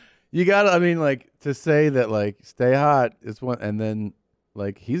 You gotta, to say that, stay hot is one, and then,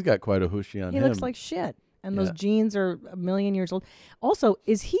 he's got quite a hooshy on him. He looks like shit. And those jeans are a million years old. Also,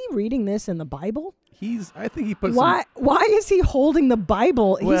 is he reading this in the Bible? I think he puts. Why is he holding the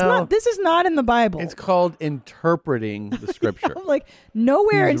Bible? This is not in the Bible. It's called interpreting the scripture.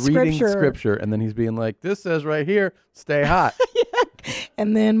 Nowhere he's in reading scripture, and then he's being like, this says right here, stay hot. Yeah,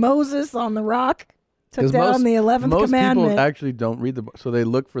 And then Moses on the rock took 'Cause down the 11th most commandment. people actually don't read the book, so they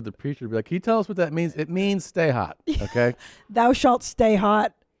look for the preacher to be like, "Can you tell us what that means?" It means stay hot. Okay. Thou shalt stay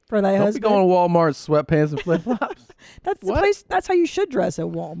hot for thy Don't husband. be going to Walmart sweatpants and flip flops. That's the place. That's how you should dress at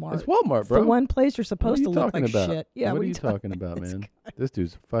Walmart. It's Walmart, It's bro. the one place you're What are supposed you to look talking like about? shit. Yeah. What are you talking about, man? This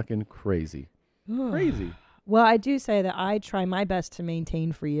dude's fucking crazy. Crazy. Well, I do say that I try my best to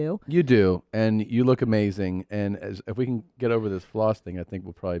maintain for you. You do, and you look amazing. And if we can get over this floss thing, I think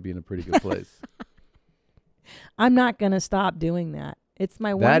we'll probably be in a pretty good place. I'm not going to stop doing that. It's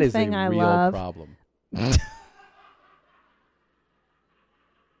my That one is thing a I real love. problem.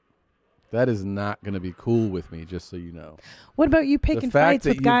 That is not going to be cool with me, just so you know. What about you picking fights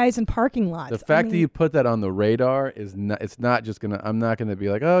with guys in parking lots? The fact that you put that on the radar is not, it's not just going to, I'm not going to be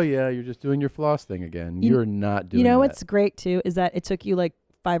like, oh yeah, you're just doing your floss thing again. You're not doing You know that. what's great too is that it took you like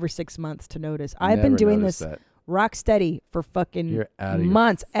 5 or 6 months to notice. I've been Never doing this noticed that. rock steady for fucking You're out of your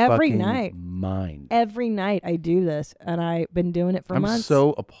months. Every fucking night. mind. Every night I do this, and I've been doing it for I'm months.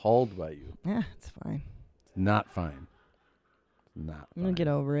 so appalled by you. Yeah, it's fine. It's not fine. Not I'm going to get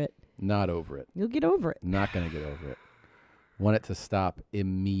over it. Not over it. You'll get over it. Not going to get over it. Want it to stop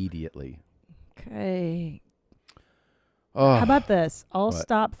immediately. Okay. Oh, How about this? I'll what?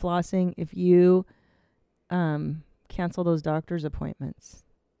 stop flossing if you cancel those doctor's appointments.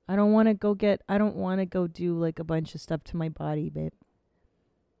 I don't want to go do like a bunch of stuff to my body, babe.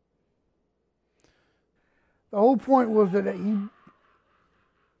 The whole point was that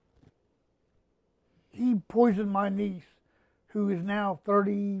he poisoned my niece, who is now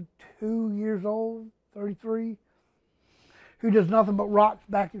 32 years old, 33, who does nothing but rocks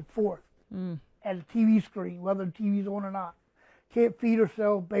back and forth at a TV screen, whether the TV's on or not. Can't feed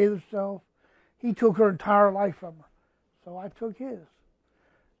herself, bathe herself. He took her entire life from her. So I took his.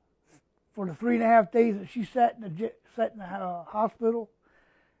 For the 3.5 days that she sat in the hospital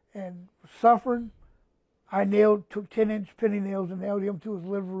and was suffering, I took 10-inch penny nails and nailed him to his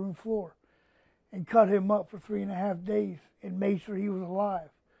living room floor and cut him up for 3.5 days and made sure he was alive.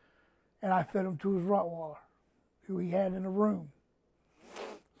 And I fed him to his Rottweiler, who he had in a room.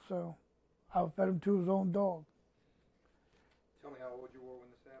 So I fed him to his own dog. Tell me how old you were when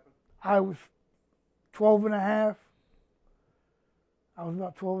this happened. I was 12 and a half. I was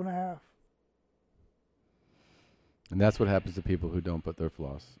about 12 and a half. And that's what happens to people who don't put their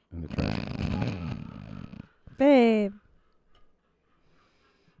floss in the trash. Babe.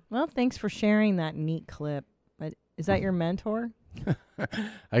 Well, thanks for sharing that neat clip. But is that your mentor?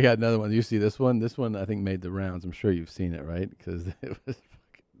 I got another one. You see this one? This one I think made the rounds. I'm sure you've seen it, right? Because it was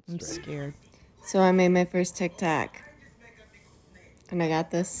fucking I'm strange. scared. So I made my first TikTok. And I got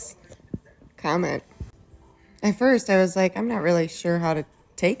this comment. At first I was like, I'm not really sure how to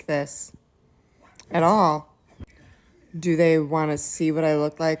take this at all. Do they want to see what I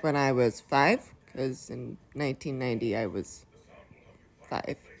looked like when I was 5? Because in 1990 I was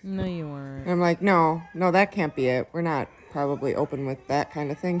 5. No, you weren't. And I'm like, no, that can't be it. We're not probably open with that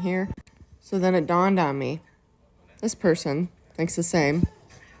kind of thing here. So then it dawned on me. This person thinks the same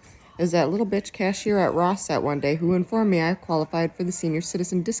as that little bitch cashier at Ross that one day who informed me I qualified for the senior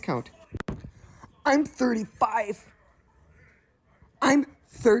citizen discount. I'm 35. I'm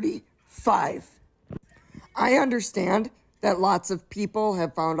 35. I understand that lots of people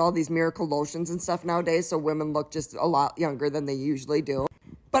have found all these miracle lotions and stuff nowadays so women look just a lot younger than they usually do.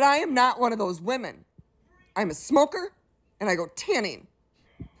 But I am not one of those women. I'm a smoker and I go tanning.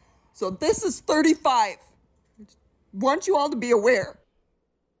 So this is 35. Want you all to be aware.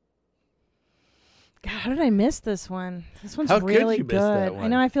 God, how did I miss this one? This one's How could really you good. miss that I one?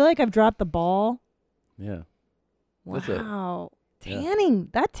 know. I feel like I've dropped the ball. Yeah. That's it. Wow. Yeah. Tanning.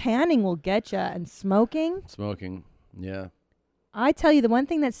 That tanning will get you. And smoking. Smoking. Yeah. I tell you, the one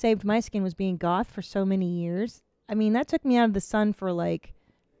thing that saved my skin was being goth for so many years. I mean, that took me out of the sun for like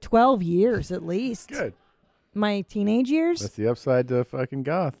 12 years at least. Good. My teenage years. That's the upside to fucking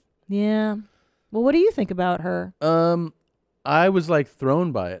goth. Yeah. Well, what do you think about her? I was like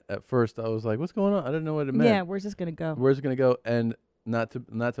thrown by it at first. I was like, "What's going on?" I didn't know what it meant. Yeah, where's this gonna go? Where's it gonna go? And not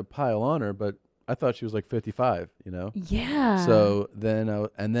to pile on her, but I thought she was like 55. You know. Yeah. So then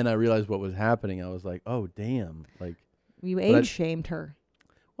I realized what was happening. I was like, "Oh damn!" Like You but age shamed her.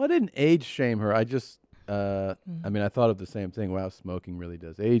 Well, I didn't age shame her. I just, I mean, I thought of the same thing. Wow, smoking really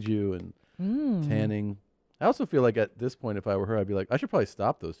does age you, and tanning. I also feel like at this point, if I were her, I'd be like, I should probably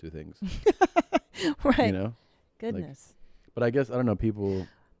stop those two things. Right. You know. Goodness. But I guess I don't know people.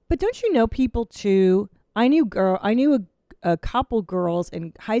 But don't you know people too? I knew a couple girls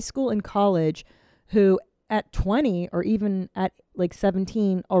in high school and college who at 20 or even at like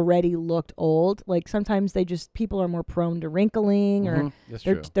 17 already looked old. Like sometimes people are more prone to wrinkling or That's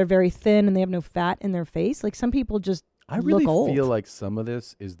they're true. they're very thin and they have no fat in their face. Like some people just I really look old. feel like some of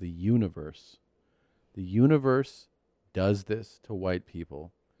this is the universe. The universe does this to white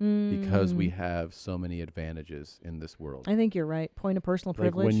people because we have so many advantages in this world. I think you're right. Point of personal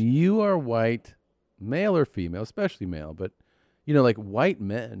Like privilege. when you are white, male or female, especially male, but like white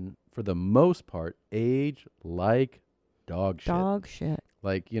men for the most part age like dog shit. Dog shit.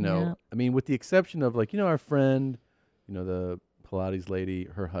 Like, Yeah. I mean, with the exception of like, our friend, the Pilates lady,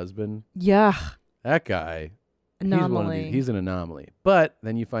 her husband. Yeah. That guy. Anomaly. He's an anomaly. But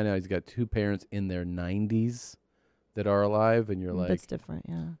then you find out he's got two parents in their 90s that are alive, and you're like, that's different,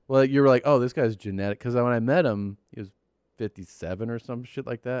 yeah. Well, you're like, oh, this guy's genetic. Because when I met him, he was 57 or some shit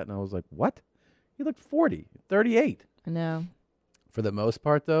like that, and I was like, what? He looked 40, 38. I know. For the most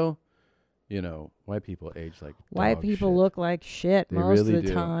part, though, white people age like White dog people shit. look like shit They most really of the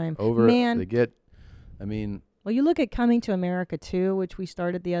do. time. They get. Well, you look at Coming to America 2, which we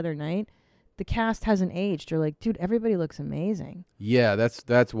started the other night. The cast hasn't aged. You're like, dude, everybody looks amazing. Yeah,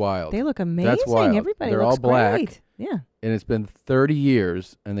 that's wild. They look amazing. That's wild. Everybody They're looks all black. great. Yeah. And it's been 30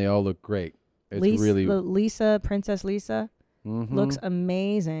 years, and they all look great. It's really Princess Lisa, looks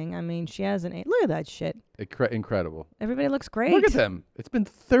amazing. I mean, she hasn't aged. Look at that shit. Incredible. Everybody looks great. Look at them. It's been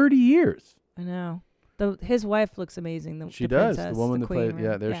 30 years. I know. His wife looks amazing. She the does. princess, The woman the that played. queen, Yeah,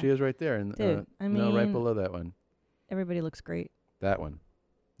 right? there she is right there. And Dude, I right mean, below that one. Everybody looks great. That one.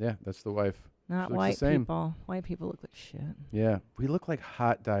 Yeah, that's the wife. Not She looks white the same. people. White people look like shit. Yeah, we look like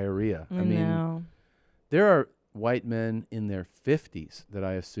hot diarrhea. I mean, know. there are white men in their 50s that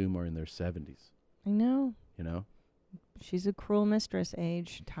I assume are in their 70s. I know. She's a cruel mistress.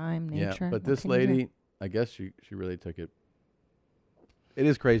 Age, time, nature. Yeah, but What this can you do? lady, I guess she really took it. It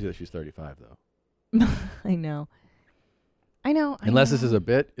is crazy that she's 35, though. I know. Unless this is a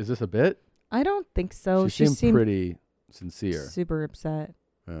bit. Is this a bit? I don't think so. She seemed pretty sincere. Super upset.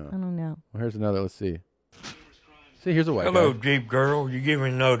 Yeah. I don't know. Well, here's another. Let's see. See, here's a white Hello, guy. Jeep girl. You give me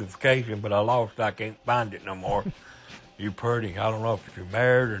a notification, but I lost. I can't find it no more. You pretty. I don't know if you're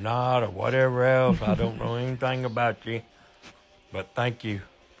married or not or whatever else. I don't know anything about you. But thank you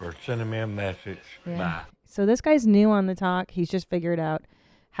for sending me a message. Yeah. Bye. So this guy's new on the talk. He's just figured out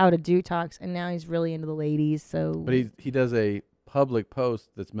how to do talks, and now he's really into the ladies. So, But he does a public post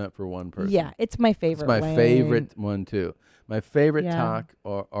that's meant for one person. yeah, it's my favorite. It's my lane. favorite one too. My favorite Yeah. talk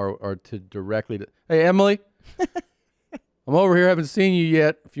are to directly to, hey Emily, I'm over here. Haven't seen you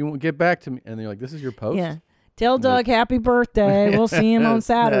yet. If you want, get back to me. And they're like, this is your post. Yeah. Tell Doug happy birthday. We'll see him on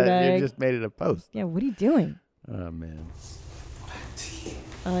Saturday. You just made it a post. Yeah, what are you doing? Oh man.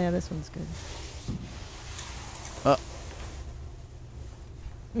 Oh yeah, this one's good.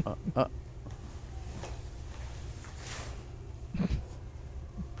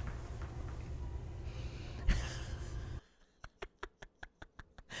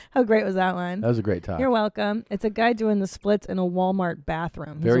 How great was that one? That was a great talk. You're welcome. It's a guy doing the splits in a Walmart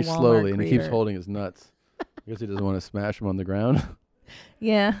bathroom. He's Very a Walmart slowly, and he keeps greeter. holding his nuts. I guess he doesn't want to smash them on the ground.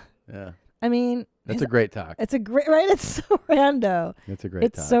 Yeah. Yeah. I mean, That's a great talk. It's a great, right? It's so rando. It's a great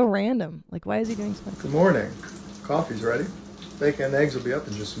It's talk. so random. Like, why is he doing something? Good morning. Coffee's ready. Bacon and eggs will be up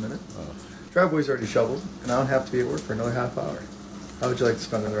in just a minute. Driveway's already shoveled, and I don't have to be at work for another half hour. How would you like to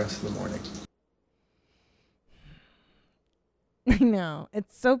spend the rest of the morning? I know.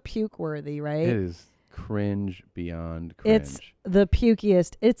 It's so puke worthy, right? It is cringe beyond cringe. It's the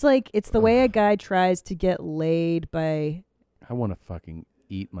pukiest. It's like, it's the way a guy tries to get laid by. I want to fucking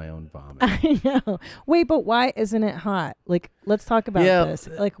eat my own vomit. I know. Wait, but why isn't it hot? Like, let's talk about this.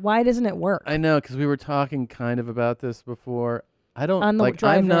 Like, why doesn't it work? I know, because we were talking kind of about this before. I don't On the like.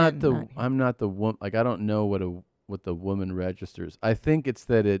 drive I'm not in, the. not- I'm not the woman. Like, I don't know what the woman registers. I think it's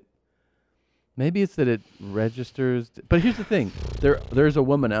that it. Maybe it's that it registers. But here's the thing: there's a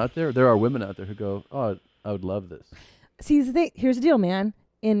woman out there. There are women out there who go, "Oh, I would love this." See, here's the deal, man.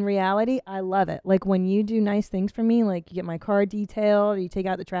 In reality, I love it. Like when you do nice things for me, like you get my car detailed, or you take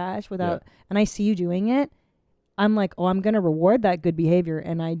out the trash without, and I see you doing it, I'm like, oh, I'm going to reward that good behavior,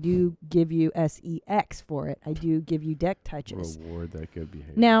 and I do give you SEX for it. I do give you deck touches. Reward that good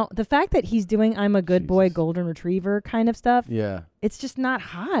behavior. Now, the fact that he's doing I'm a good boy, golden retriever kind of stuff, Yeah. it's just not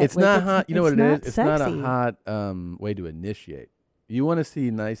hot. It's Like, not hot. You know what it not is? It's not a sexy. hot way to initiate. You want to see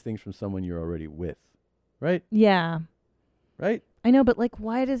nice things from someone you're already with, right? Yeah. Right? I know, but like,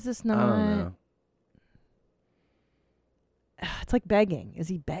 why does this not? I don't know. It's like begging. Is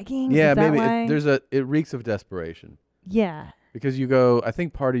he begging? Yeah, Is that maybe why? it reeks of desperation. Yeah. Because you go, I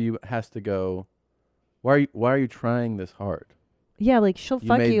think part of you has to go, why are you trying this hard? Yeah, like she'll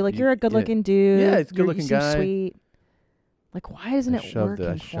fuck you. Like you're a good-looking dude. Yeah, it's a You're- good-looking you seem guy. Sweet. Like, why isn't it working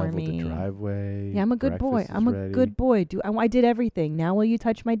I for shoveled me? the driveway. Yeah, I'm a good boy. breakfast is I'm a ready. good boy. I did everything. Now will you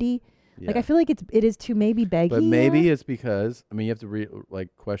touch my D? Like, Yeah. I feel like it is too maybe beggy. But maybe it's because, I mean, you have to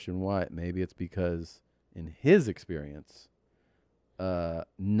question why. Maybe it's because in his experience,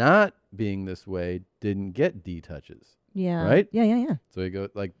 not being this way didn't get D touches. Yeah. Right? Yeah. So you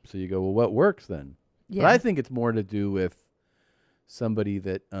go, well, what works then? Yeah. But I think it's more to do with somebody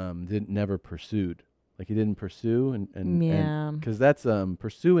that never pursued. Like he didn't pursue and because that's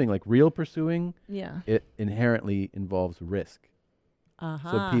pursuing, like real pursuing. Yeah. It inherently involves risk.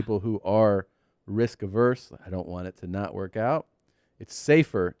 Uh-huh. So people who are risk averse, I don't want it to not work out. It's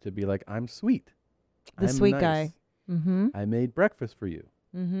safer to be like, I'm sweet. The I'm sweet nice. guy. Mm-hmm. I made breakfast for you.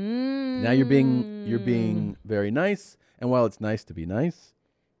 Mm-hmm. Now you're being very nice, and while it's nice to be nice,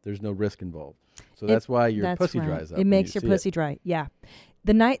 there's no risk involved. So that's why your pussy dries up. It makes your pussy dry. Yeah.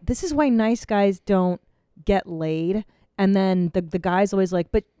 This is why nice guys don't get laid. And then the guy's always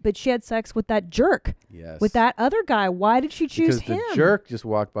like, but she had sex with that jerk. Yes. With that other guy. Why did she choose because him? the jerk just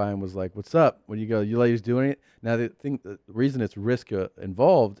walked by and was like, "What's up? What do you go? You ladies doing it?" Now the reason it's risk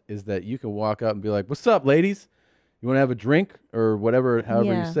involved is that you can walk up and be like, "What's up, ladies? You want to have a drink or whatever?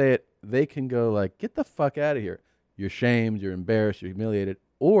 However you say it." They can go like, "Get the fuck out of here! You're shamed. You're embarrassed. You're humiliated."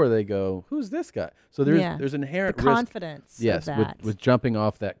 Or they go, "Who's this guy?" So there's inherent the risk, confidence. yes, of that. with jumping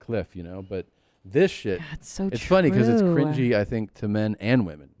off that cliff, But this shit, it's so funny because it's true. cringy, I think, to men and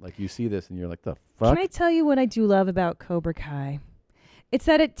women. Like you see this and you're like, "The fuck." Can I tell you what I do love about Cobra Kai? It's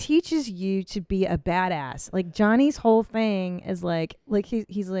that it teaches you to be a badass. Like Johnny's whole thing is like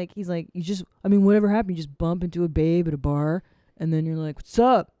he's like you just, I mean, whatever happened, you just bump into a babe at a bar and then you're like, "What's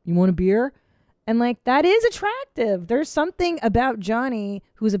up? You want a beer?" And like that is attractive. There's something about Johnny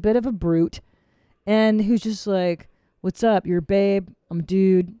who's a bit of a brute and who's just like, "What's up? You're a babe. I'm a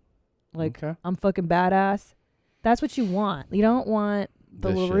dude. Like I'm fucking badass." That's what you want. You don't want the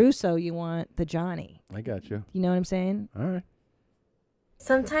This shit. LaRusso. You want the Johnny. I got you. You know what I'm saying? All right.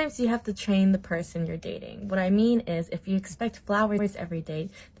 Sometimes you have to train the person you're dating. What I mean is, if you expect flowers every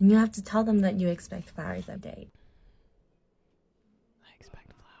date, then you have to tell them that you expect flowers every date.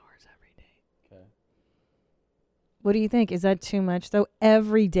 What do you think? Is that too much though?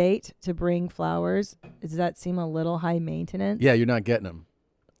 Every date to bring flowers? Does that seem a little high maintenance? Yeah, you're not getting them.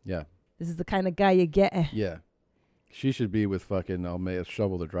 Yeah. This is the kind of guy you get. Yeah. She should be with fucking, I'll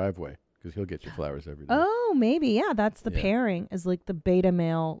shovel the driveway because he'll get you flowers every day. Oh, maybe. Yeah, that's the Yeah. pairing is like the beta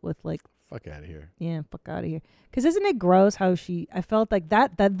male with like. Fuck out of here. Yeah, fuck out of here. Because isn't it gross how I felt like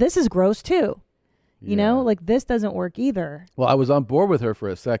that this is gross too. You know, like this doesn't work either. Well, I was on board with her for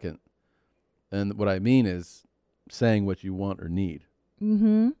a second. And what I mean is saying what you want or need.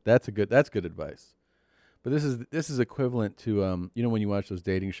 Mm-hmm. That's good advice. But this is equivalent to when you watch those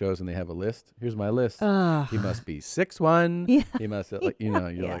dating shows and they have a list. Here's my list. Ugh. He must be 6'1". Yeah. He must you're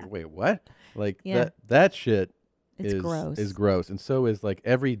like, wait, what? Like Yeah. that shit It's is gross. is gross. And so is like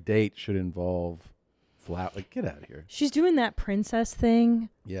every date should involve flower. Like get out of here. She's doing that princess thing.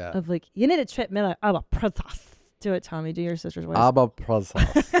 Yeah. Of like, you need to treat me like I'm a princess. Do it, Tommy. Do your sister's voice. I'm a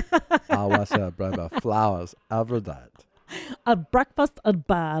princess. I want to bring my flowers every day. At breakfast at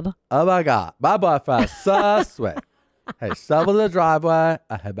bed. Oh my God, my boyfriend's so sweet. He shoveled the driveway.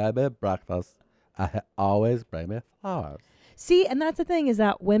 I had my breakfast. I always bring me flowers. See, and that's the thing is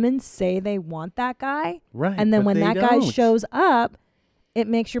that women say they want that guy. Right. And then but when they that guy don't. shows up, it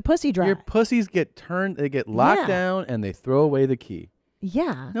makes your pussy dry. Your pussies get turned, they get locked Yeah. down, and they throw away the key.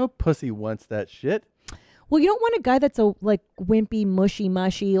 Yeah. No pussy wants that shit. Well, you don't want a guy that's a like wimpy,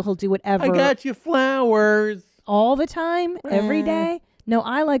 mushy. He'll do whatever. I got you flowers. All the time, every day. No,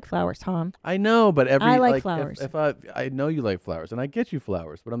 I like flowers, Tom. I know, but I like flowers. If I know you like flowers, and I get you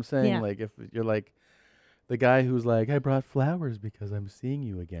flowers, but I'm saying Yeah. like if you're like the guy who's like, I brought flowers because I'm seeing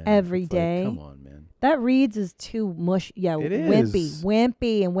you again Every It's like, day. come on, man. That reads as too mush. Yeah, It wimpy, is.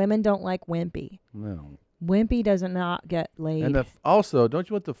 wimpy, and women don't like wimpy. No. Wimpy does not get laid. And also, don't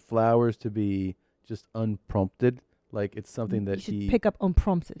you want the flowers to be just unprompted? Like it's something that you should he pick up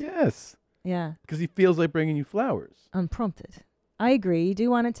unprompted. Yes. Yeah. Because he feels like bringing you flowers. Unprompted. I agree. You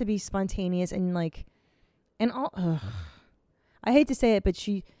do want it to be spontaneous and like, and all. I hate to say it, but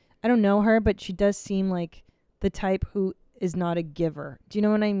I don't know her, but she does seem like the type who is not a giver. Do you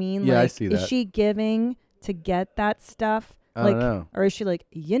know what I mean? Yeah, I like, see Is that. she giving to get that stuff? I like, don't know. Or is she like,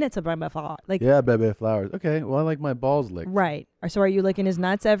 you need to buy my flower? Like, Yeah, baby flowers. Okay, well I like my balls licked. right. Or so are you licking his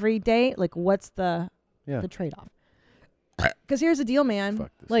nuts every day? Like, what's the trade off? Because here's the deal, man.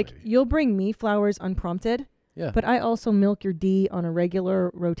 Like, you'll bring me flowers unprompted. Yeah. But I also milk your D on a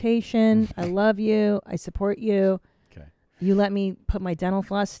regular rotation. I love you. I support you. Okay. You let me put my dental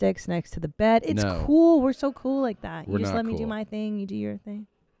floss sticks next to the bed. It's No. cool. We're so cool like that. We're You just not let me do cool. my thing. You do your thing.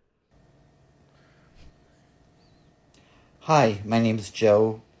 Hi, my name is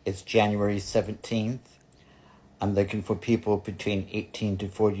Joe. It's January 17th. I'm looking for people between 18 to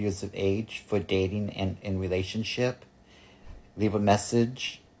 40 years of age for dating and in relationship. Leave a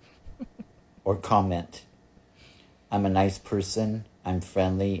message or comment. I'm a nice person, I'm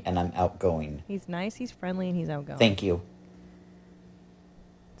friendly, and I'm outgoing. He's nice, he's friendly, and he's outgoing. Thank you.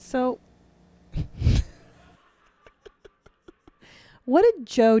 So, what did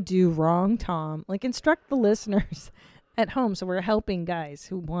Joe do wrong, Tom? Like, instruct the listeners at home so we're helping guys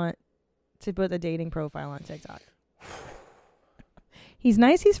who want to put a dating profile on TikTok. He's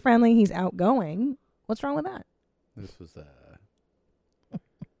nice, he's friendly, he's outgoing. What's wrong with that? This was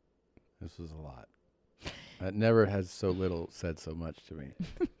a lot. Never has so little said so much to me.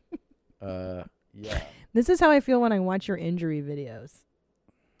 Yeah. This is how I feel when I watch your injury videos.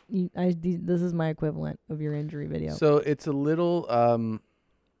 This is my equivalent of your injury video. So it's a little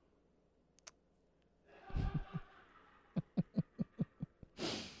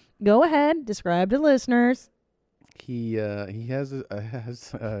Go ahead, describe to listeners. He has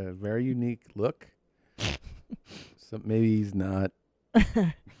a very unique look. So maybe he's not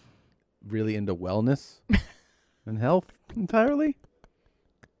really into wellness and health entirely.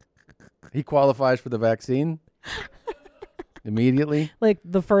 He qualifies for the vaccine immediately. Like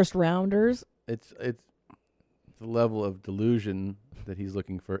the first rounders. It's the level of delusion that he's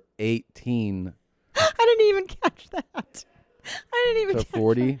looking for. 18 I didn't even catch that. I didn't even to catch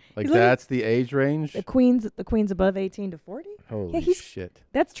 40. that. Like He's that's the age range. The queen's above 18 to 40? Holy shit.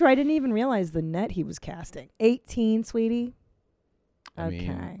 That's true. I didn't even realize the net he was casting. 18, sweetie. I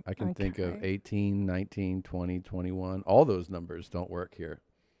mean, I can think of 18, 19, 20, 21. All those numbers don't work here.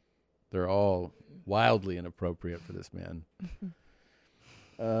 They're all wildly inappropriate for this man.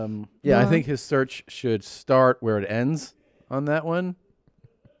 I think his search should start where it ends on that one.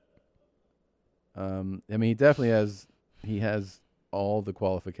 I mean, he definitely has all the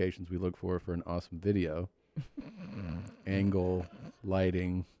qualifications we look for an awesome video. Angle,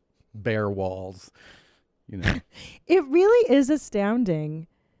 lighting, bare walls, you know. It really is astounding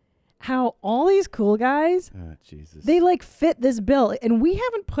how all these cool guys, Jesus, they like fit this bill, and we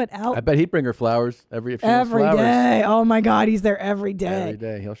haven't put out. I bet he'd bring her flowers every Every flowers. day. Oh my God, he's there every day. Every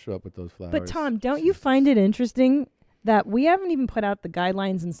day he'll show up with those flowers. But Tom, don't you find it interesting that we haven't even put out the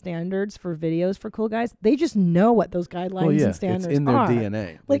guidelines and standards for videos for cool guys? They just know what those guidelines and standards it's in their are.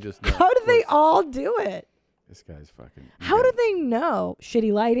 DNA. Like, They just know. how do they all do it? This guy's fucking. How do they know?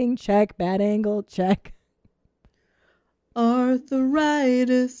 Shitty lighting, check. Bad angle, check.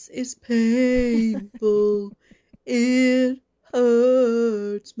 Arthritis is painful. It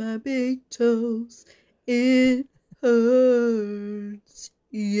hurts my big toes. It hurts.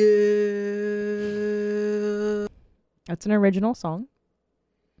 Yeah. That's an original song.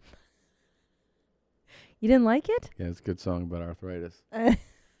 You didn't like it? Yeah, it's a good song about arthritis.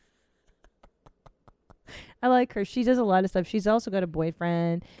 I like her. She does a lot of stuff. She's also got a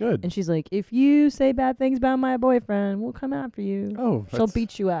boyfriend. Good. And she's like, if you say bad things about my boyfriend, we'll come after you. Oh, she'll that's-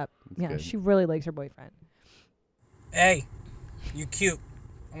 beat you up. Yeah, good. she really likes her boyfriend. Hey, you cute.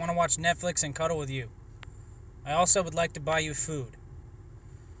 I want to watch Netflix and cuddle with you. I also would like to buy you food.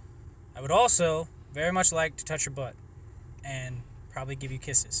 I would also very much like to touch your butt and probably give you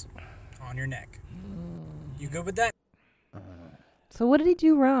kisses on your neck. You good with that? So what did he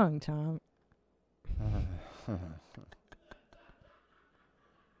do wrong, Tom?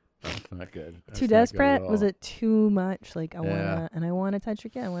 That's not good. That's Too not good at desperate? Was all. it too much? Like, I Yeah. want to touch your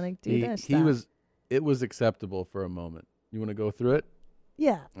kid. I want to do this He stuff. it was acceptable for a moment. You want to go through it?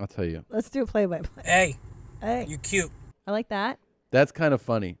 Yeah. I'll tell you. Let's do a play-by-play. Hey, Hey. you cute. I like that. That's kind of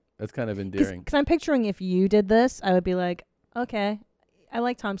funny. That's kind of endearing. Because I'm picturing if you did this, I would be like, okay, I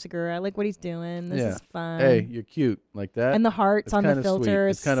like Tom Segura. I like what he's doing. This is fun. Hey, you're cute like that. And the hearts It's on the kinda sweet. filter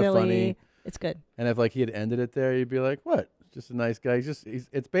It's is kind of silly. funny. It's good. And if like he had ended it there, you'd be like, what? Just a nice guy.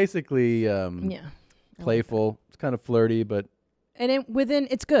 It's basically playful. It's kind of flirty, but And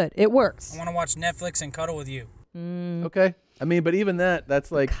it's good. It works. I want to watch Netflix and cuddle with you. okay. I mean, but even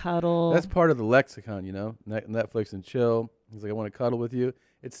that's like cuddle. That's part of the lexicon, you know. Netflix and chill. He's like, I want to cuddle with you.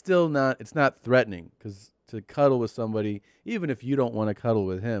 It's still not. It's not threatening because to cuddle with somebody, even if you don't want to cuddle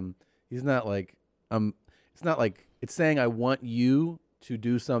with him, he's not like It's not like it's saying I want you to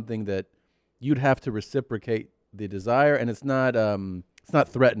do something that you'd have to reciprocate the desire, and it's not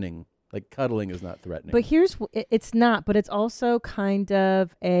threatening. Like cuddling is not threatening. But here's it's not, but it's also kind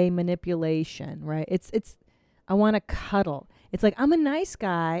of a manipulation, right? It's I want to cuddle. It's like, I'm a nice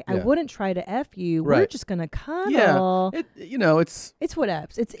guy. I Yeah. wouldn't try to F you. We're Right. just going to cuddle. Yeah, it's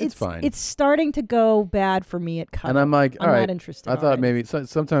whatevs. It's fine. It's starting to go bad for me at cuddle. And I'm like, all I'm right. not interested. I thought already. maybe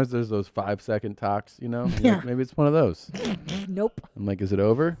sometimes there's those 5-second talks, you know? You're Yeah. like, maybe it's one of those. Nope. I'm like, is it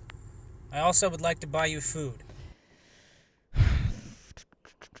over? I also would like to buy you food.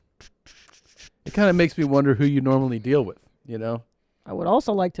 It kind of makes me wonder who you normally deal with, you know? I would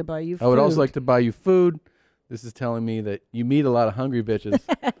also like to buy you food. I would also like to buy you food. This is telling me that you meet a lot of hungry bitches.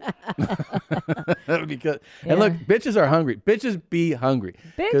 Because and look, bitches are hungry. Bitches be hungry.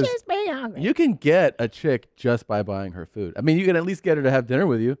 'Cause Bitches be hungry. You can get a chick just by buying her food. I mean, you can at least get her to have dinner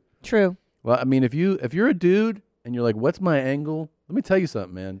with you. True. Well, I mean, if you're a dude and you're like, "What's my angle?" Let me tell you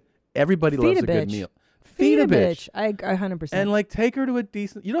something, man. Everybody Feed loves a a good bitch. meal. Feed a bitch. I 100%. And like, take her to a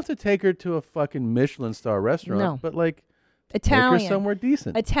decent. You don't have to take her to a fucking Michelin star restaurant. No. But like, Italian. take her somewhere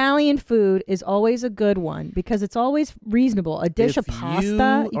decent. Italian food is always a good one because it's always reasonable. A dish of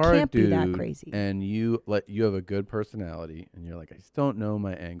pasta, you are a can't be that dude crazy. And you have a good personality, and you're like, I just don't know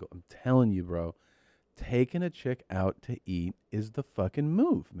my angle. I'm telling you, bro. Taking a chick out to eat is the fucking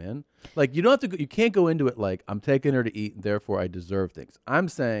move, man. Like, you don't have to. You can't go into it like, I'm taking her to eat, and therefore I deserve things. I'm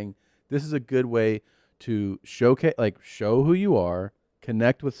saying this is a good way to show who you are,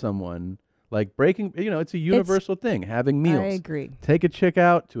 connect with someone. Like breaking, it's a universal thing. Having meals. I agree. Take a chick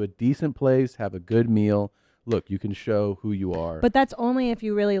out to a decent place, have a good meal. Look, you can show who you are. But that's only if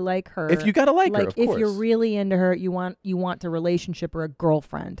you really like her. If you gotta like her, of if you're course. really into her, you want a relationship or a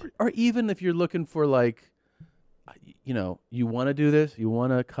girlfriend. Or even if you're looking for you want to do this, you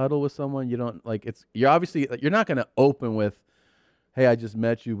want to cuddle with someone, you don't you're obviously, you're not going to open with, hey, I just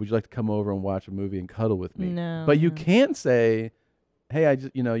met you. Would you like to come over and watch a movie and cuddle with me? No. But you can say, hey, I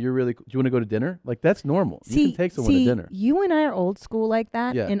just, you're really, do you want to go to dinner? Like, that's normal. You can take someone to dinner. You and I are old school like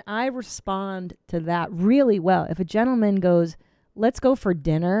that, Yeah. and I respond to that really well. If a gentleman goes, let's go for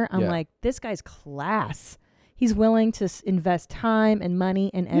dinner, I'm Yeah. like, this guy's class. He's willing to invest time and money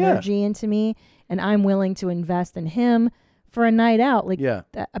and energy into me, and I'm willing to invest in him for a night out. Like, Yeah.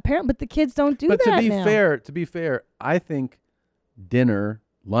 apparently, but the kids don't do But that to be now. fair, I think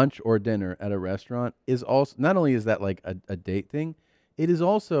lunch or dinner at a restaurant is also, not only is that like a date thing, it is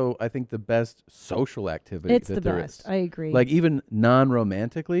also, I think, the best social activity It's that the there best. is. I agree. Like, even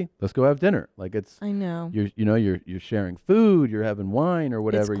non-romantically, let's go have dinner. Like, it's, I know. you're sharing food, you're having wine or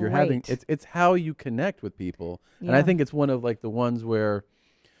whatever. You're having, great. it's how you connect with people. And Yeah. I think it's one of like the ones where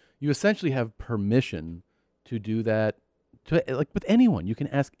you essentially have permission to do that. Like with anyone, you can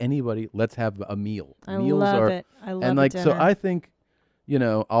ask anybody, let's have a meal. I Meals love are, it. I love and a like, so dinner. I think,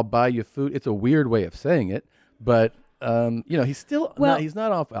 I'll buy you food. It's a weird way of saying it, but he's still he's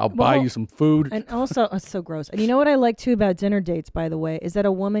not off. I'll buy you some food. And also, it's so gross. And you know what I like too about dinner dates, by the way, is that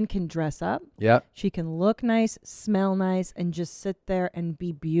a woman can dress up. Yeah. She can look nice, smell nice, and just sit there and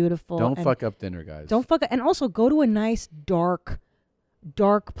be beautiful. Don't and fuck up dinner, guys. Don't fuck up. And also go to a nice dark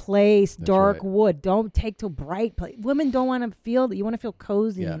place, dark right. wood. Don't take to bright place. Women don't want to feel that. You want to feel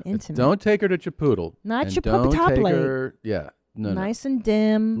cozy and intimate. Don't take her to Chipotle. Not and Chipotle Don't top take late. her. Yeah. No. Nice and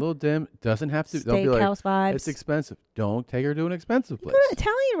dim. A little dim. Doesn't have to. Don't be like, Steakhouse vibes. it's expensive. Don't take her to an expensive place. Go to an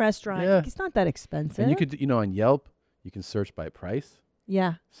Italian restaurant. Yeah. It's not that expensive. And you could, on Yelp, you can search by price.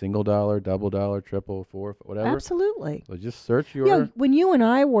 Yeah. Single dollar, double dollar, triple, four, whatever. Absolutely. So just search your. Yeah, when you and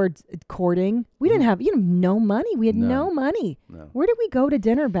I were courting, we didn't have no money. We had no money. No. Where did we go to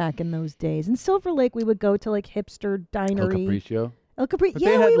dinner back in those days? In Silver Lake, we would go to like hipster El dinery. Capriccio. El Capri. But Yeah,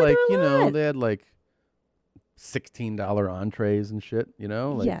 they had we were like, there a lot. they had like $16 entrees and shit,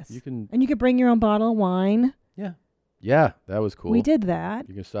 Like yes. you can. And you could bring your own bottle of wine. Yeah, that was cool. We did that.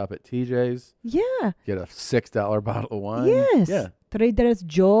 You can stop at TJ's. Yeah. Get a $6 bottle of wine. Yes. Yeah. Trader's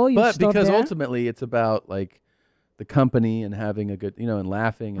Joe. You But stop because there. ultimately it's about like the company and having a good, and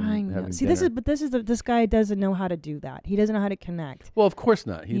laughing and I know. having See, dinner. this guy doesn't know how to do that. He doesn't know how to connect. Well, of course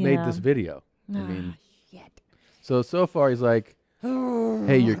not. He made Yeah. this video. I Ah, mean, So far he's like,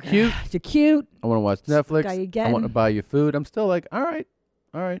 hey, you're cute. You're cute. I want to watch Netflix. guy you I want to getting. buy you food. I'm still like, all right.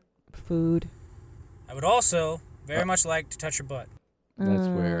 Food. I would also very much like to touch your butt. That's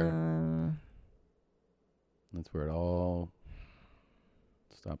where it all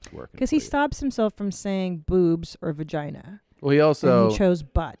stops working. Because he stops himself from saying boobs or vagina. Well, he also and he chose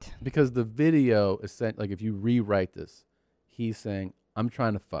butt. because the video is sent, like if you rewrite this, he's saying, I'm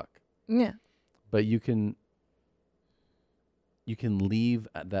trying to fuck. Yeah. But you can leave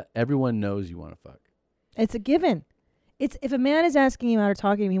that everyone knows you want to fuck. It's a given. It's if a man is asking you out or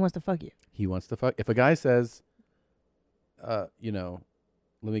talking to him, he wants to fuck you. He wants to fuck. If a guy says, let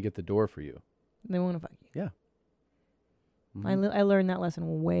me get the door for you. They want to fuck you. Yeah. I learned that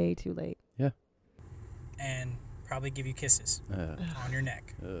lesson way too late. Yeah. And probably give you kisses on your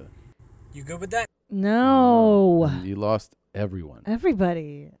neck. You good with that? No. And you lost everyone.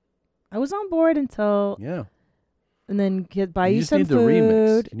 Everybody. I was on board until Yeah. and then buy you just some need to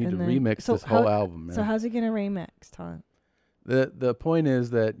food. remix. You need and to then, remix so this whole how- album, man. So how's it gonna remix, Tom? The point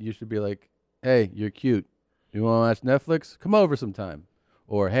is that you should be like, hey, you're cute. You want to watch Netflix? Come over sometime.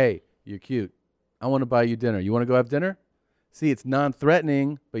 Or, hey, you're cute. I want to buy you dinner. You want to go have dinner? See, it's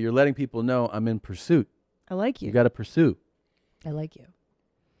non-threatening, but you're letting people know I'm in pursuit. I like you. You got to pursue. I like you.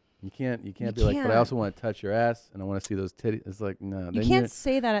 You can't be like, but I also want to touch your ass and I want to see those titties. It's like, no. You then can't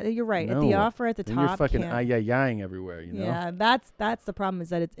say that. You're right. At the No. offer at the Then top. you're fucking can't- ay-yi-ying everywhere, you know? Yeah, that's the problem is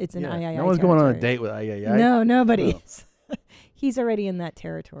that it's an Yeah. ay-yi-yi No one's going on a territory. date with ay-yi-yi. No, nobody No. is. He's already in that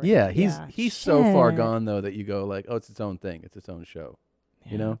territory. Yeah, he's so far Shit. gone, though, that you go like, oh, it's its own thing. It's its own show.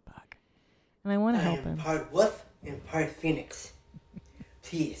 You know? And I want to I help am him. part wolf and part phoenix.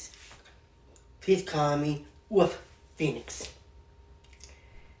 Please call me Wolf Phoenix.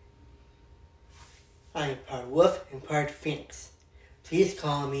 I am part wolf and part phoenix. Please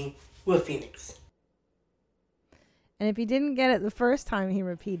call me Wolf Phoenix. And if he didn't get it the first time, he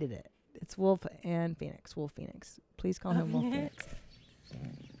repeated it. It's Wolf and Phoenix. Wolf Phoenix. Please call him Wolf Phoenix.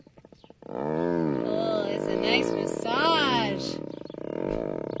 Oh, it's a nice massage.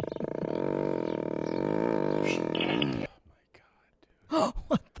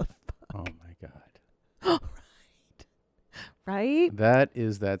 What the fuck? Oh my god. Right?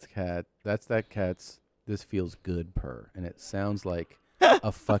 That's that cat's this feels good purr. And it sounds like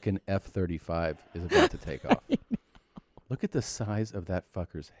a fucking F-35 is about to take off. Look at the size of that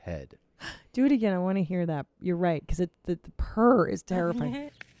fucker's head. Do it again. I want to hear that. You're right, because the purr is terrifying.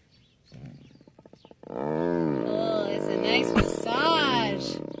 Oh, it's a nice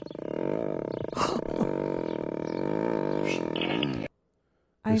massage.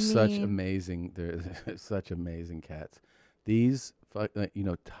 There's such amazing cats. These,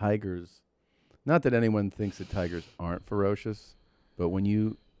 tigers, not that anyone thinks that tigers aren't ferocious, but when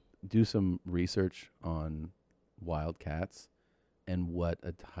you do some research on wild cats and what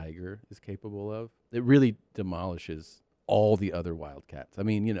a tiger is capable of, it really demolishes all the other wild cats. I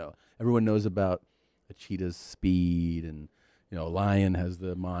mean, everyone knows about a cheetah's speed and, a lion has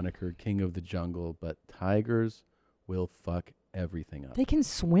the moniker king of the jungle, but tigers will fuck everything up. They can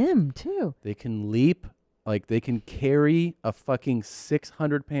swim, too. They can leap, like they can carry a fucking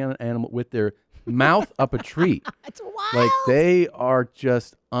 600-pound animal with their mouth up a tree. It's wild. Like they are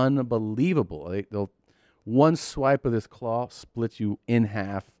just unbelievable. They'll one swipe of this claw splits you in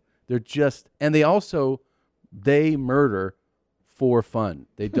half. They're just, and they murder for fun.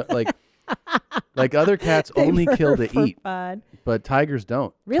 They don't like other cats They only kill murder to for eat, fun. but tigers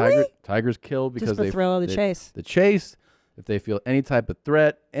don't. Really? Tigers kill because Just the thrill of the chase. The chase. If they feel any type of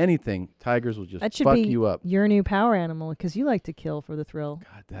threat, anything, tigers will just That should fuck be you up. your new power animal, because you like to kill for the thrill.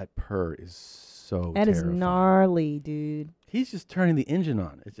 God, that purr is so That is terrifying. gnarly, dude. He's just turning the engine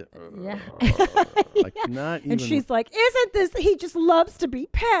on. It's just, Yeah. like not even. And she's like, isn't this, he just loves to be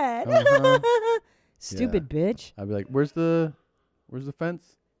pet. Uh-huh. Stupid bitch. I'd be like, where's the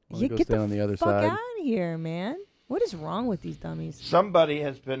fence? Wanna You go get stand the on the other fuck side. out of here, man. What is wrong with these dummies? Somebody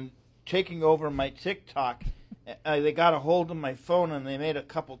has been taking over my TikTok. They got a hold of my phone and they made a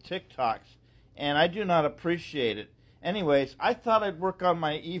couple TikToks, and I do not appreciate it. Anyways, I thought I'd work on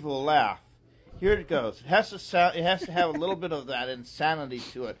my evil laugh. Here it goes. It has to have a little bit of that insanity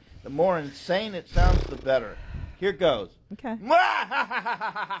to it. The more insane it sounds, the better. Here goes. Okay.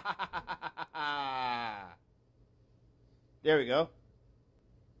 There we go.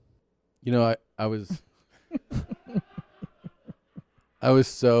 I was I was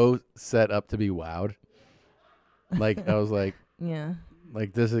so set up to be wowed. Like I was like, yeah.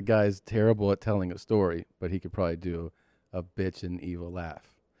 Like this guy's terrible at telling a story, but he could probably do a bitch and evil laugh.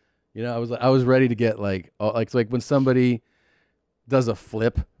 I was ready to get like it's like when somebody does a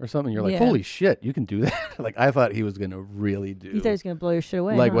flip or something, you're like, Yeah. holy shit, you can do that. Like I thought he was gonna really do. You thought he was going to blow your shit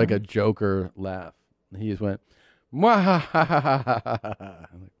away. Like huh? like a Joker laugh. And he just went, Mwahahahaha.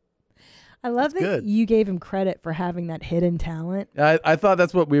 I love that good. you gave him credit for having that hidden talent. I thought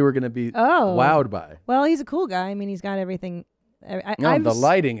that's what we were gonna be wowed by. Well, he's a cool guy. I mean, he's got everything. The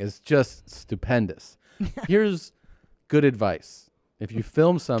lighting is just stupendous. Here's good advice. If you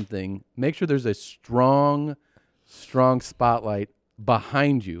film something, make sure there's a strong spotlight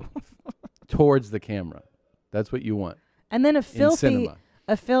behind you towards the camera. That's what you want. And then in cinema.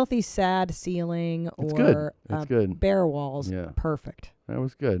 a filthy, sad ceiling It's good. or It's good. bare walls. Yeah. Perfect. That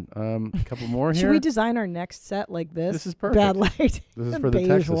was good. A couple more here. Should we design our next set like this? This is perfect. Bad light. This is and for the beige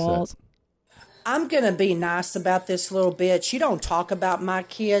Texas walls. set. I'm going to be nice about this little bit. You don't talk about my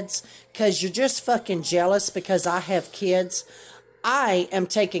kids because you're just fucking jealous because I have kids. I am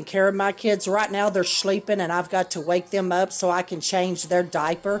taking care of my kids. Right now they're sleeping and I've got to wake them up so I can change their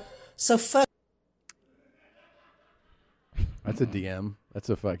diaper. So fuck. That's a DM. That's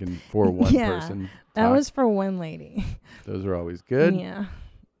a fucking for one person. That talk. was for one lady. Those are always good. Yeah.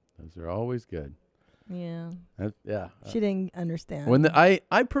 Those are always good. Yeah. Yeah. She didn't understand. When I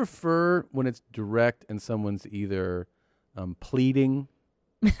prefer when it's direct and someone's either pleading,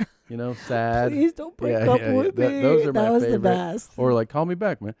 sad. Please don't break up with me. Those are my that was favorite. the best. Or like, call me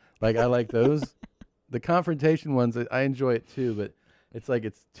back, man. Like I like those. The confrontation ones, I enjoy it too, but it's like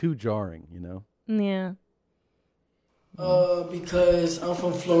it's too jarring, Yeah. Because I'm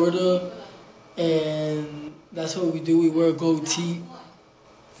from Florida, and that's what we do. We wear gold teeth.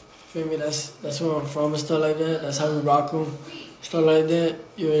 Feel me? That's where I'm from and stuff like that. That's how we rock them, stuff like that.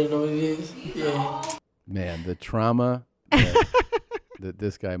 You already know what it is. Yeah. Man, the trauma that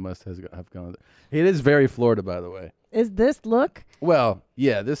this guy must have gone. It is very Florida, by the way. Is this look? Well,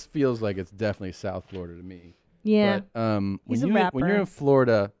 yeah, this feels like it's definitely South Florida to me. Yeah. But, He's a rapper. when you're in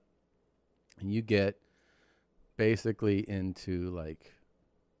Florida and you get basically into like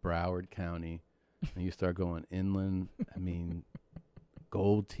Broward County and you start going inland, I mean,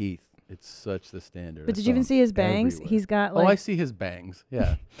 gold teeth. It's such the standard. But did you even see his bangs? Everywhere. He's got like. I see his bangs.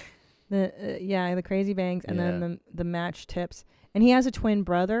 Yeah. the crazy bangs and then the match tips. And he has a twin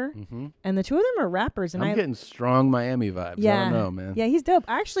brother, and the two of them are rappers. And I'm getting strong Miami vibes. Yeah, I don't know, man. Yeah, he's dope.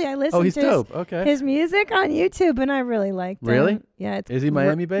 Actually, I listened he's to dope. Okay. his music on YouTube, and I really liked it. Really? Yeah. Is he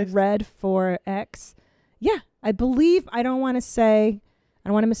Miami based? Red 4X. Yeah, I believe. I don't want to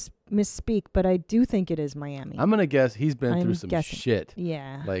misspeak, but I do think it is Miami. I'm gonna guess he's been I'm through some guessing. shit.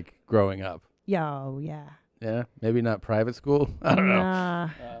 Yeah. Like growing up. Yeah, yeah. Yeah, maybe not private school. I don't know. Nah.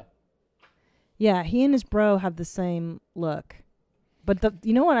 Yeah, he and his bro have the same look. But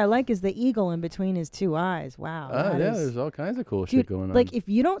you know what I like is the eagle in between his two eyes. Wow. Oh, yeah, there's all kinds of cool shit going on. Like, if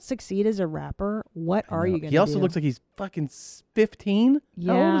you don't succeed as a rapper, what are you going to do? He also looks like he's fucking 15.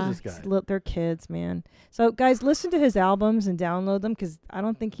 Yeah. How old is this guy? They're kids, man. So, guys, listen to his albums and download them because I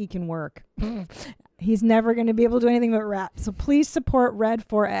don't think he can work. He's never going to be able to do anything but rap. So please support Red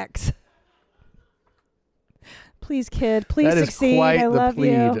 4X. Please, kid. Please succeed. That is quite I the love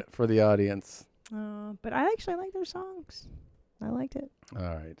plead you. for the audience. But I actually like their songs. I liked it. All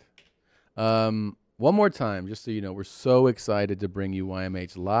right. One more time, just so you know, we're so excited to bring you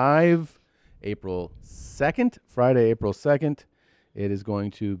YMH live April 2nd, Friday, April 2nd. It is going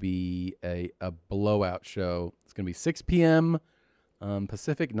to be a blowout show. It's going to be 6 p.m.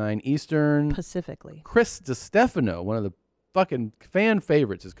 Pacific, 9 Eastern. Pacifically. Chris DiStefano, one of the fucking fan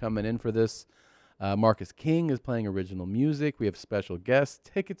favorites, is coming in for this. Marcus King is playing original music. We have special guests.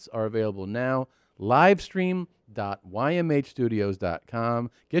 Tickets are available now.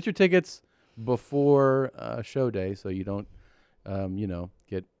 Livestream.ymhstudios.com. Get your tickets before show day so you don't,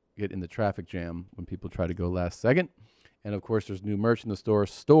 get in the traffic jam when people try to go last second. And, of course, there's new merch in the store,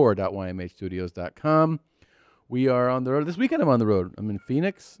 store.ymhstudios.com. We are on the road. This weekend I'm on the road. I'm in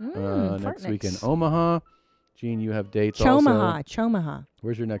Phoenix. Next week in Omaha. Gene, you have dates Chomaha.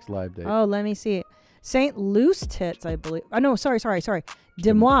 Where's your next live date? Oh, let me see. St. Luce Tits, I believe. Oh, no, sorry.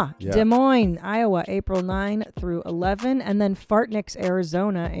 Des Moines, Yeah. Des Moines, Iowa, April 9 through 11. And then Fartnix,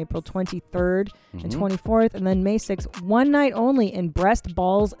 Arizona, April 23rd and 24th. And then May 6th, one night only in Breast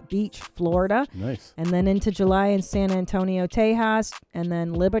Balls Beach, Florida. Nice. And then into July in San Antonio, Tejas. And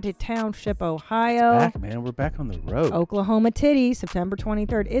then Liberty Township, Ohio. Back, man. We're back on the road. Oklahoma Titty, September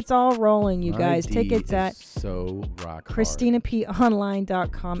 23rd. It's all rolling, you guys. ID Tickets is at so rock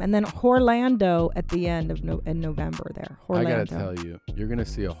ChristinaPOnline.com. And then Orlando at the end of in November there. I Orlando. gotta tell you, you're gonna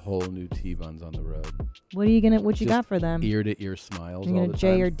see a whole new T-Buns on the road. What you got for them? Ear to ear smiles. You're all gonna the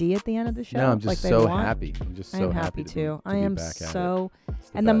J time. or D at the end of the show? No, I'm just like they so want? happy. I'm just so I am happy too. to I be am back at so. the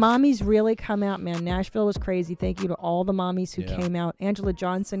And the best. mommies really come out, man. Nashville was crazy. Thank you to all the mommies who Yeah. came out. Angela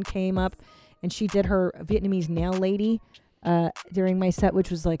Johnson came up, and she did her Vietnamese nail lady during my set, which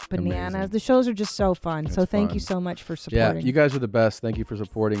was like bananas. Amazing. The shows are just so fun. So It's thank fun. you so much for Yeah, supporting. you guys are the best. Thank you for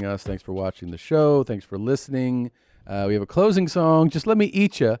supporting us. Thanks for watching the show. Thanks for listening. We have a closing song, Just Let Me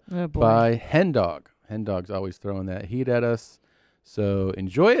Eat Ya, Oh, boy. by Hen Dog. Hen Dog's always throwing that heat at us. So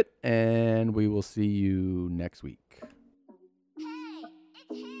enjoy it, and we will see you next week.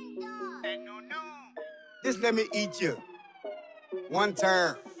 Just let me eat you one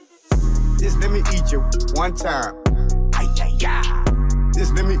time. Just let me eat you one time. Ay, ay, ay.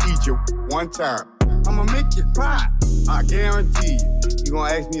 Just let me eat you one time. I'ma make you cry. I guarantee you. You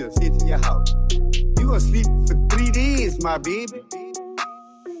gonna ask me to sit to your house. You gonna sleep for 3 days, my baby.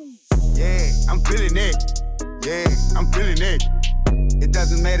 Yeah, I'm feeling it. Yeah, I'm feeling it. It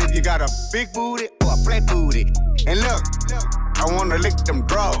doesn't matter if you got a big booty or a flat booty. And look, I wanna lick them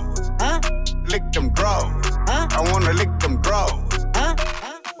drawers. Huh? Lick them drawers. Huh? I wanna lick them drawers. Huh?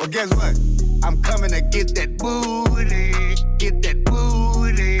 Well, guess what? I'm coming to get that booty. Get that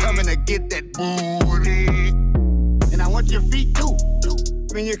booty. Coming to get that booty. And I want your feet too.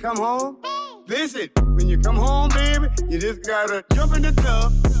 When you come home, listen. When you come home, baby, you just gotta jump in the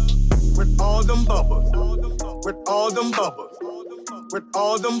tub with all them bubbles. With all them bubbles. With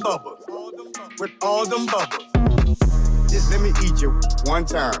all them bubbles. With all them bubbles. Just let me eat you one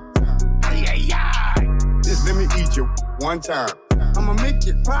time. Ay, ay, ay. Just let me eat you one time. I'ma make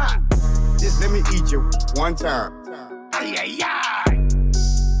you cry. Just let me eat you one time. Ay, ay, ay.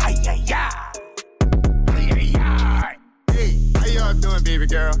 Ay, ay, ay. Ay, ay, ay. Hey, how y'all doing, baby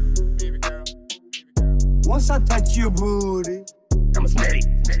girl? Baby girl. Once I touch your booty, I'm steady.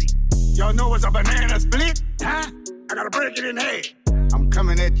 Y'all know what's a banana split? Huh? I gotta break it in half. I'm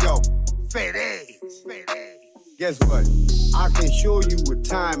coming at your fat ass. Guess what? I can show you what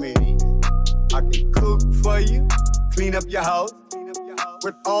time it is. I can cook for you, clean up your house,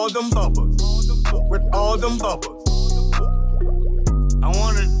 with all them bubbles, with all them bubbles. I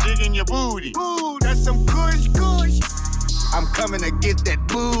wanna dig in your booty. Ooh, that's some kush. I'm coming to get that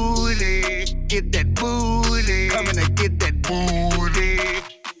booty, get that booty. Coming to get that booty.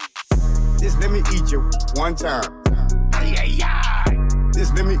 Just let me eat you one time. Ay, ay, ay.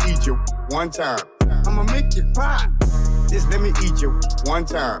 Just let me eat you one time. I'ma make you cry. Just let me eat you one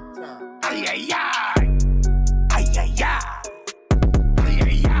time. Ay, ay, ay. Ay, ay, ay. Ay,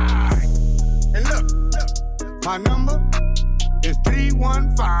 ay, ay. And look, my number is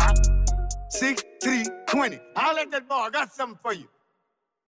 315-6320. I'll let that boy. I got something for you.